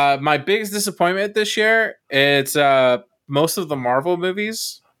 please. My biggest disappointment this year, it's most of the Marvel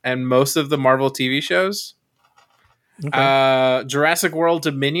movies and most of the Marvel TV shows. Okay. Jurassic World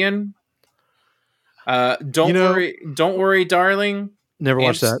Dominion. Don't worry, darling. Never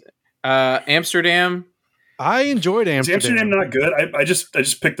watched that. Amsterdam. I enjoyed Amsterdam. Is Amsterdam not good? I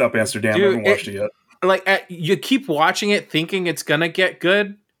just picked up Amsterdam. Dude, I haven't watched it yet. You keep watching it thinking it's gonna get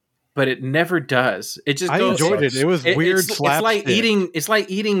good, but it never does. It just I enjoyed it. It was weird slapstick. It's like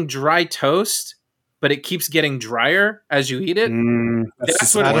eating dry toast, but it keeps getting drier as you eat it.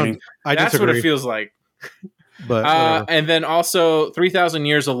 That's what it feels like. But and then also 3,000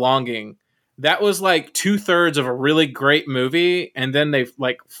 Years of Longing. That was like 2/3 of a really great movie, and then they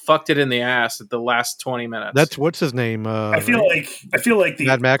like fucked it in the ass at the last 20 minutes. That's what's his name? I feel like the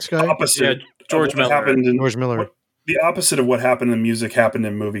Mad Max guy, opposite. George Miller. George Miller. The opposite of what happened in music happened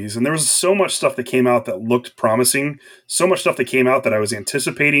in movies, and there was so much stuff that came out that looked promising. So much stuff that came out that I was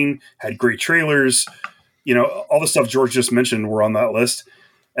anticipating, had great trailers. You know, all the stuff George just mentioned were on that list,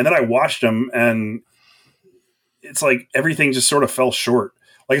 and then I watched them, and it's like everything just sort of fell short.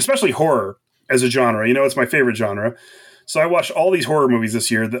 Like especially horror. As a genre, you know, it's my favorite genre. So I watched all these horror movies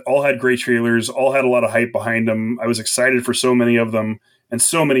this year that all had great trailers, all had a lot of hype behind them. I was excited for so many of them, and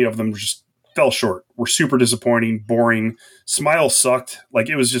so many of them just fell short. Were super disappointing, boring. Smile sucked. Like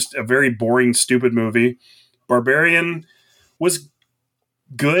it was just a very boring, stupid movie. Barbarian was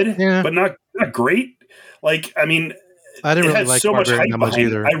good, but not great. Like, I mean, I didn't really like so much hype that much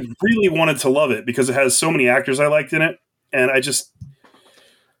either. I really wanted to love it because it has so many actors I liked in it, and I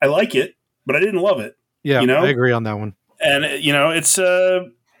like it. But I didn't love it. Yeah, you know? I agree on that one. And, you know, it's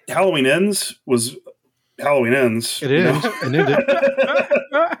Halloween Ends was Halloween Ends. It is. And it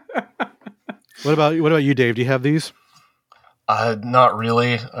What about you, Dave? Do you have these? Not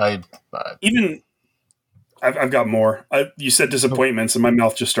really. I've got more. You said disappointments, and my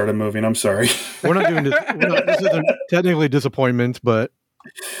mouth just started moving. I'm sorry. We're not doing this. This isn't technically disappointments, but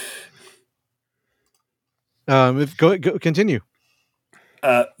continue.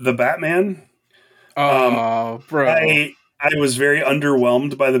 The Batman. Bro. I was very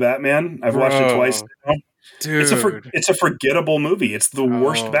underwhelmed by The Batman. I've watched it twice now. Dude. It's a forgettable movie. It's the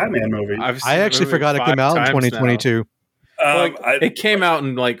worst Batman movie. I actually forgot it came out in 2022. It came out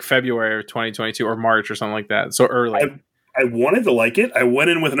in like February of 2022 or March or something like that. So early. I wanted to like it. I went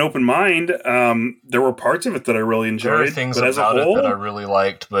in with an open mind. There were parts of it that I really enjoyed. There are things about it that I really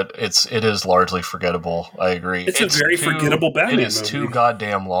liked, but it is largely forgettable. I agree. It's a very forgettable Batman movie. It is too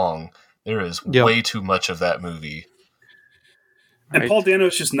goddamn long. There is way too much of that movie. And Paul Dano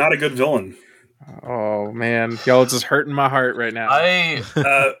is just not a good villain. Oh man, y'all, it's just hurting my heart right now.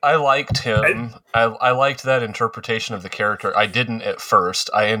 I liked him. I liked that interpretation of the character. I didn't at first.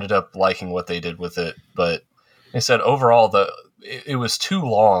 I ended up liking what they did with it, but they said overall it was too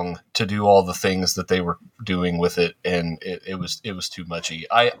long to do all the things that they were doing with it, and it was too muchy.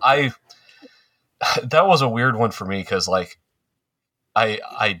 I that was a weird one for me because like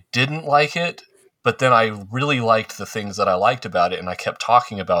I didn't like it, but then I really liked the things that I liked about it, and I kept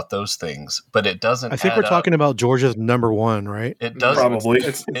talking about those things. But it doesn't. I think we're talking about George's number one, right? It doesn't. Probably.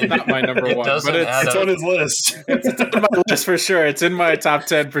 It's not my number one, but it's on his list. It's on my list for sure. It's in my top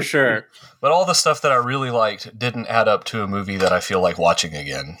 10 for sure. But all the stuff that I really liked didn't add up to a movie that I feel like watching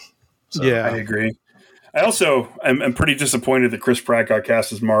again. So. Yeah, I agree. I also am pretty disappointed that Chris Pratt got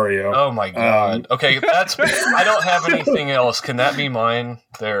cast as Mario. Oh my god! Okay, I don't have anything else. Can that be mine?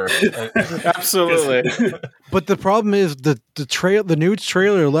 There, absolutely. But the problem is the new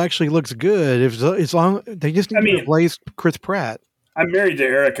trailer actually looks good. As long they just need to replace Chris Pratt. I'm married to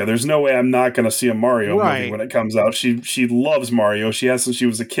Erica. There's no way I'm not going to see a Mario movie when it comes out. She loves Mario. She has since she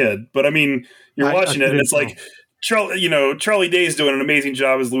was a kid. But I mean, you're watching it, and it's like. Charlie Day's doing an amazing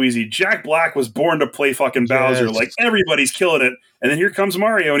job as Luigi. Jack Black was born to play fucking Bowser. Yes. Like, everybody's killing it. And then here comes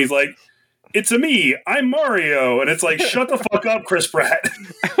Mario, and he's like, it's a me. I'm Mario. And it's like, shut the fuck up, Chris Pratt.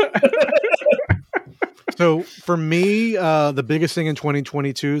 So, for me, the biggest thing in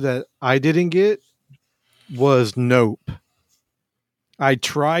 2022 that I didn't get was Nope. I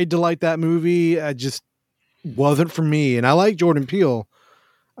tried to like that movie. I just wasn't for me. And I like Jordan Peele.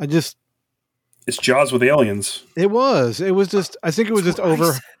 It's Jaws with aliens. It was just, I think it was just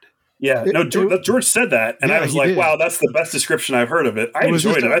over. Yeah, George said that. And I was like, wow, that's the best description I've heard of it. I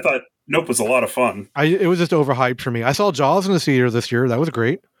enjoyed it. I thought Nope was a lot of fun. It was just overhyped for me. I saw Jaws in the theater this year. That was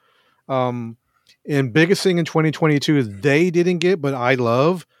great. And biggest thing in 2022 is they didn't get, but I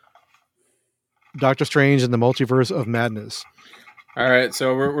love Doctor Strange and the Multiverse of Madness. All right.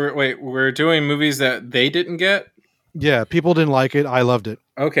 So we're doing movies that they didn't get. Yeah, people didn't like it. I loved it.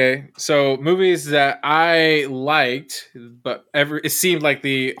 Okay, so movies that I liked, but it seemed like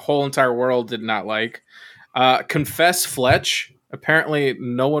the whole entire world did not like. Confess Fletch. Apparently,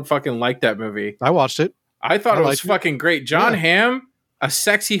 no one fucking liked that movie. I watched it. I thought it was fucking great. John Hamm, a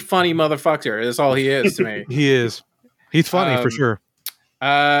sexy, funny motherfucker. That's all he is to me. He is. He's funny for sure.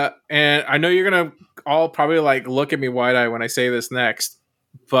 And I know you're gonna all probably like look at me wide-eyed when I say this next,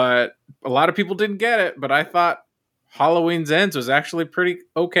 but a lot of people didn't get it. But I thought, Halloween's Ends was actually pretty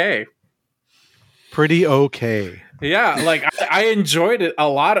okay. Pretty okay. Yeah, like I enjoyed it a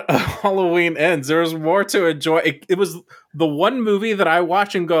lot of Halloween Ends. There was more to enjoy. It was the one movie that I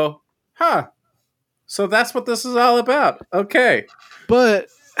watch and go, huh, so that's what this is all about. Okay. But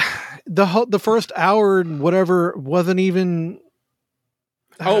the first hour and whatever wasn't even...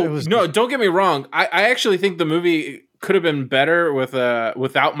 No, don't get me wrong. I actually think the movie could have been better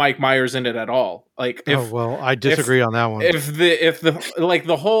without Mike Myers in it at all. Like, I disagree on that one. If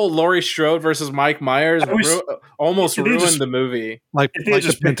the whole Laurie Strode versus Mike Myers almost ruined the movie. If they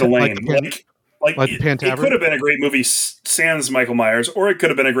just picked a lane, it could have been a great movie sans Michael Myers, or it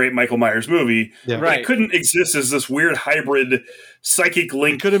could have been a great Michael Myers movie. Yeah. Right. It couldn't exist as this weird hybrid psychic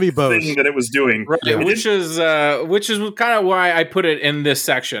link thing that it was doing. Right. Yeah. Which is kind of why I put it in this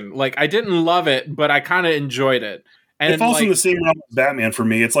section. Like, I didn't love it, but I kind of enjoed it. And it falls in the same realm as Batman for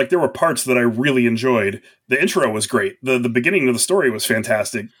me. It's like there were parts that I really enjoyed. The intro was great. The beginning of the story was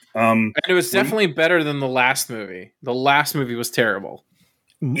fantastic. And it was definitely better than the last movie. The last movie was terrible.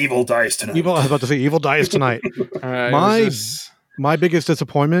 Evil dies tonight. I was about to say Evil dies tonight. My biggest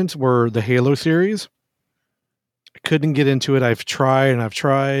disappointments were the Halo series. I couldn't get into it. I've tried.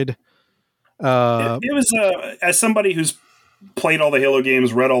 It was as somebody who's played all the Halo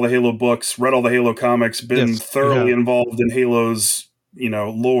games, read all the Halo books, read all the Halo comics, been thoroughly involved in Halo's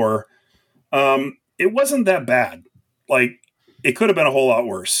lore. It wasn't that bad. Like, it could have been a whole lot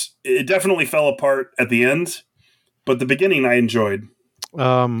worse. It definitely fell apart at the end, but the beginning I enjoyed.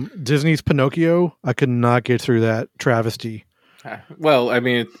 Disney's Pinocchio, I could not get through that travesty. Well, I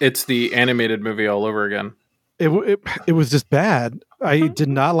mean, it's the animated movie all over again. It was just bad. I did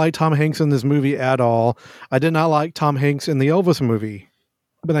not like Tom Hanks in this movie at all. I did not like Tom Hanks in the Elvis movie,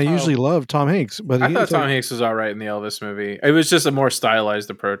 but I usually love Tom Hanks. But I thought Tom Hanks was all right in the Elvis movie. It was just a more stylized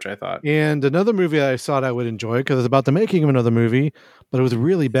approach, I thought. And another movie I thought I would enjoy, because it's about the making of another movie, but it was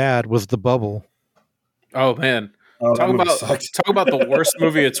really bad, was The Bubble. Oh, man. Talk about the worst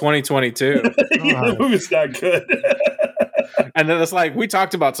movie of 2022. The movie's not good. And then it's like, we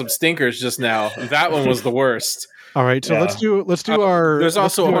talked about some stinkers just now. That one was the worst. All right, so let's do our. There's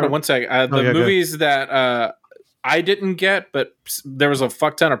also hold on one second. The movies that I didn't get, but there was a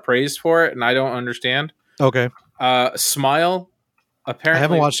fuck ton of praise for it, and I don't understand. Okay. Smile. Apparently, I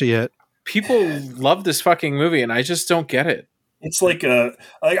haven't watched it yet. People love this fucking movie, and I just don't get it. It's like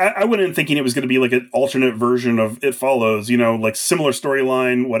I went in thinking it was going to be like an alternate version of It Follows, like similar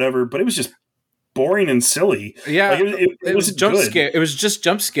storyline, whatever. But it was just boring and silly. Yeah, it was jump scare. It was just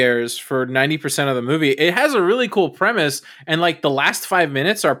jump scares for 90% of the movie. It has a really cool premise, and like the last 5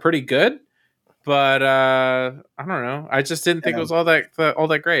 minutes are pretty good. But I don't know. I just didn't think it was all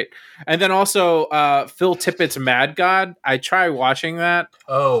that great. And then also Phil Tippett's Mad God. I tried watching that.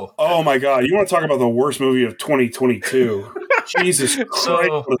 Oh my God! You want to talk about the worst movie of 2022? Jesus Christ!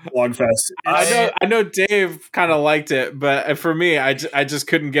 What a slogfest! I know Dave kind of liked it, but for me, I just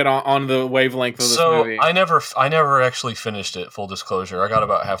couldn't get on the wavelength of this movie. I never actually finished it. Full disclosure, I got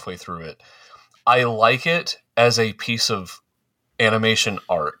about halfway through it. I like it as a piece of animation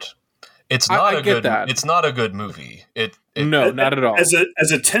art. It's not It's not a good movie. No, not at all. As a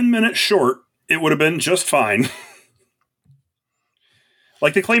 10-minute short, it would have been just fine.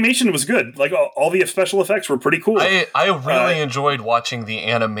 Like, the claymation was good. Like, all the special effects were pretty cool. I really enjoyed watching the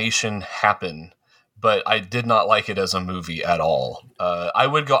animation happen, but I did not like it as a movie at all. I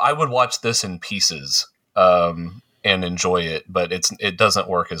would watch this in pieces and enjoy it, but it doesn't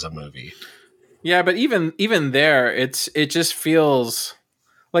work as a movie. Yeah, but even there, it just feels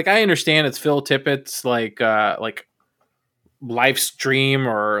like, I understand it's Phil Tippett's like life's dream,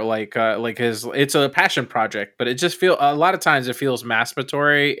 or like his, it's a passion project, but it just a lot of times it feels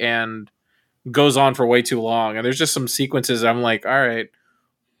masturbatory and goes on for way too long. And there's just some sequences I'm like, all right,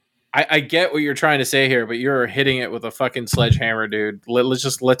 I get what you're trying to say here, but you're hitting it with a fucking sledgehammer, dude.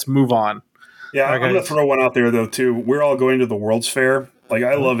 Let's move on. Yeah, I'm going to throw one out there though too. We're all going to the World's Fair. Like,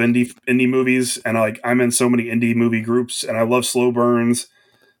 I love indie movies, and I'm in so many indie movie groups, and I love slow burns.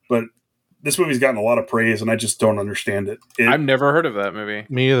 But this movie's gotten a lot of praise, and I just don't understand it. I've never heard of that movie.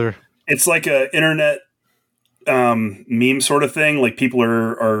 Me either. It's like a internet meme sort of thing. Like, people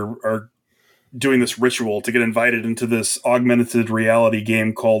are doing this ritual to get invited into this augmented reality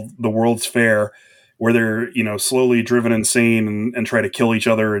game called The World's Fair, where they're slowly driven insane and try to kill each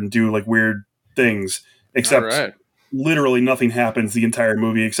other and do like weird things. Except literally nothing happens the entire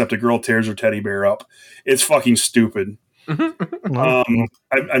movie except a girl tears her teddy bear up. It's fucking stupid.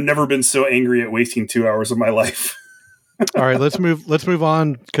 I've never been so angry at wasting 2 hours of my life. All right, let's move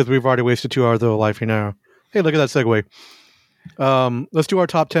on, because we've already wasted 2 hours of life. Hey, look at that segue. Let's do our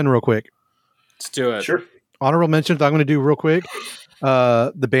top 10 real quick. Let's do it. Sure. honorable mentions I'm going to do real quick.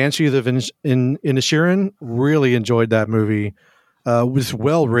 The Banshees of Inisherin, really enjoyed that movie. Was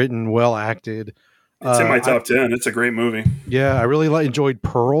well written, well acted. It's in my top 10. It's a great movie. Yeah, I really enjoyed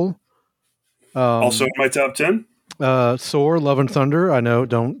Pearl. Also in my top 10. Thor, Love and Thunder. I know,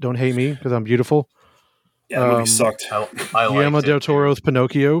 don't hate me because I'm beautiful. Yeah, the movie sucked. I Guillermo del Toro's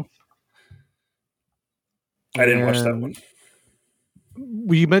Pinocchio. I didn't watch that one.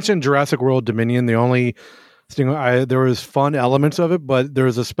 We mentioned Jurassic World Dominion. The only thing there was fun elements of it, but there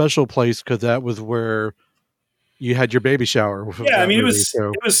was a special place because that was where you had your baby shower. Yeah, I mean it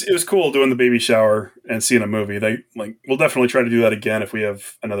was cool doing the baby shower and seeing a movie. We'll definitely try to do that again if we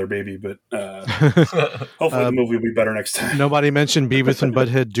have another baby, but hopefully the movie will be better next time. Nobody mentioned Beavis and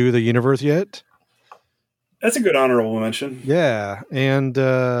Butthead Do the Universe yet. That's a good honorable mention. Yeah, and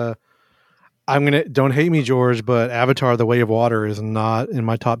don't hate me, George, but Avatar: The Way of Water is not in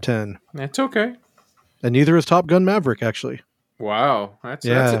my top 10. That's okay. And neither is Top Gun Maverick, actually. Wow.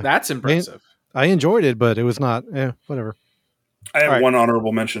 That's impressive. I enjoyed it, but it was not, whatever. I have one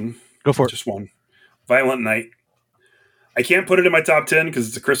honorable mention. Go for it. Just one. Violent Night. I can't put it in my top 10 because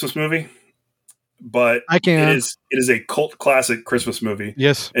it's a Christmas movie, but I can. It is a cult classic Christmas movie.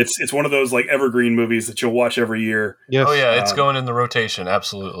 Yes. It's one of those like evergreen movies that you'll watch every year. Yes. Oh yeah, it's going in the rotation,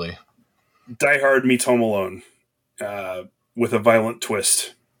 absolutely. Die Hard meets Home Alone with a violent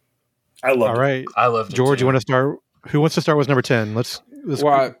twist. I love it. All right. I love it. George, you want to start? Who wants to start with number 10? Let's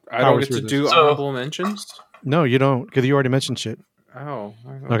I don't get to do honorable mentions? No, you don't, because you already mentioned shit. Oh.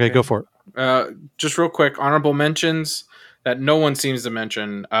 Okay, go for it. Just real quick, honorable mentions that no one seems to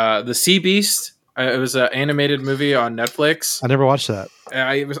mention. The Sea Beast. It was an animated movie on Netflix. I never watched that.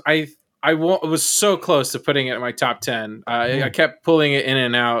 I was so close to putting it in my top 10. I kept pulling it in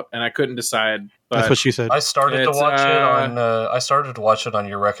and out, and I couldn't decide. But that's what she said. I started to watch it on. I started to watch it on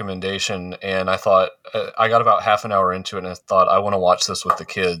your recommendation, and I thought I got about half an hour into it, and I thought I want to watch this with the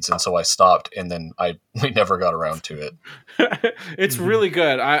kids, and so I stopped, and then we never got around to it. It's really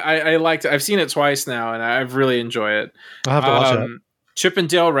good. I liked it. I've seen it twice now, and I really enjoy it. I'll have to watch that. Chip and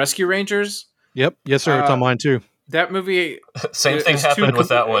Dale Rescue Rangers. Yep. Yes, sir. It's on mine too. That movie. Same thing happened with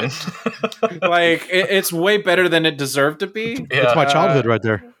that one. It's way better than it deserved to be. Yeah. It's my childhood right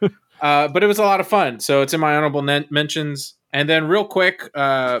there. But it was a lot of fun. So it's in my honorable mentions. And then real quick,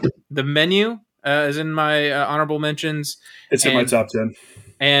 The Menu is in my honorable mentions. It's in my top 10.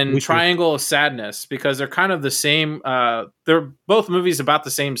 And Triangle of Sadness, because they're kind of the same. They're both movies about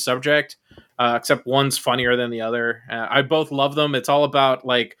the same subject, except one's funnier than the other. I both love them. It's all about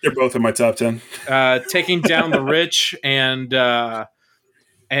they're both in my top 10. Taking down the rich and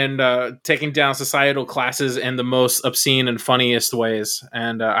taking down societal classes in the most obscene and funniest ways.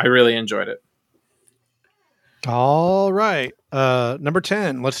 And I really enjoyed it. All right. Number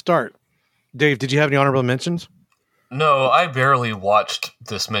 10. Let's start. Dave, did you have any honorable mentions? No, I barely watched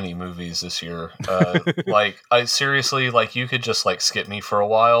this many movies this year. I seriously, you could just skip me for a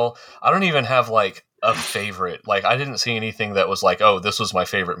while. I don't even have a favorite. I didn't see anything that was oh, this was my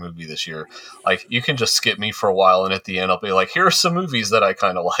favorite movie this year. You can just skip me for a while, and at the end I'll be here are some movies that I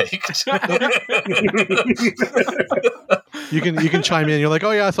kind of liked. You can chime in. You're like,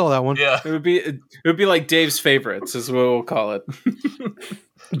 oh yeah, I saw that one. Yeah, it would be like Dave's favorites is what we'll call it.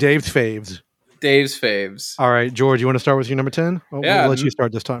 Dave's faves. Dave's faves. All right, George, you want to start with your number 10? We'll let you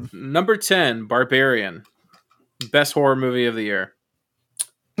start this time. Number 10, Barbarian. Best horror movie of the year.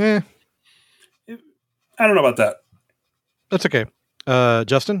 I don't know about that. That's okay.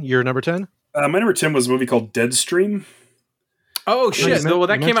 Justin, your number 10? My number 10 was a movie called Deadstream. Oh, shit. Well,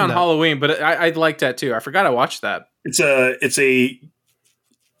 that came out on Halloween, but I liked that too. I forgot I watched that. It's a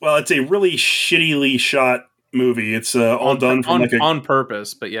really shittily shot movie. It's all done from on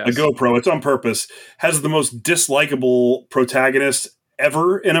purpose, but yes, a GoPro. It's on purpose. Has the most dislikable protagonist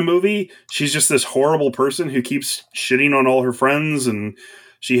ever in a movie. She's just this horrible person who keeps shitting on all her friends, and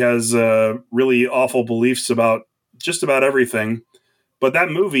she has really awful beliefs about just about everything. But that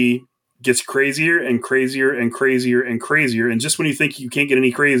movie gets crazier and crazier and crazier and crazier, and just when you think you can't get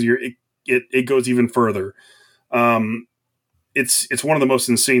any crazier, it goes even further. It's one of the most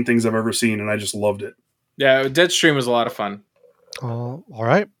insane things I've ever seen, and I just loved it. Yeah, Deadstream was a lot of fun. All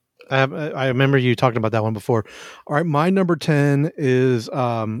right. I remember you talking about that one before. All right, my number 10 is,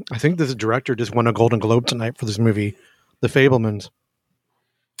 I think this director just won a Golden Globe tonight for this movie, The Fabelmans.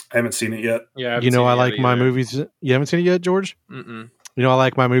 I haven't seen it yet. Yeah, I like my movies. You haven't seen it yet, George? Mm-mm. I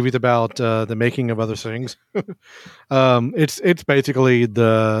like my movies about the making of other things. It's basically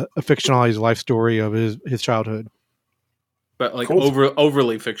the fictionalized life story of his childhood. But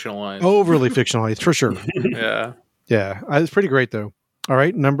overly fictionalized. Overly fictionalized, for sure. Yeah. Yeah. It's pretty great, though. All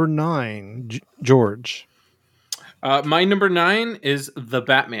right. Number 9, George. My number 9 is The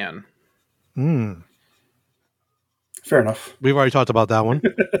Batman. Fair enough. We've already talked about that one.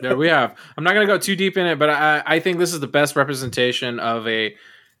 There we have. I'm not going to go too deep in it, but I think this is the best representation of a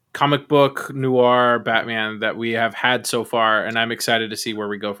comic book noir Batman that we have had so far, and I'm excited to see where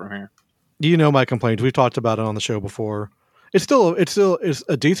we go from here. You know my complaints. We've talked about it on the show before. It's still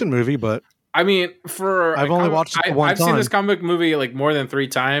a decent movie, but I mean, I've only watched it one time. I've seen this comic movie like more than 3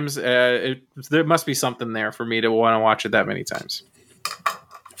 times. There must be something there for me to want to watch it that many times.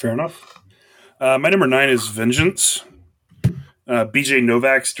 Fair enough. My number 9 is Vengeance. BJ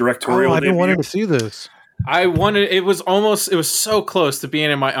Novak's directorial. I've been wanting to see this. It was so close to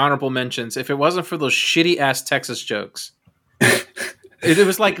being in my honorable mentions if it wasn't for those shitty ass Texas jokes. It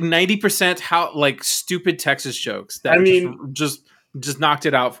was like 90% stupid Texas jokes that just knocked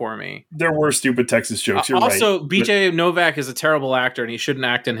it out for me. There were stupid Texas jokes. You're also, right. BJ Novak is a terrible actor and he shouldn't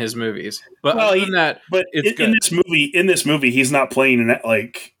act in his movies. But in this movie, he's not playing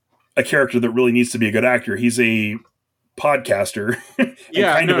like a character that really needs to be a good actor. He's a podcaster and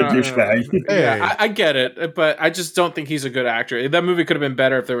kind of a douchebag. Yeah, I get it, but I just don't think he's a good actor. That movie could have been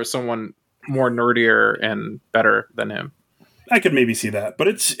better if there was someone more nerdier and better than him. I could maybe see that, but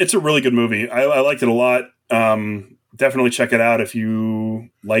it's a really good movie. I liked it a lot. Definitely check it out if you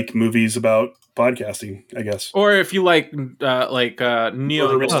like movies about podcasting, I guess. Or if you like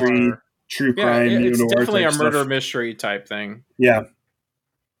neo mystery, true crime. It's definitely a murder mystery type thing. Yeah.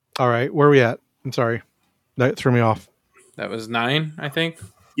 All right, where are we at? I'm sorry, that threw me off. That was 9, I think.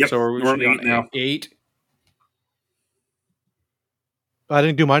 Yep. So we're on 8 now. 8. I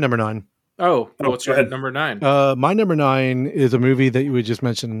didn't do my number 9. What's your number 9? My number 9 is a movie that you just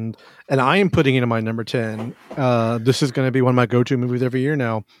mentioned, and I am putting it in my number 10. This is going to be one of my go-to movies every year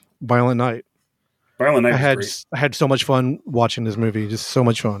now. Violent Night. Violent Night. I had so much fun watching this movie. Just so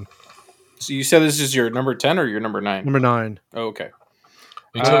much fun. So you said this is your number 10 or your number 9? Number 9. Oh, okay.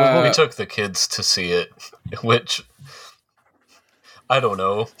 We took the kids to see it, which I don't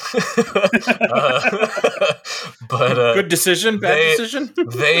know. But good decision, bad decision.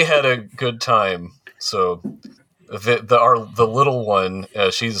 They had a good time. So the little one,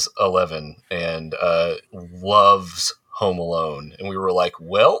 she's 11 and loves Home Alone, and we were like,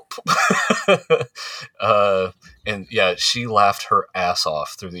 "Welp." And yeah, she laughed her ass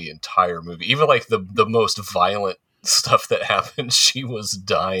off through the entire movie. Even like the most violent stuff that happened, she was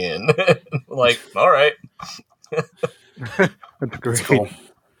dying. Like, all right. That's great. That's cool.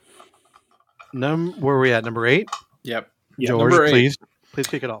 Where are we at? Number 8? Yep. George, please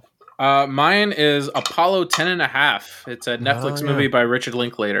kick it off. Mine is Apollo 10.5. It's a Netflix movie by Richard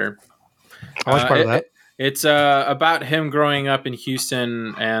Linklater. I watched part of that. It's about him growing up in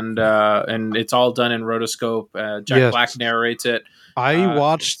Houston, and it's all done in rotoscope. Jack Black narrates it. I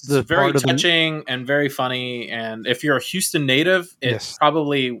watched the very touching and very funny. And if you're a Houston native, it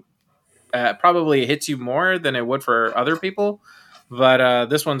probably hits you more than it would for other people. But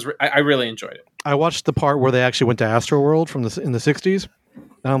this one's I really enjoyed it. I watched the part where they actually went to Astroworld in the 60s.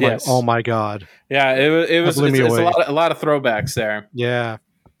 And I'm like, oh my god! Yeah, it's a lot of throwbacks there. Yeah.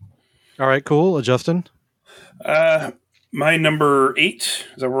 All right, cool. Justin. My number 8 is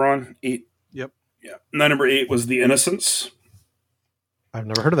that we're on 8. Yep. Yeah. My number 8 was The Innocents. I've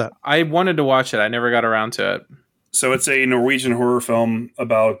never heard of that. I wanted to watch it. I never got around to it. So it's a Norwegian horror film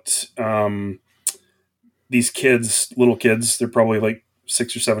about these little kids. They're probably like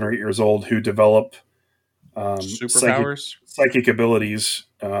 6 or 7 or 8 years old who develop superpowers, psychic abilities,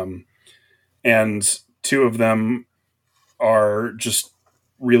 and 2 of them are just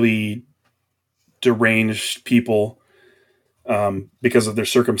really deranged people because of their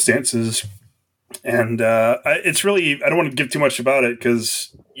circumstances. And it's really, I don't want to give too much about it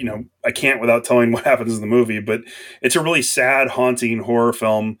because, I can't without telling what happens in the movie, but it's a really sad, haunting horror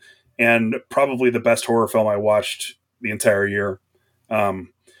film and probably the best horror film I watched the entire year.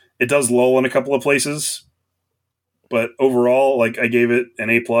 It does lull in a couple of places, but overall, I gave it an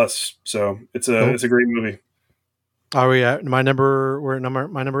A+. So it's a great movie. Are we at my number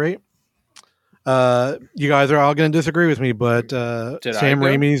 8? You guys are all going to disagree with me, but Sam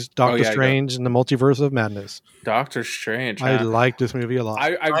Raimi's Doctor Strange and the Multiverse of Madness. Doctor Strange. I liked this movie a lot.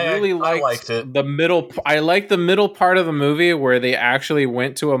 I really liked it. The middle. I liked the middle part of the movie where they actually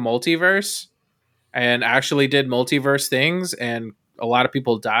went to a multiverse and actually did multiverse things, and a lot of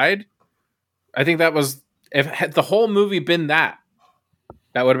people died. I think that was, if had the whole movie been that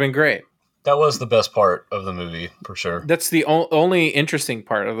would have been great. That was the best part of the movie, for sure. That's the only interesting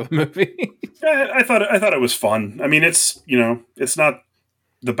part of the movie. I thought it was fun. I mean, it's not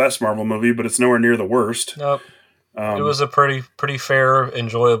the best Marvel movie, but it's nowhere near the worst. Nope. It was a pretty fair,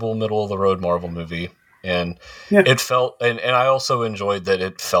 enjoyable, middle of the road Marvel movie. And it felt, and I also enjoyed that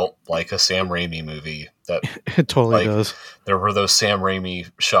it felt like a Sam Raimi movie. That it totally does. There were those Sam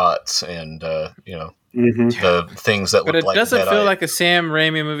Raimi shots, and the things that. But looked it like doesn't feel like a Sam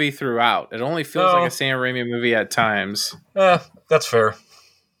Raimi movie throughout. It only feels like a Sam Raimi movie at times. That's fair.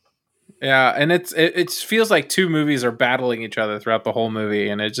 Yeah, and it feels like two movies are battling each other throughout the whole movie,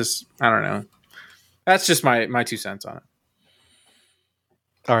 and it just, I don't know. That's just my 2 cents on it.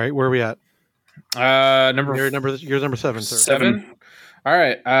 All right, where are we at? You're number 7, sir. 7. All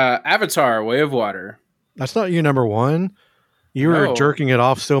right, Avatar: Way of Water. That's not your number 1. You were jerking it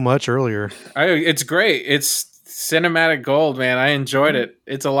off so much earlier. It's great. It's cinematic gold, man. I enjoyed it.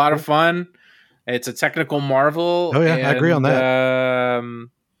 It's a lot of fun. It's a technical marvel. Oh yeah, I agree on that.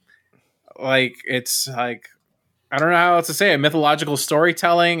 It's like, I don't know how else to say it. Mythological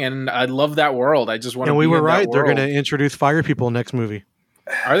storytelling, and I love that world. I just want to. And we were right. They're going to introduce fire people next movie.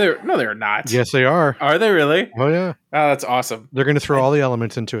 Are they? No, they're not. Yes, they are. Are they really? Oh yeah. Oh, that's awesome. They're going to throw all the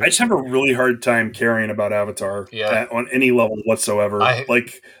elements into it. I just have a really hard time caring about Avatar on any level whatsoever.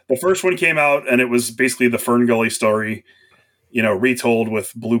 Like the first one came out, and it was basically the Fern Gully story, retold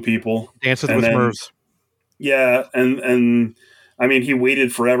with blue people, Dances with Smurfs. Yeah, and I mean, he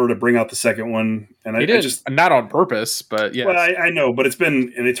waited forever to bring out the second one, and I just not on purpose, but yeah. Well, I know, but it's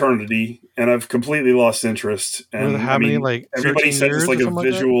been an eternity, and I've completely lost interest. And how many everybody said it's like a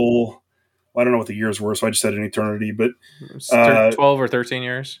visual. Well, I don't know what the years were, so I just said an eternity, but 12 or 13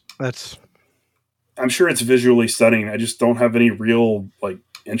 years. I'm sure it's visually stunning. I just don't have any real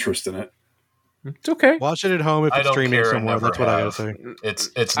interest in it. It's okay. Watch it at home if it's streaming somewhere. That's what I gotta say.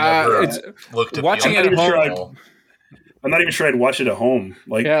 It's never looked watching it at home. I'm not even sure I'd watch it at home.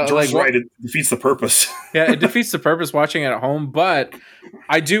 George's right, it defeats the purpose. Yeah, it defeats the purpose watching it at home, but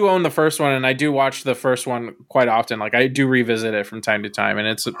I do own the first one, and I do watch the first one quite often. I do revisit it from time to time, and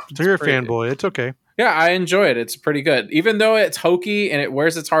it's you're a fanboy. It's okay. Yeah, I enjoy it. It's pretty good. Even though it's hokey and it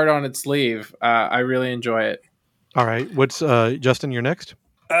wears its heart on its sleeve, I really enjoy it. All right. What's Justin, you're next?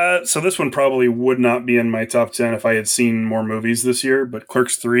 So this one probably would not be in my top 10 if I had seen more movies this year, but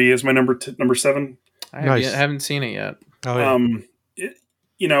Clerks 3 is my number 7. I haven't seen it yet. Oh, yeah.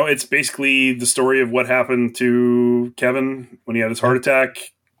 It's basically the story of what happened to Kevin when he had his heart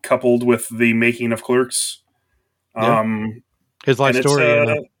attack, coupled with the making of Clerks. His life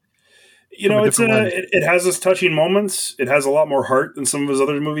story. It has its touching moments. It has a lot more heart than some of his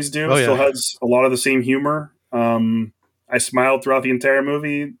other movies do. Still has a lot of the same humor. I smiled throughout the entire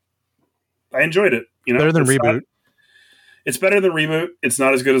movie. I enjoyed it. Better than Reboot. It's better than Reboot. It's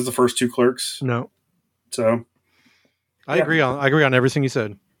not as good as the first 2 Clerks. No. So I agree on everything you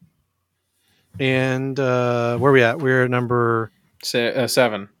said. And where are we at? We're at number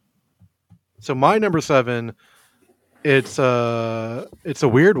 7. So my number 7, it's a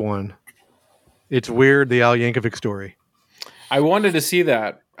weird one. It's weird, the Al Yankovic story. I wanted to see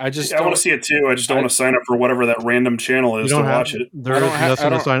that. I want to see it too. I just don't want to sign up for whatever that random channel is to watch it. There's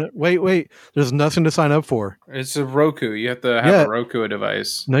nothing to sign up. Wait. There's nothing to sign up for. It's a Roku. You have to have a Roku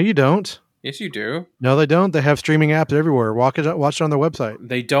device. No, you don't. Yes, you do. No, they don't. They have streaming apps everywhere. Watch it on their website.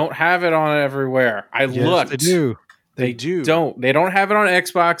 They don't have it on everywhere. I looked. They do. They don't. They don't have it on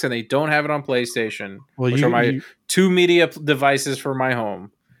Xbox, and they don't have it on PlayStation. Well, which are my 2 media devices for my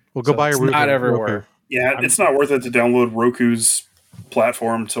home. We'll go buy a Roku. It's not everywhere. Roku. Yeah, it's not worth it to download Roku's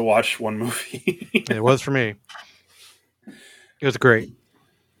platform to watch one movie. It was for me. It was great.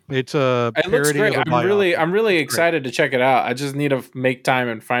 It's a parody. It looks great. Of a I'm really excited to check it out. I just need to make time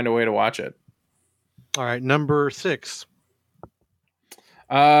and find a way to watch it. All right, number 6.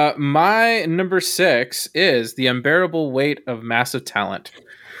 My number 6 is The Unbearable Weight of Massive Talent.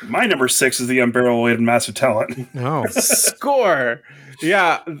 My number 6 is The Unbearable Weight of Massive Talent. Oh, score!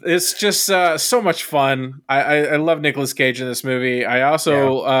 Yeah, it's just so much fun. I love Nicolas Cage in this movie. I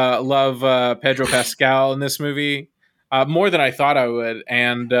also love Pedro Pascal in this movie more than I thought I would,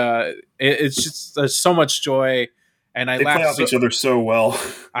 and it's just there's so much joy. And they play off each other so well.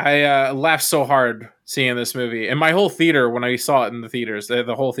 I laughed so hard seeing this movie, and my whole theater when I saw it in the theaters,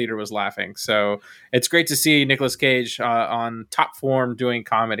 the whole theater was laughing. So it's great to see Nicolas Cage on top form doing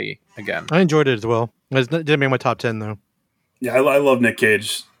comedy again. I enjoyed it as well. It didn't make my top 10 though. Yeah, I love Nick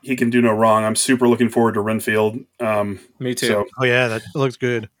Cage. He can do no wrong. I'm super looking forward to Renfield. Me too. So, oh yeah, that looks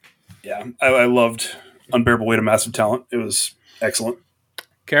good. Yeah, I loved Unbearable Weight of Massive Talent. It was excellent.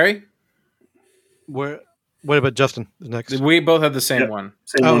 Carrie? What about Justin? Next, we both have the same one.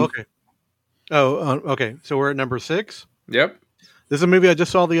 Same one. Okay. Okay. So we're at number 6. Yep. This is a movie I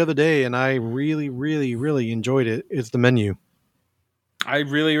just saw the other day, and I really, really, really enjoyed it. It's The Menu. I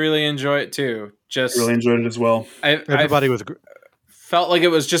really, really enjoy it too. I really enjoyed it as well. Everybody was felt like it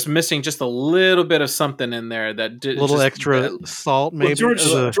was just missing just a little bit of something in there that did a little extra salt, maybe.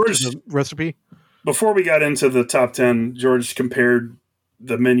 Well, George, recipe. Before we got into the top 10, George compared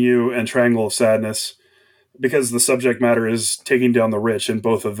The Menu and Triangle of Sadness because the subject matter is taking down the rich in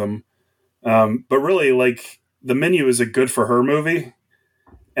both of them. But really, like, The Menu is a good for her movie,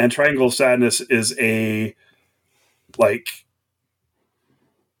 and Triangle of Sadness is a like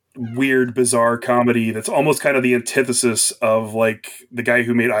weird, bizarre comedy that's almost kind of the antithesis of like the guy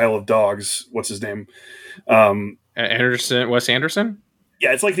who made Isle of Dogs. What's his name? Wes Anderson?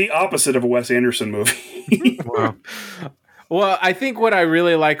 Yeah, it's like the opposite of a Wes Anderson movie. Wow. Well, I think what I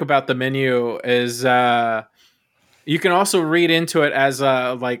really like about The Menu is you can also read into it as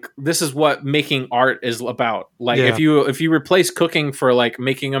like this is what making art is about. Like if you replace cooking for like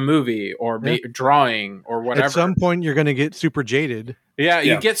making a movie or drawing or whatever, at some point you're going to get super jaded. Yeah,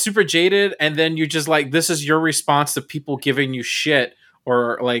 you get super jaded, and then you just like this is your response to people giving you shit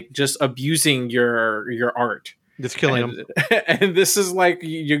or like just abusing your art, just killing them. And this is like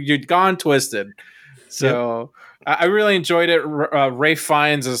you'd gone twisted. So. Yep. I really enjoyed it. Ralph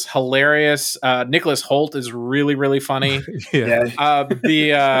Fiennes is hilarious. Nicholas Hoult is really, really funny.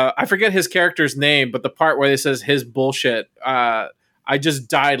 I forget his character's name, but the part where he says his bullshit, I just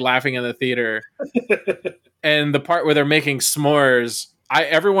died laughing in the theater. And the part where they're making s'mores,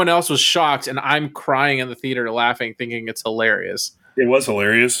 everyone else was shocked, and I'm crying in the theater laughing, thinking it's hilarious. It was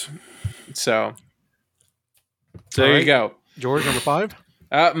hilarious. So there you go. George, number 5?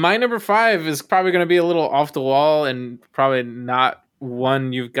 My number 5 is probably going to be a little off the wall and probably not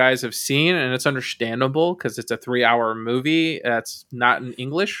one you guys have seen, and it's understandable because it's a 3-hour movie that's not in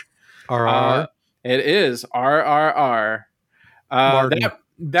English. RRR. It is RRR.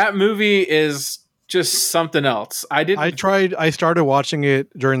 That movie is just something else. I started watching it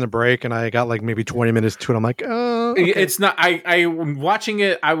during the break, and I got like maybe 20 minutes to it. I'm like, oh, okay. It's not. I watching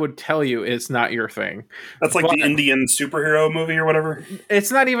it, I would tell you it's not your thing. That's like the Indian superhero movie or whatever.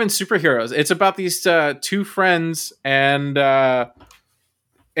 It's not even superheroes. It's about these two friends, and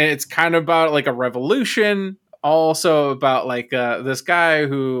it's kind of about like a revolution. Also about like this guy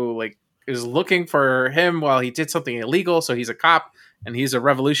who like is looking for him while he did something illegal. So he's a cop. And he's a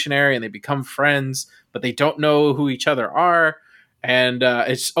revolutionary, and they become friends, but they don't know who each other are. And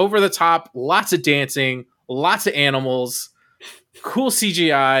it's over the top, lots of dancing, lots of animals, cool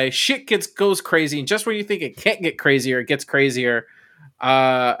CGI. Shit goes crazy, and just when you think it can't get crazier, it gets crazier.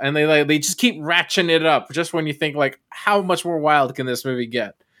 And they just keep ratcheting it up. Just when you think like, how much more wild can this movie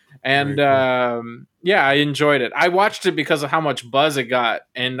get? And I enjoyed it. I watched it because of how much buzz it got,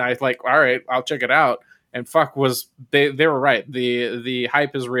 and I like, all right, I'll check it out. And they were right. The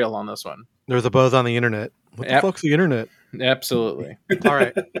hype is real on this one. There's a buzz on the internet. What the fuck's the internet? Absolutely. All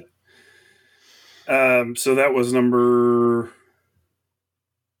right. So that was number.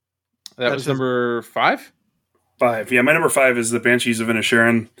 That was number 5. 5. Yeah, my number 5 is the Banshees of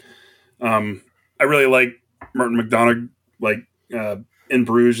Inisherin. I really like Martin McDonagh. Like In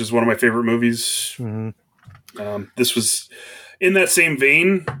Bruges is one of my favorite movies. Mm-hmm. This was in that same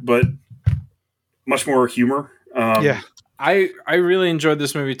vein, but much more humor. I really enjoyed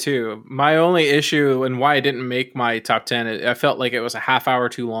this movie too. My only issue and why I didn't make my top 10, I felt like it was a half hour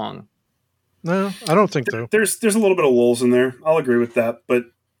too long. No, I don't think so. There's a little bit of lulls in there. I'll agree with that. But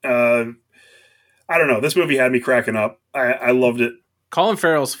I don't know. This movie had me cracking up. I loved it. Colin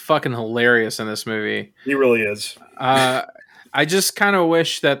Farrell's fucking hilarious in this movie. He really is. I just kind of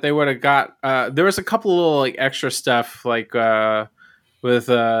wish that they would have got... there was a couple little like extra stuff like with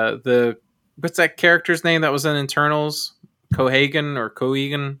the... What's that character's name that was in Internals? Cohagen or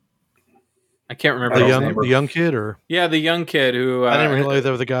Coegan? I can't remember. The young kid, or the young kid who I didn't realize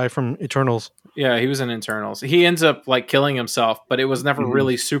that was the guy from Eternals. Yeah, he was in Internals. He ends up like killing himself, but it was never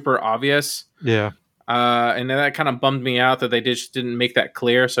really super obvious. Yeah, and that kind of bummed me out that they just didn't make that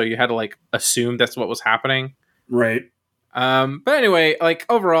clear. So you had to like assume that's what was happening, right? But anyway, like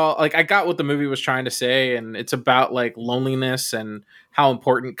overall, like I got what the movie was trying to say, and it's about like loneliness and how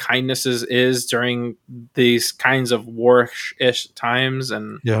important kindness is during these kinds of war-ish times.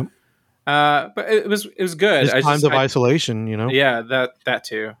 And but it was good. Times of isolation, you know. Yeah, that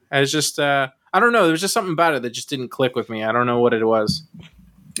too. I was just I don't know. There was just something about it that just didn't click with me. I don't know what it was.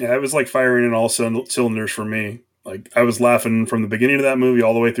 Yeah, it was like firing in all cylinders for me. Like I was laughing from the beginning of that movie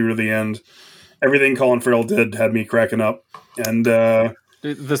all the way through to the end. Everything Colin Farrell did had me cracking up. And the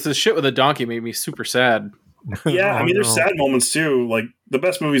shit with the donkey made me super sad. Yeah, I mean, there's sad moments too. Like the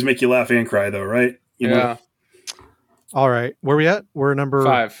best movies make you laugh and cry, though, right? You know? All right, where we at? We're number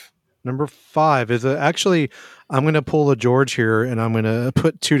 5. Number 5 is actually, I'm going to pull a George here, and I'm going to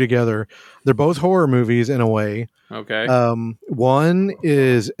put two together. They're both horror movies in a way. Okay. One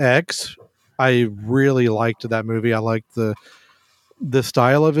is X. I really liked that movie. I liked the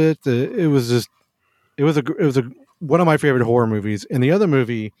style of it. It was one of my favorite horror movies. And the other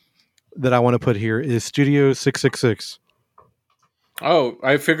movie that I want to put here is Studio 666. Oh,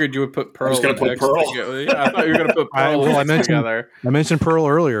 I figured you would put Pearl. I was going to put Pearl. Yeah, I thought you were going to put Pearl together. I mentioned Pearl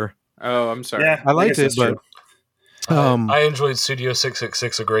earlier. Oh, I'm sorry. Yeah, I liked it, but I enjoyed Studio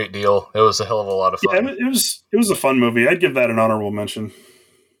 666 a great deal. It was a hell of a lot of fun. Yeah, it was a fun movie. I'd give that an honorable mention.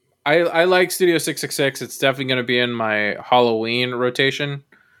 I like Studio 666. It's definitely going to be in my Halloween rotation.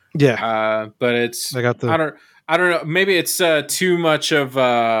 Yeah. But it's I don't know. Maybe it's too much of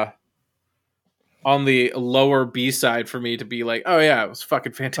on the lower B side for me to be like, oh yeah, it was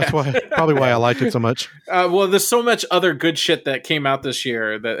fucking fantastic. That's probably why I liked it so much. Well, there's so much other good shit that came out this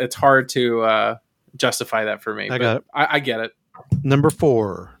year that it's hard to justify that for me. I get it. Number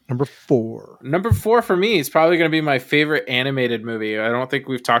four for me is probably going to be my favorite animated movie. I don't think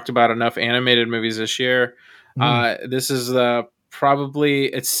we've talked about enough animated movies this year. This is probably,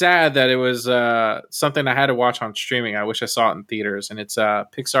 it's sad that it was something I had to watch on streaming. I wish I saw it in theaters, and it's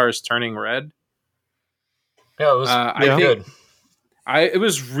Pixar's Turning Red. Yeah, it was good. It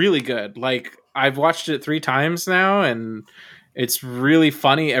was really good. Like, I've watched it 3 times now, and it's really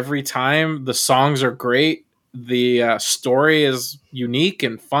funny every time. The songs are great. The story is unique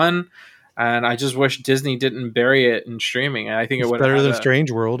and fun, and I just wish Disney didn't bury it in streaming. I think it's better than Strange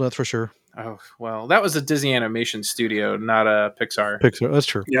World, that's for sure. Oh, well, that was a Disney Animation Studio, not a Pixar. That's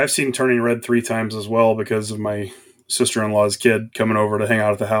true. Yeah, I've seen Turning Red 3 times as well because of my sister-in-law's kid coming over to hang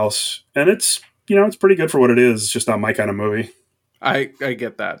out at the house, and it's pretty good for what it is. It's just not my kind of movie. I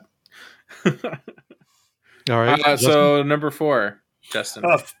get that. All right. So number 4, Justin.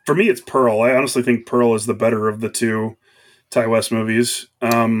 For me, it's Pearl. I honestly think Pearl is the better of the two Ty West movies.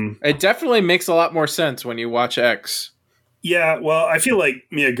 It definitely makes a lot more sense when you watch X. Yeah, well, I feel like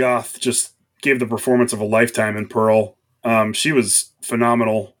Mia Goth just gave the performance of a lifetime in Pearl. She was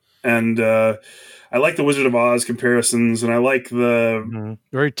phenomenal, and I like the Wizard of Oz comparisons, and I like the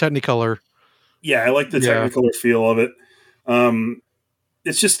very Technicolor. Yeah, I like the Technicolor feel of it.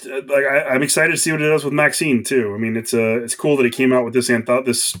 It's just like I'm excited to see what it does with Maxine too. I mean, it's cool that it came out with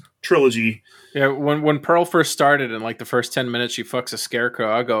this trilogy. Yeah, when Pearl first started, in like the first 10 minutes, she fucks a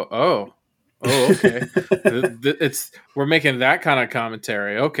scarecrow. I go, oh, okay. We're making that kind of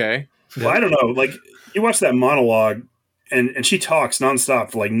commentary. Okay. Well, I don't know. Like, you watch that monologue, and she talks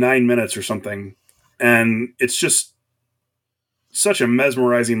nonstop for like 9 minutes or something, and it's just such a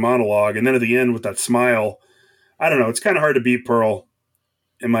mesmerizing monologue. And then at the end with that smile, I don't know. It's kind of hard to beat Pearl,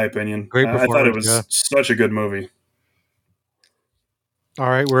 in my opinion. Great performance. I thought it was such a good movie. All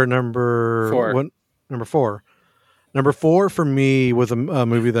right, we're at number 4. Number 4. Number 4 for me was a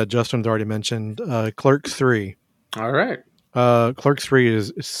movie that Justin's already mentioned, Clerks 3. All right. Clerks 3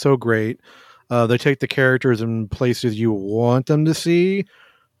 is so great. They take the characters in places you want them to see.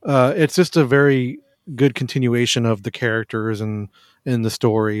 It's just a very good continuation of the characters and in the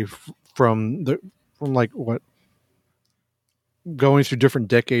story from going through different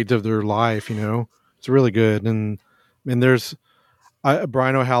decades of their life. It's really good. And there's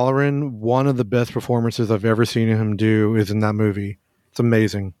Brian O'Halloran. One of the best performances I've ever seen him do is in that movie. It's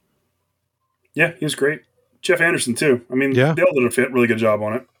amazing. Yeah, he was great. Jeff Anderson too. I mean, they all did a really good job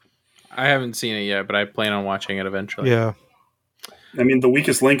on it. I haven't seen it yet, but I plan on watching it eventually. Yeah. I mean, the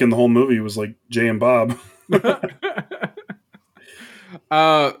weakest link in the whole movie was like Jay and Bob.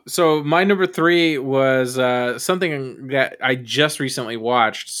 So my number 3 was something that I just recently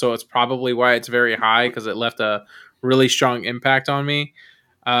watched, so it's probably why it's very high, because it left a really strong impact on me.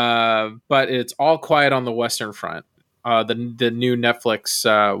 But it's All Quiet on the Western Front, the new Netflix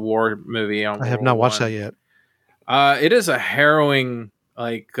war movie. I have not watched that yet. It is a harrowing,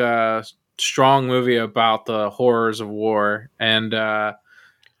 strong movie about the horrors of war. And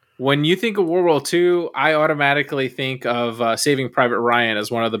when you think of World War II, I automatically think of Saving Private Ryan as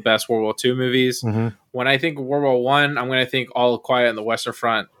one of the best World War II movies. Mm-hmm. When I think of World War I, I'm going to think All Quiet on the Western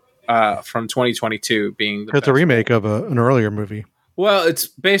Front from 2022 being the best. It's a remake of an earlier movie. Well, it's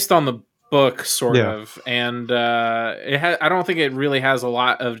based on the book, sort of. And I don't think it really has a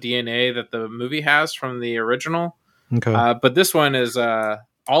lot of DNA that the movie has from the original. Okay. But this one is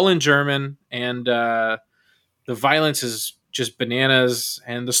all in German, and the violence is just bananas,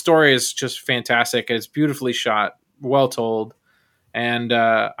 and the story is just fantastic. It's beautifully shot, well told, and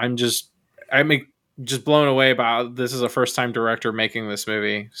I'm just blown away about this is a first time director making this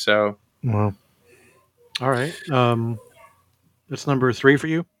movie. So, well, all right. That's number 3 for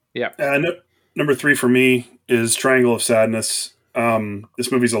you. Yeah. Number 3 for me is Triangle of Sadness.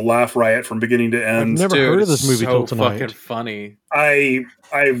 This movie's a laugh riot from beginning to end. I've never heard of this movie till tonight. Fucking funny.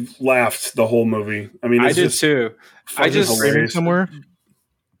 I've laughed the whole movie. I mean, I did too. I just streaming somewhere.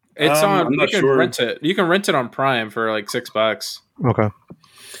 It's on. I'm not sure. Rent it. You can rent it on Prime for like $6. Okay.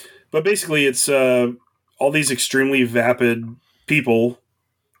 But basically, it's all these extremely vapid people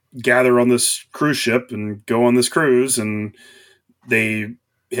gather on this cruise ship and go on this cruise, and they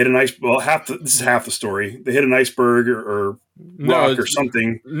hit an ice. Well, this is half the story. They hit an iceberg or rock or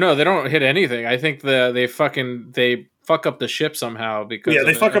something. No, they don't hit anything. I think they fuck up the ship somehow because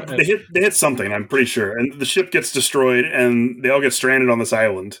they fuck up. They hit something. I'm pretty sure, and the ship gets destroyed, and they all get stranded on this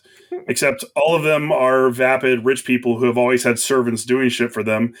island. Except all of them are vapid, rich people who have always had servants doing shit for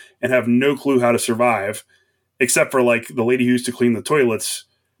them and have no clue how to survive, except for like the lady who used to clean the toilets,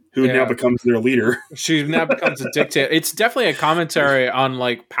 who now becomes their leader. She now becomes a dictator. It's definitely a commentary on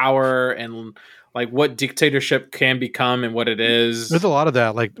like power and like what dictatorship can become and what it is. There's a lot of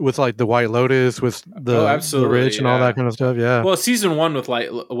that, like with like the White Lotus, with the rich and all that kind of stuff. Yeah. Well, season 1 with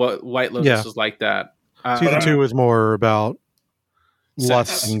White Lotus was like that. Season 2 was more about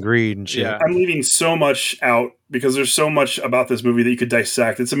lust and greed and shit. Yeah. I'm leaving so much out because there's so much about this movie that you could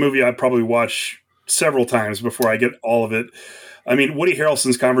dissect. It's a movie I'd probably watch several times before I get all of it. I mean, Woody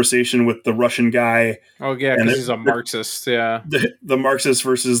Harrelson's conversation with the Russian guy. Oh yeah, because he's a Marxist. Yeah, the Marxist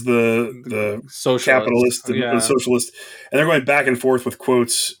versus the socialist. Capitalist and the socialist, and they're going back and forth with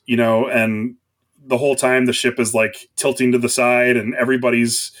quotes, and the whole time the ship is like tilting to the side, and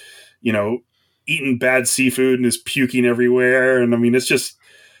everybody's, eating bad seafood and is puking everywhere, and I mean, it's just.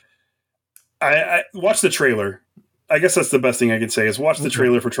 I watch the trailer. I guess that's the best thing I can say is watch the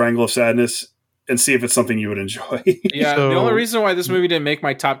trailer for Triangle of Sadness. And see if it's something you would enjoy. Yeah, the only reason why this movie didn't make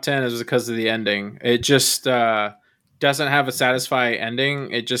my top 10 is because of the ending. It just doesn't have a satisfying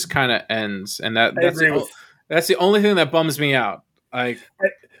ending. It just kind of ends, and that's the only thing that bums me out.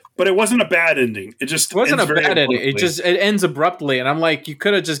 But it wasn't a bad ending. It wasn't a bad ending. It ends abruptly, and I'm like, you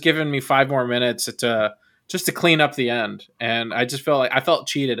could have just given me 5 more minutes to clean up the end, and I just felt like I felt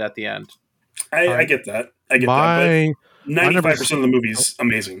cheated at the end. I get that. I get that. But 95% of the movie's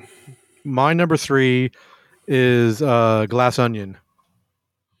amazing. My number 3 is Glass Onion.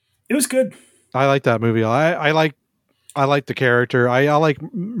 It was good. I like that movie. I like the character. I like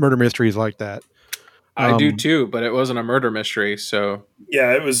murder mysteries like that. I do too, but it wasn't a murder mystery. So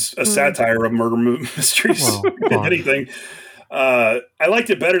yeah, it was a satire of murder mysteries. Well, anything. I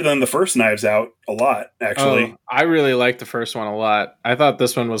liked it better than the first Knives Out a lot. Actually, I really liked the first one a lot. I thought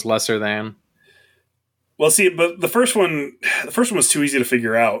this one was lesser than. Well, see, but the first one was too easy to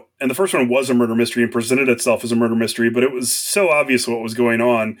figure out. And the first one was a murder mystery and presented itself as a murder mystery, but it was so obvious what was going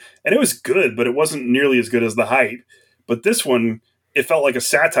on. And it was good, but it wasn't nearly as good as The Height. But this one, it felt like a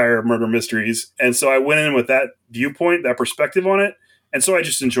satire of murder mysteries. And so I went in with that viewpoint, that perspective on it. And so I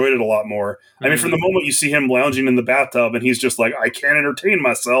just enjoyed it a lot more. I mean, from the moment you see him lounging in the bathtub and he's just like, I can't entertain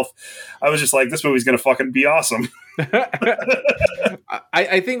myself, I was just like, this movie's going to fucking be awesome.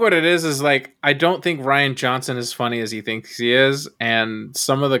 I think what it is like, I don't think Rian Johnson is funny as he thinks he is. And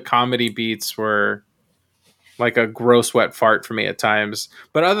some of the comedy beats were like a gross wet fart for me at times.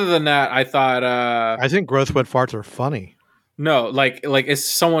 But other than that, I thought... I think gross wet farts are funny. No, like if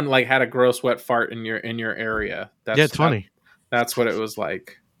someone like had a gross wet fart in your area. It's funny. That's what it was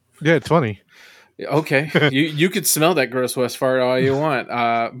like. Yeah, it's funny. Okay, you could smell that gross wet fart all you want.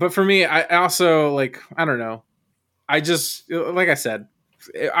 But for me, I also I don't know. I just, like I said,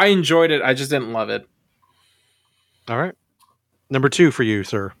 I enjoyed it. I just didn't love it. All right. Number 2 for you,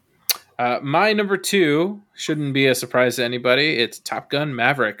 sir. My number 2 shouldn't be a surprise to anybody. It's Top Gun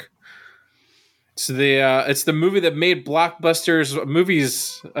Maverick. It's the movie that made blockbusters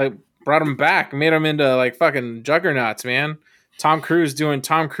movies, brought them back, made them into like fucking juggernauts, man. Tom Cruise doing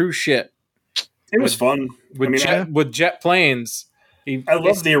Tom Cruise shit. It was fun with jet planes. I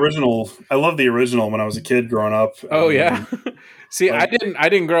love the original. I love the original when I was a kid growing up. Oh yeah. See, I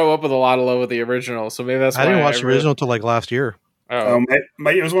didn't grow up with a lot of love with the original, so maybe that's why I didn't watch the original till like last year. Oh.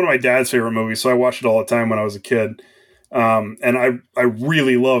 It was one of my dad's favorite movies, so I watched it all the time when I was a kid. And I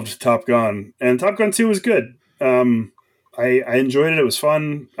really loved Top Gun, and Top Gun 2 was good. I enjoyed it. It was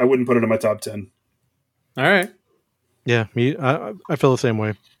fun. I wouldn't put it in my top 10. All right. Yeah, me. I feel the same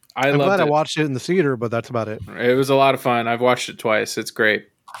way. I'm glad I watched it in the theater, but that's about it. It was a lot of fun. I've watched it twice. It's great.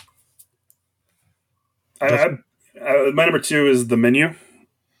 My number 2 is The Menu.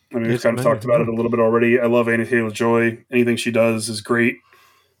 I mean, we've kind of talked about it a little bit already. I love Anya Taylor-Joy. Anything she does is great.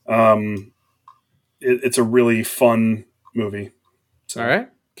 It's a really fun movie. So. All right.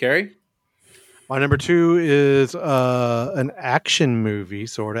 Carrie? My number 2 is an action movie,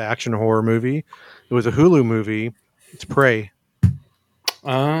 sort of action horror movie. It was a Hulu movie. It's Prey.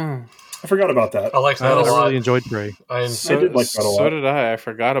 I forgot about that. I like that a lot. I really enjoyed Prey. I did like that a lot. So did I. I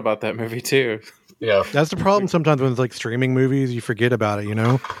forgot about that movie too. Yeah, that's the problem sometimes when it's like streaming movies, you forget about it. You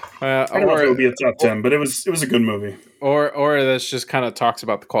know. I don't know if it would be a top 10, but it was a good movie. Or this just kind of talks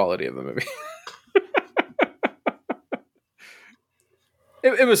about the quality of the movie.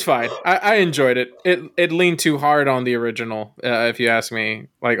 It was fine. I enjoyed it. It leaned too hard on the original, if you ask me.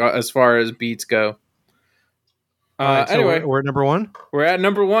 Like as far as beats go. Right, so anyway, we're at number 1. We're at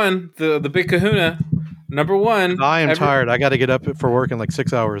number 1. The big Kahuna. Number 1. I am tired. I got to get up for work in like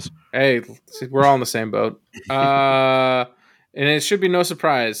 6 hours. Hey, we're all in the same boat. And it should be no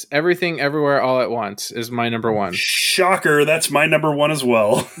surprise. Everything, Everywhere, All at Once is my number 1. Shocker! That's my number 1 as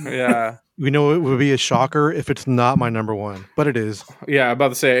well. Yeah. You know, it would be a shocker if it's not my number 1, but it is. Yeah, I'm about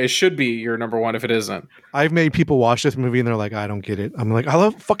to say it should be your number 1 if it isn't. I've made people watch this movie and they're like, I don't get it. I'm like,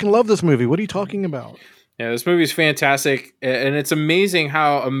 fucking love this movie. What are you talking about? Yeah, this movie is fantastic, and it's amazing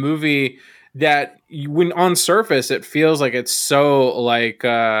how a movie that when on surface it feels like it's so like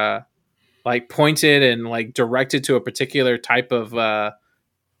pointed and like directed to a particular type of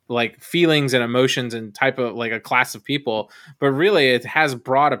like feelings and emotions and type of like a class of people, but really it has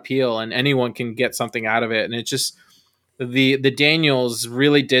broad appeal and anyone can get something out of it. And it just the Daniels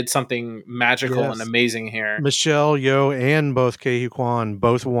really did something magical and amazing here. Michelle Yeoh and both Ke Huy Quan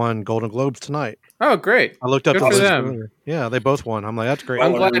both won Golden Globes tonight. Oh, great! I looked up Good for them. Yeah, they both won. I'm like, that's great.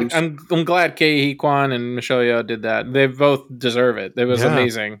 I'm glad Ke Huy Quan and Michelle Yeoh did that. They both deserve it. It was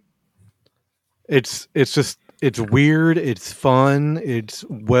amazing. It's weird. It's fun. It's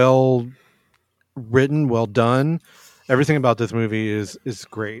well written, well done. Everything about this movie is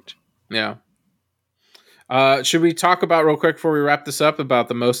great. Yeah. Should we talk about real quick before we wrap this up about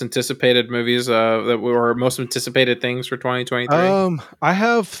the most anticipated movies that were most anticipated things for 2023? I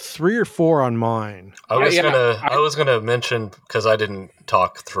have 3 or 4 on mine. I was gonna mention because I didn't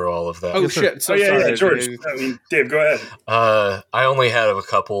talk through all of that. Oh shit! So sorry, George. Dave, go ahead. I only had a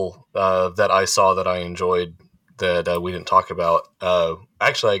couple that I saw that I enjoyed that we didn't talk about.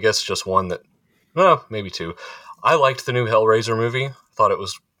 Actually, I guess just one that, maybe 2. I liked the new Hellraiser movie. Thought it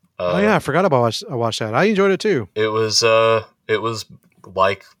was. I forgot about I watched that. I enjoyed it too. It was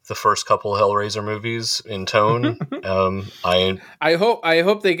like the first couple Hellraiser movies in tone. I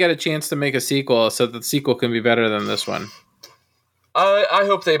hope they get a chance to make a sequel so that the sequel can be better than this one. I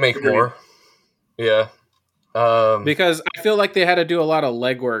hope they make more. Yeah. Because I feel like they had to do a lot of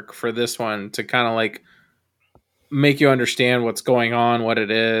legwork for this one to kind of like make you understand what's going on, what it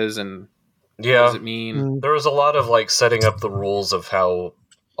is, and what does it mean. There was a lot of like setting up the rules of how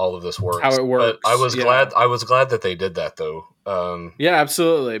all of this works. How it works. But I was glad that they did that though. Yeah,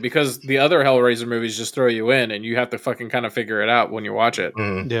 absolutely. Because the other Hellraiser movies just throw you in and you have to fucking kind of figure it out when you watch it.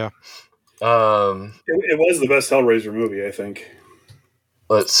 Yeah. It was the best Hellraiser movie, I think.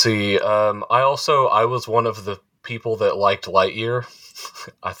 Let's see. I was one of the people that liked Lightyear.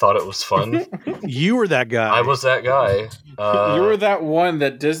 I thought it was fun. You were that guy. I was that guy. You were that one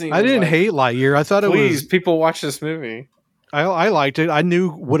that Disney. I didn't hate Lightyear. I thought it was. Please, people watch this movie. I liked it. I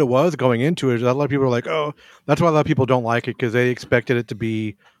knew what it was going into it. A lot of people are like, "Oh, that's why a lot of people don't like it because they expected it to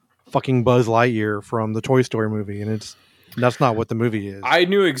be fucking Buzz Lightyear from the Toy Story movie, and that's not what the movie is." I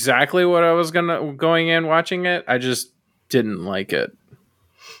knew exactly what I was going in watching it. I just didn't like it.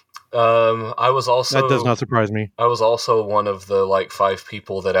 I was also that does not surprise me. I was also one of the like 5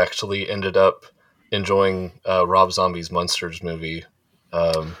 people that actually ended up enjoying Rob Zombie's Monsters movie.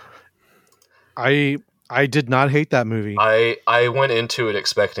 I did not hate that movie. I went into it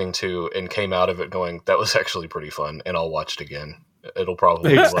expecting to and came out of it going, that was actually pretty fun, and I'll watch it again. It'll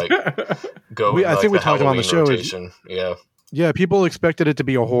probably like go. I think we talked about on the show. Yeah, people expected it to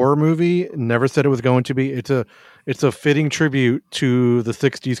be a horror movie. Never said it was going to be. It's a fitting tribute to the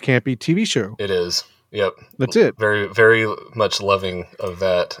 '60s campy TV show. It is. Yep. That's it. Very, very much loving of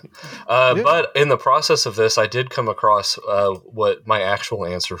that. But in the process of this, I did come across what my actual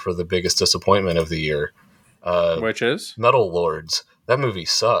answer for the biggest disappointment of the year. Which is? Metal Lords. That movie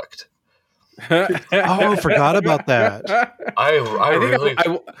sucked. I forgot about that.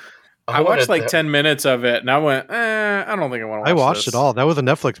 I watched like 10 minutes of it, and I went, I don't think I want to watch this. I watched it all. That was a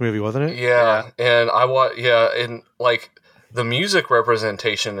Netflix movie, wasn't it? Yeah. And and like the music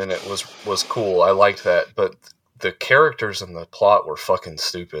representation in it was cool. I liked that, but the characters and the plot were fucking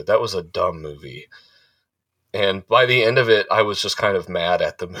stupid. That was a dumb movie. And by the end of it, I was just kind of mad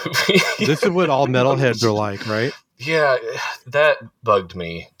at the movie. This is what all metalheads are like, right? Yeah, that bugged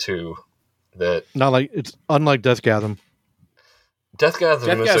me too. That not like it's unlike Deathgasm.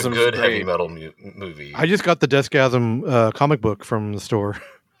 Deathgasm is a good heavy metal movie. I just got the Deathgasm comic book from the store.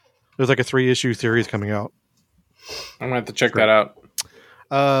 There's like a 3-issue series coming out. I'm gonna have to check that out.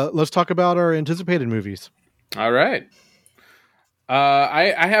 Let's talk about our anticipated movies. All right.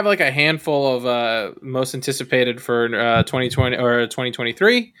 I have like a handful of most anticipated for 2020 or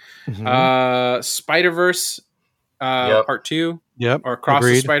 2023. Mm-hmm. Spider-Verse Part 2. Yep. Or Across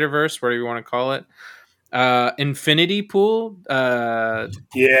the Spider-Verse, whatever you want to call it. Infinity Pool. The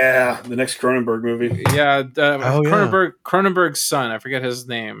next Cronenberg movie. Yeah. Cronenberg's son. I forget his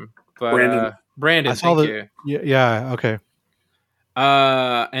name. But, Brandon. Thank you. Yeah. Okay.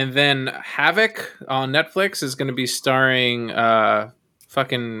 And then Havoc on Netflix is going to be starring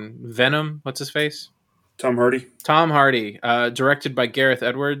fucking Venom. What's his face? Tom Hardy. Directed by Gareth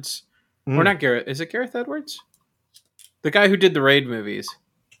Edwards. Or not Gareth. Is it Gareth Edwards? The guy who did the Raid movies.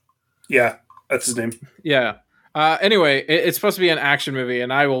 Yeah, that's his name. Yeah. Anyway, it's supposed to be an action movie,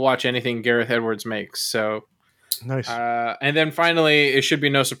 and I will watch anything Gareth Edwards makes. So nice. And then finally, it should be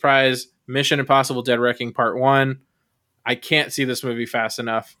no surprise, Mission Impossible: Dead Reckoning Part 1. I can't see this movie fast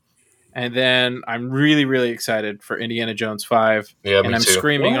enough. And then I'm really, really excited for Indiana Jones 5. Yeah, and me I'm too.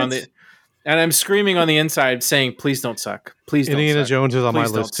 screaming on the inside saying, please don't suck. Please don't Indiana suck. Jones is on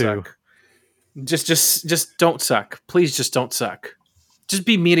Please my list too. Suck. Just don't suck. Please just don't suck. Just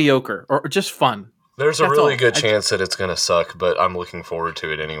be mediocre or just fun. There's a really good chance that it's going to suck, but I'm looking forward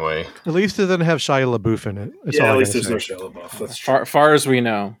to it anyway. At least it doesn't have Shia LaBeouf in it. At least there's no Shia LaBeouf. That's true. Far as we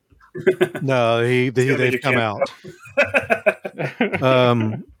know. No, they've come out.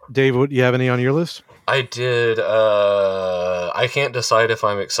 Dave, do you have any on your list? I did. I can't decide if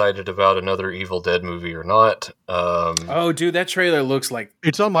I'm excited about another Evil Dead movie or not. Oh, dude, that trailer looks like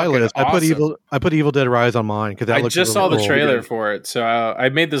it's on my list. Awesome. I put Evil Dead Rise on mine because I just saw the trailer for it. So I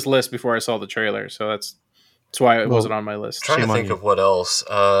made this list before I saw the trailer. So that's why it wasn't on my list. Trying to think of what else.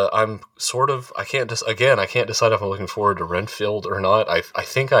 I'm sort of. I can't decide if I'm looking forward to Renfield or not. I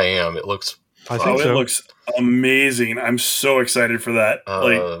think I am. It looks. It looks amazing. I'm so excited for that.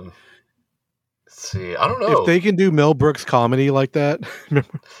 Let's see. I don't know if they can do Mel Brooks comedy like that.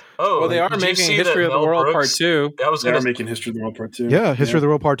 Well, they are making History of the World Part 2. They are making History of the World Part 2. Yeah, History of the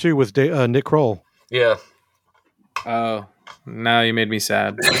World Part 2 with Nick Kroll. Yeah. Oh, now you made me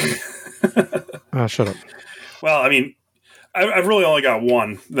sad. Shut up. Well, I mean, I've really only got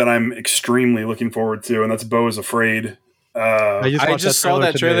one that I'm extremely looking forward to, and that's Beau is Afraid. I just saw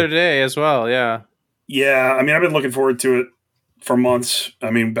that trailer today as well. Yeah. Yeah. I mean, I've been looking forward to it for months.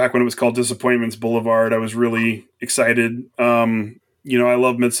 I mean, back when it was called Disappointments Boulevard, I was really excited. I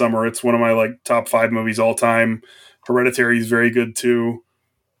love Midsommar. It's one of my top 5 movies all time. Hereditary is very good too.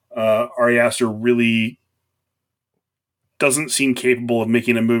 Ari Aster really doesn't seem capable of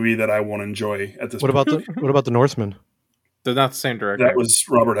making a movie that I want to enjoy at this point. What about The Northman? They're not the same director. That was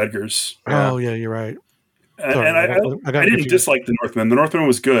Robert Eggers. Oh yeah, you're right. And I didn't dislike The Northman. The Northman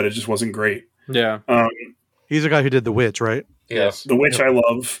was good. It just wasn't great. Yeah. He's the guy who did The Witch, right? Yes. The Witch I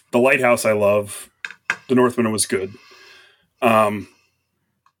love. The Lighthouse I love. The Northman was good. But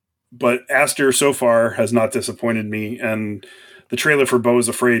Aster so far has not disappointed me. And the trailer for Beau is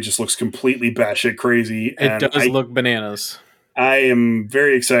Afraid just looks completely batshit crazy. It does look bananas. I am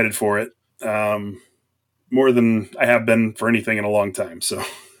very excited for it. More than I have been for anything in a long time. So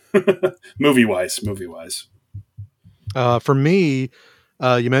movie-wise. For me,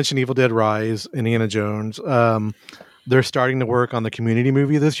 you mentioned Evil Dead Rise, Indiana Jones. They're starting to work on the Community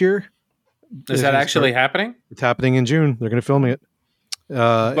movie this year. Is that actually happening? It's happening in June. They're going to film it.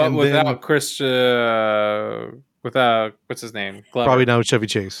 But without without what's his name? Glover. Probably not Chevy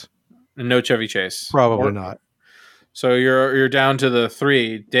Chase. No Chevy Chase. Probably not. So you're down to the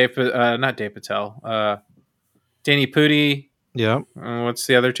 3. Not Dave Patel. Danny Pudi. Yeah. What's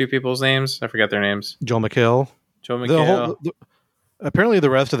the other 2 people's names? I forget their names. Joel McHale. Apparently, the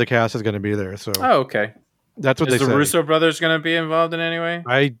rest of the cast is going to be there. So. Oh, okay. That's what is they say. The Russo brothers going to be involved in any way?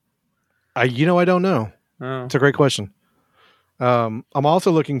 I don't know. Oh. It's a great question. I'm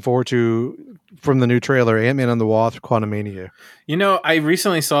also looking forward to, from the new trailer, Ant-Man and the Wasp: Quantumania. I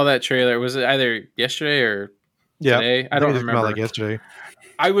recently saw that trailer. Was it either yesterday or today? I don't remember. Like yesterday.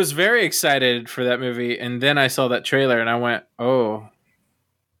 I was very excited for that movie, and then I saw that trailer, and I went, "Oh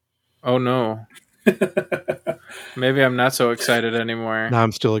no." Maybe I'm not so excited anymore. No,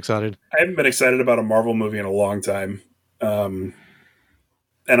 I'm still excited. I haven't been excited about a Marvel movie in a long time. And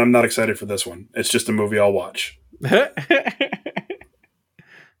I'm not excited for this one. It's just a movie I'll watch.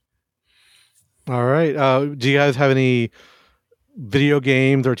 All right. Do you guys have any video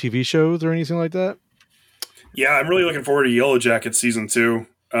games or TV shows or anything like that? Yeah, I'm really looking forward to Yellow Jackets season 2.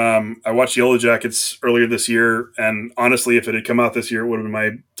 I watched Yellow Jackets earlier this year, and honestly, if it had come out this year, it would have been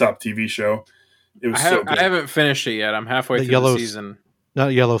my top TV show. It was so good. I haven't finished it yet. I'm halfway through the season.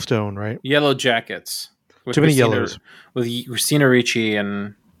 Not Yellowstone, right? Yellow Jackets. Too many yellows. With Christina Ricci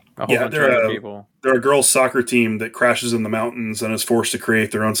and a whole bunch of other people. They're a girls' soccer team that crashes in the mountains and is forced to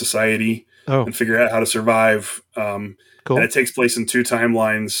create their own society and figure out how to survive. Cool. And it takes place in 2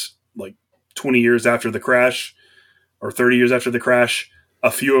 timelines, like 20 years after the crash or 30 years after the crash. A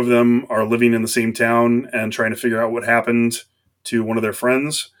few of them are living in the same town and trying to figure out what happened to one of their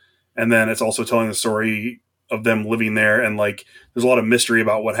friends. And then it's also telling the story of them living there. And like, there's a lot of mystery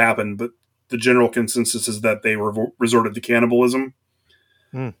about what happened, but the general consensus is that they resorted to cannibalism.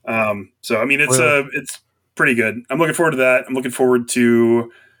 So, I mean, it's pretty good. I'm looking forward to that. I'm looking forward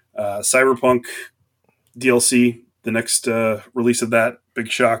to Cyberpunk DLC, the next release of that. Big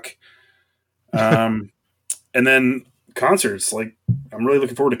shock. And then concerts. Like, I'm really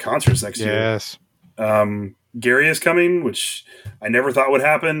looking forward to concerts next year. Yes. Gary is coming, which I never thought would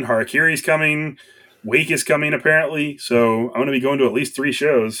happen. Harakiri is coming. Wake is coming, apparently. So I'm going to be going to at least 3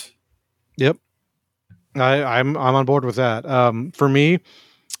 shows. Yep. I'm on board with that. For me,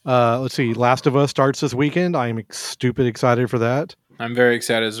 let's see. Last of Us starts this weekend. I'm stupid excited for that. I'm very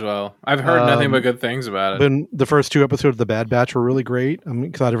excited as well. I've heard nothing but good things about it. Then the first 2 episodes of The Bad Batch were really great. I'm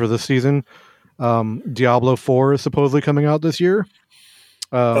excited for this season. Diablo 4 is supposedly coming out this year.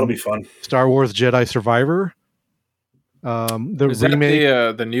 That'll be fun. Star Wars Jedi Survivor. Is remake,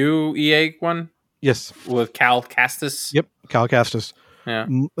 that the new EA one? Yes. With Cal Kestis? Yep, Cal Kestis. Yeah.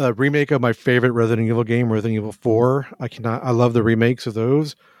 Remake of my favorite Resident Evil game, Resident Evil 4. I love the remakes of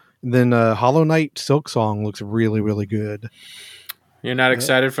those. And then Hollow Knight Silksong looks really, really good. You're not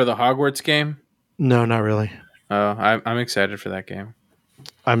excited for the Hogwarts game? No, not really. Oh, I'm excited for that game.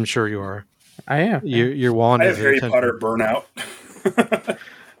 I'm sure you are. I am. You're wanting. I have Harry Potter burnout.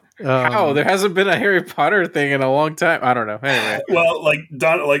 There hasn't been a Harry Potter thing in a long time. I don't know. Anyway, well, like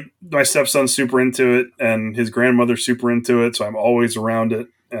my stepson's super into it, and his grandmother's super into it, so I'm always around it,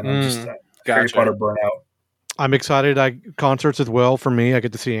 and I'm just Harry Potter burnout. I'm excited. Concerts as well for me. I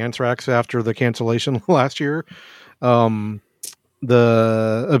get to see Anthrax after the cancellation last year.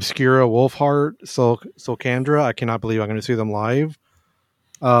 The Obscura, Wolfheart, Sulcandra. I cannot believe I'm going to see them live.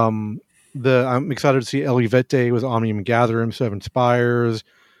 I'm excited to see Ellie Vette with Omnium Gatherum, Seven Spires.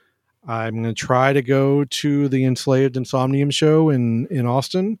 I'm going to try to go to the Enslaved Insomnium show in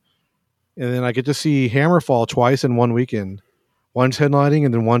Austin. And then I get to see Hammerfall twice in one weekend. One's headlining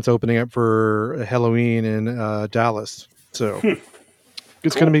and then one's opening up for Halloween in Dallas. So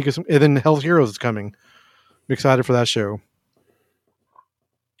it's going to be good. And then Hell's Heroes is coming. I'm excited for that show.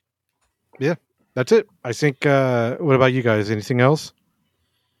 Yeah, that's it. I think, what about you guys? Anything else?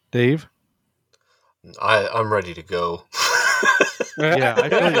 Dave? I'm ready to go. Yeah, I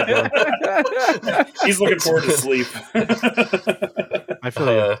feel you, bro. He's looking forward to sleep. I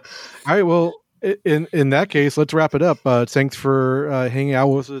feel you. All right, well, in that case, let's wrap it up. Thanks for hanging out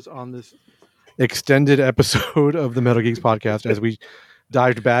with us on this extended episode of the Metal Geeks podcast as we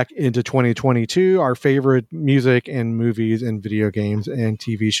dived back into 2022, our favorite music and movies and video games and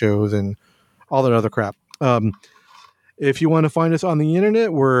TV shows and all that other crap. If you want to find us on the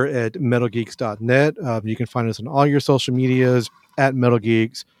internet, we're at metalgeeks.net. You can find us on all your social medias at Metal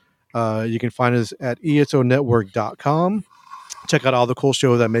Geeks. You can find us at esonetwork.com. Check out all the cool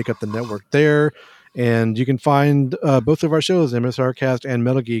shows that make up the network there. And you can find both of our shows, MSRcast and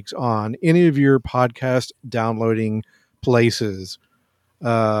Metal Geeks, on any of your podcast downloading places.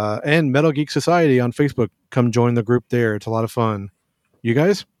 And Metal Geek Society on Facebook. Come join the group there. It's a lot of fun. You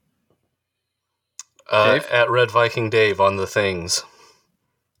guys? At Red Viking Dave on the things.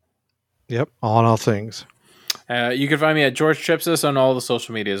 Yep, on all things. You can find me at George Tripsis on all the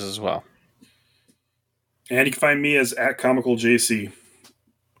social medias as well. And you can find me as at Comical JC.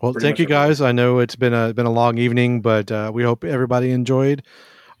 Well, thank you guys. I know it's been a long evening, but we hope everybody enjoyed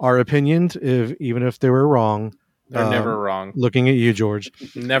our opinions, even if they were wrong. They're never wrong. Looking at you, George.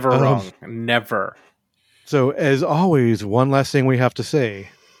 Never wrong. Never. So, as always, one last thing we have to say.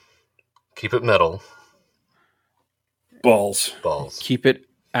 Keep it metal. Balls. Keep it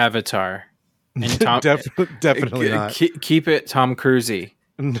Avatar. And Tom, definitely not. Keep it Tom Cruise-y.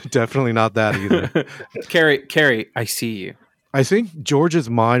 Definitely not that either. Carrie, I see you. I think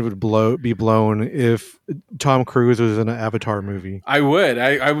George's mind would be blown if Tom Cruise was in an Avatar movie. I would.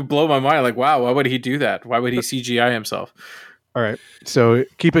 I would blow my mind. Like, wow, why would he do that? Why would he CGI himself? All right. So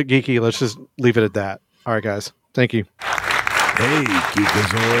keep it geeky. Let's just leave it at that. All right, guys. Thank you. Hey,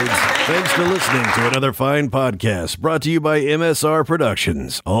 Geekazoids. Thanks for listening to another fine podcast brought to you by MSR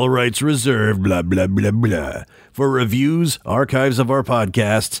Productions. All rights reserved, blah, blah, blah, blah. For reviews, archives of our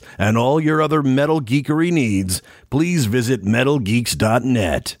podcasts, and all your other metal geekery needs, please visit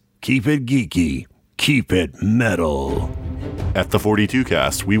metalgeeks.net. Keep it geeky. Keep it metal. At the 42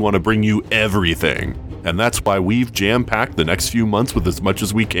 Cast, we want to bring you everything, and that's why we've jam-packed the next few months with as much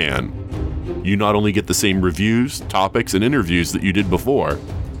as we can. You not only get the same reviews, topics, and interviews that you did before,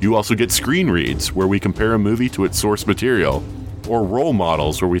 you also get screen reads, where we compare a movie to its source material, or role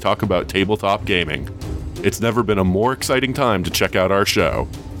models, where we talk about tabletop gaming. It's never been a more exciting time to check out our show.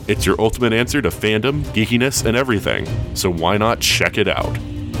 It's your ultimate answer to fandom, geekiness, and everything, so why not check it out?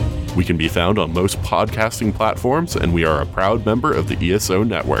 We can be found on most podcasting platforms, and we are a proud member of the ESO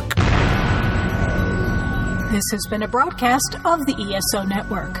Network. This has been a broadcast of the ESO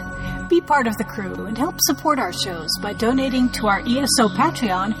Network. Be part of the crew and help support our shows by donating to our ESO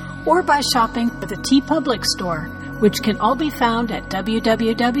Patreon or by shopping at the TeePublic store, which can all be found at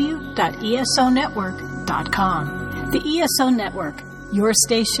www.esonetwork.com. The ESO Network, your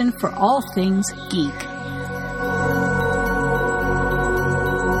station for all things geek.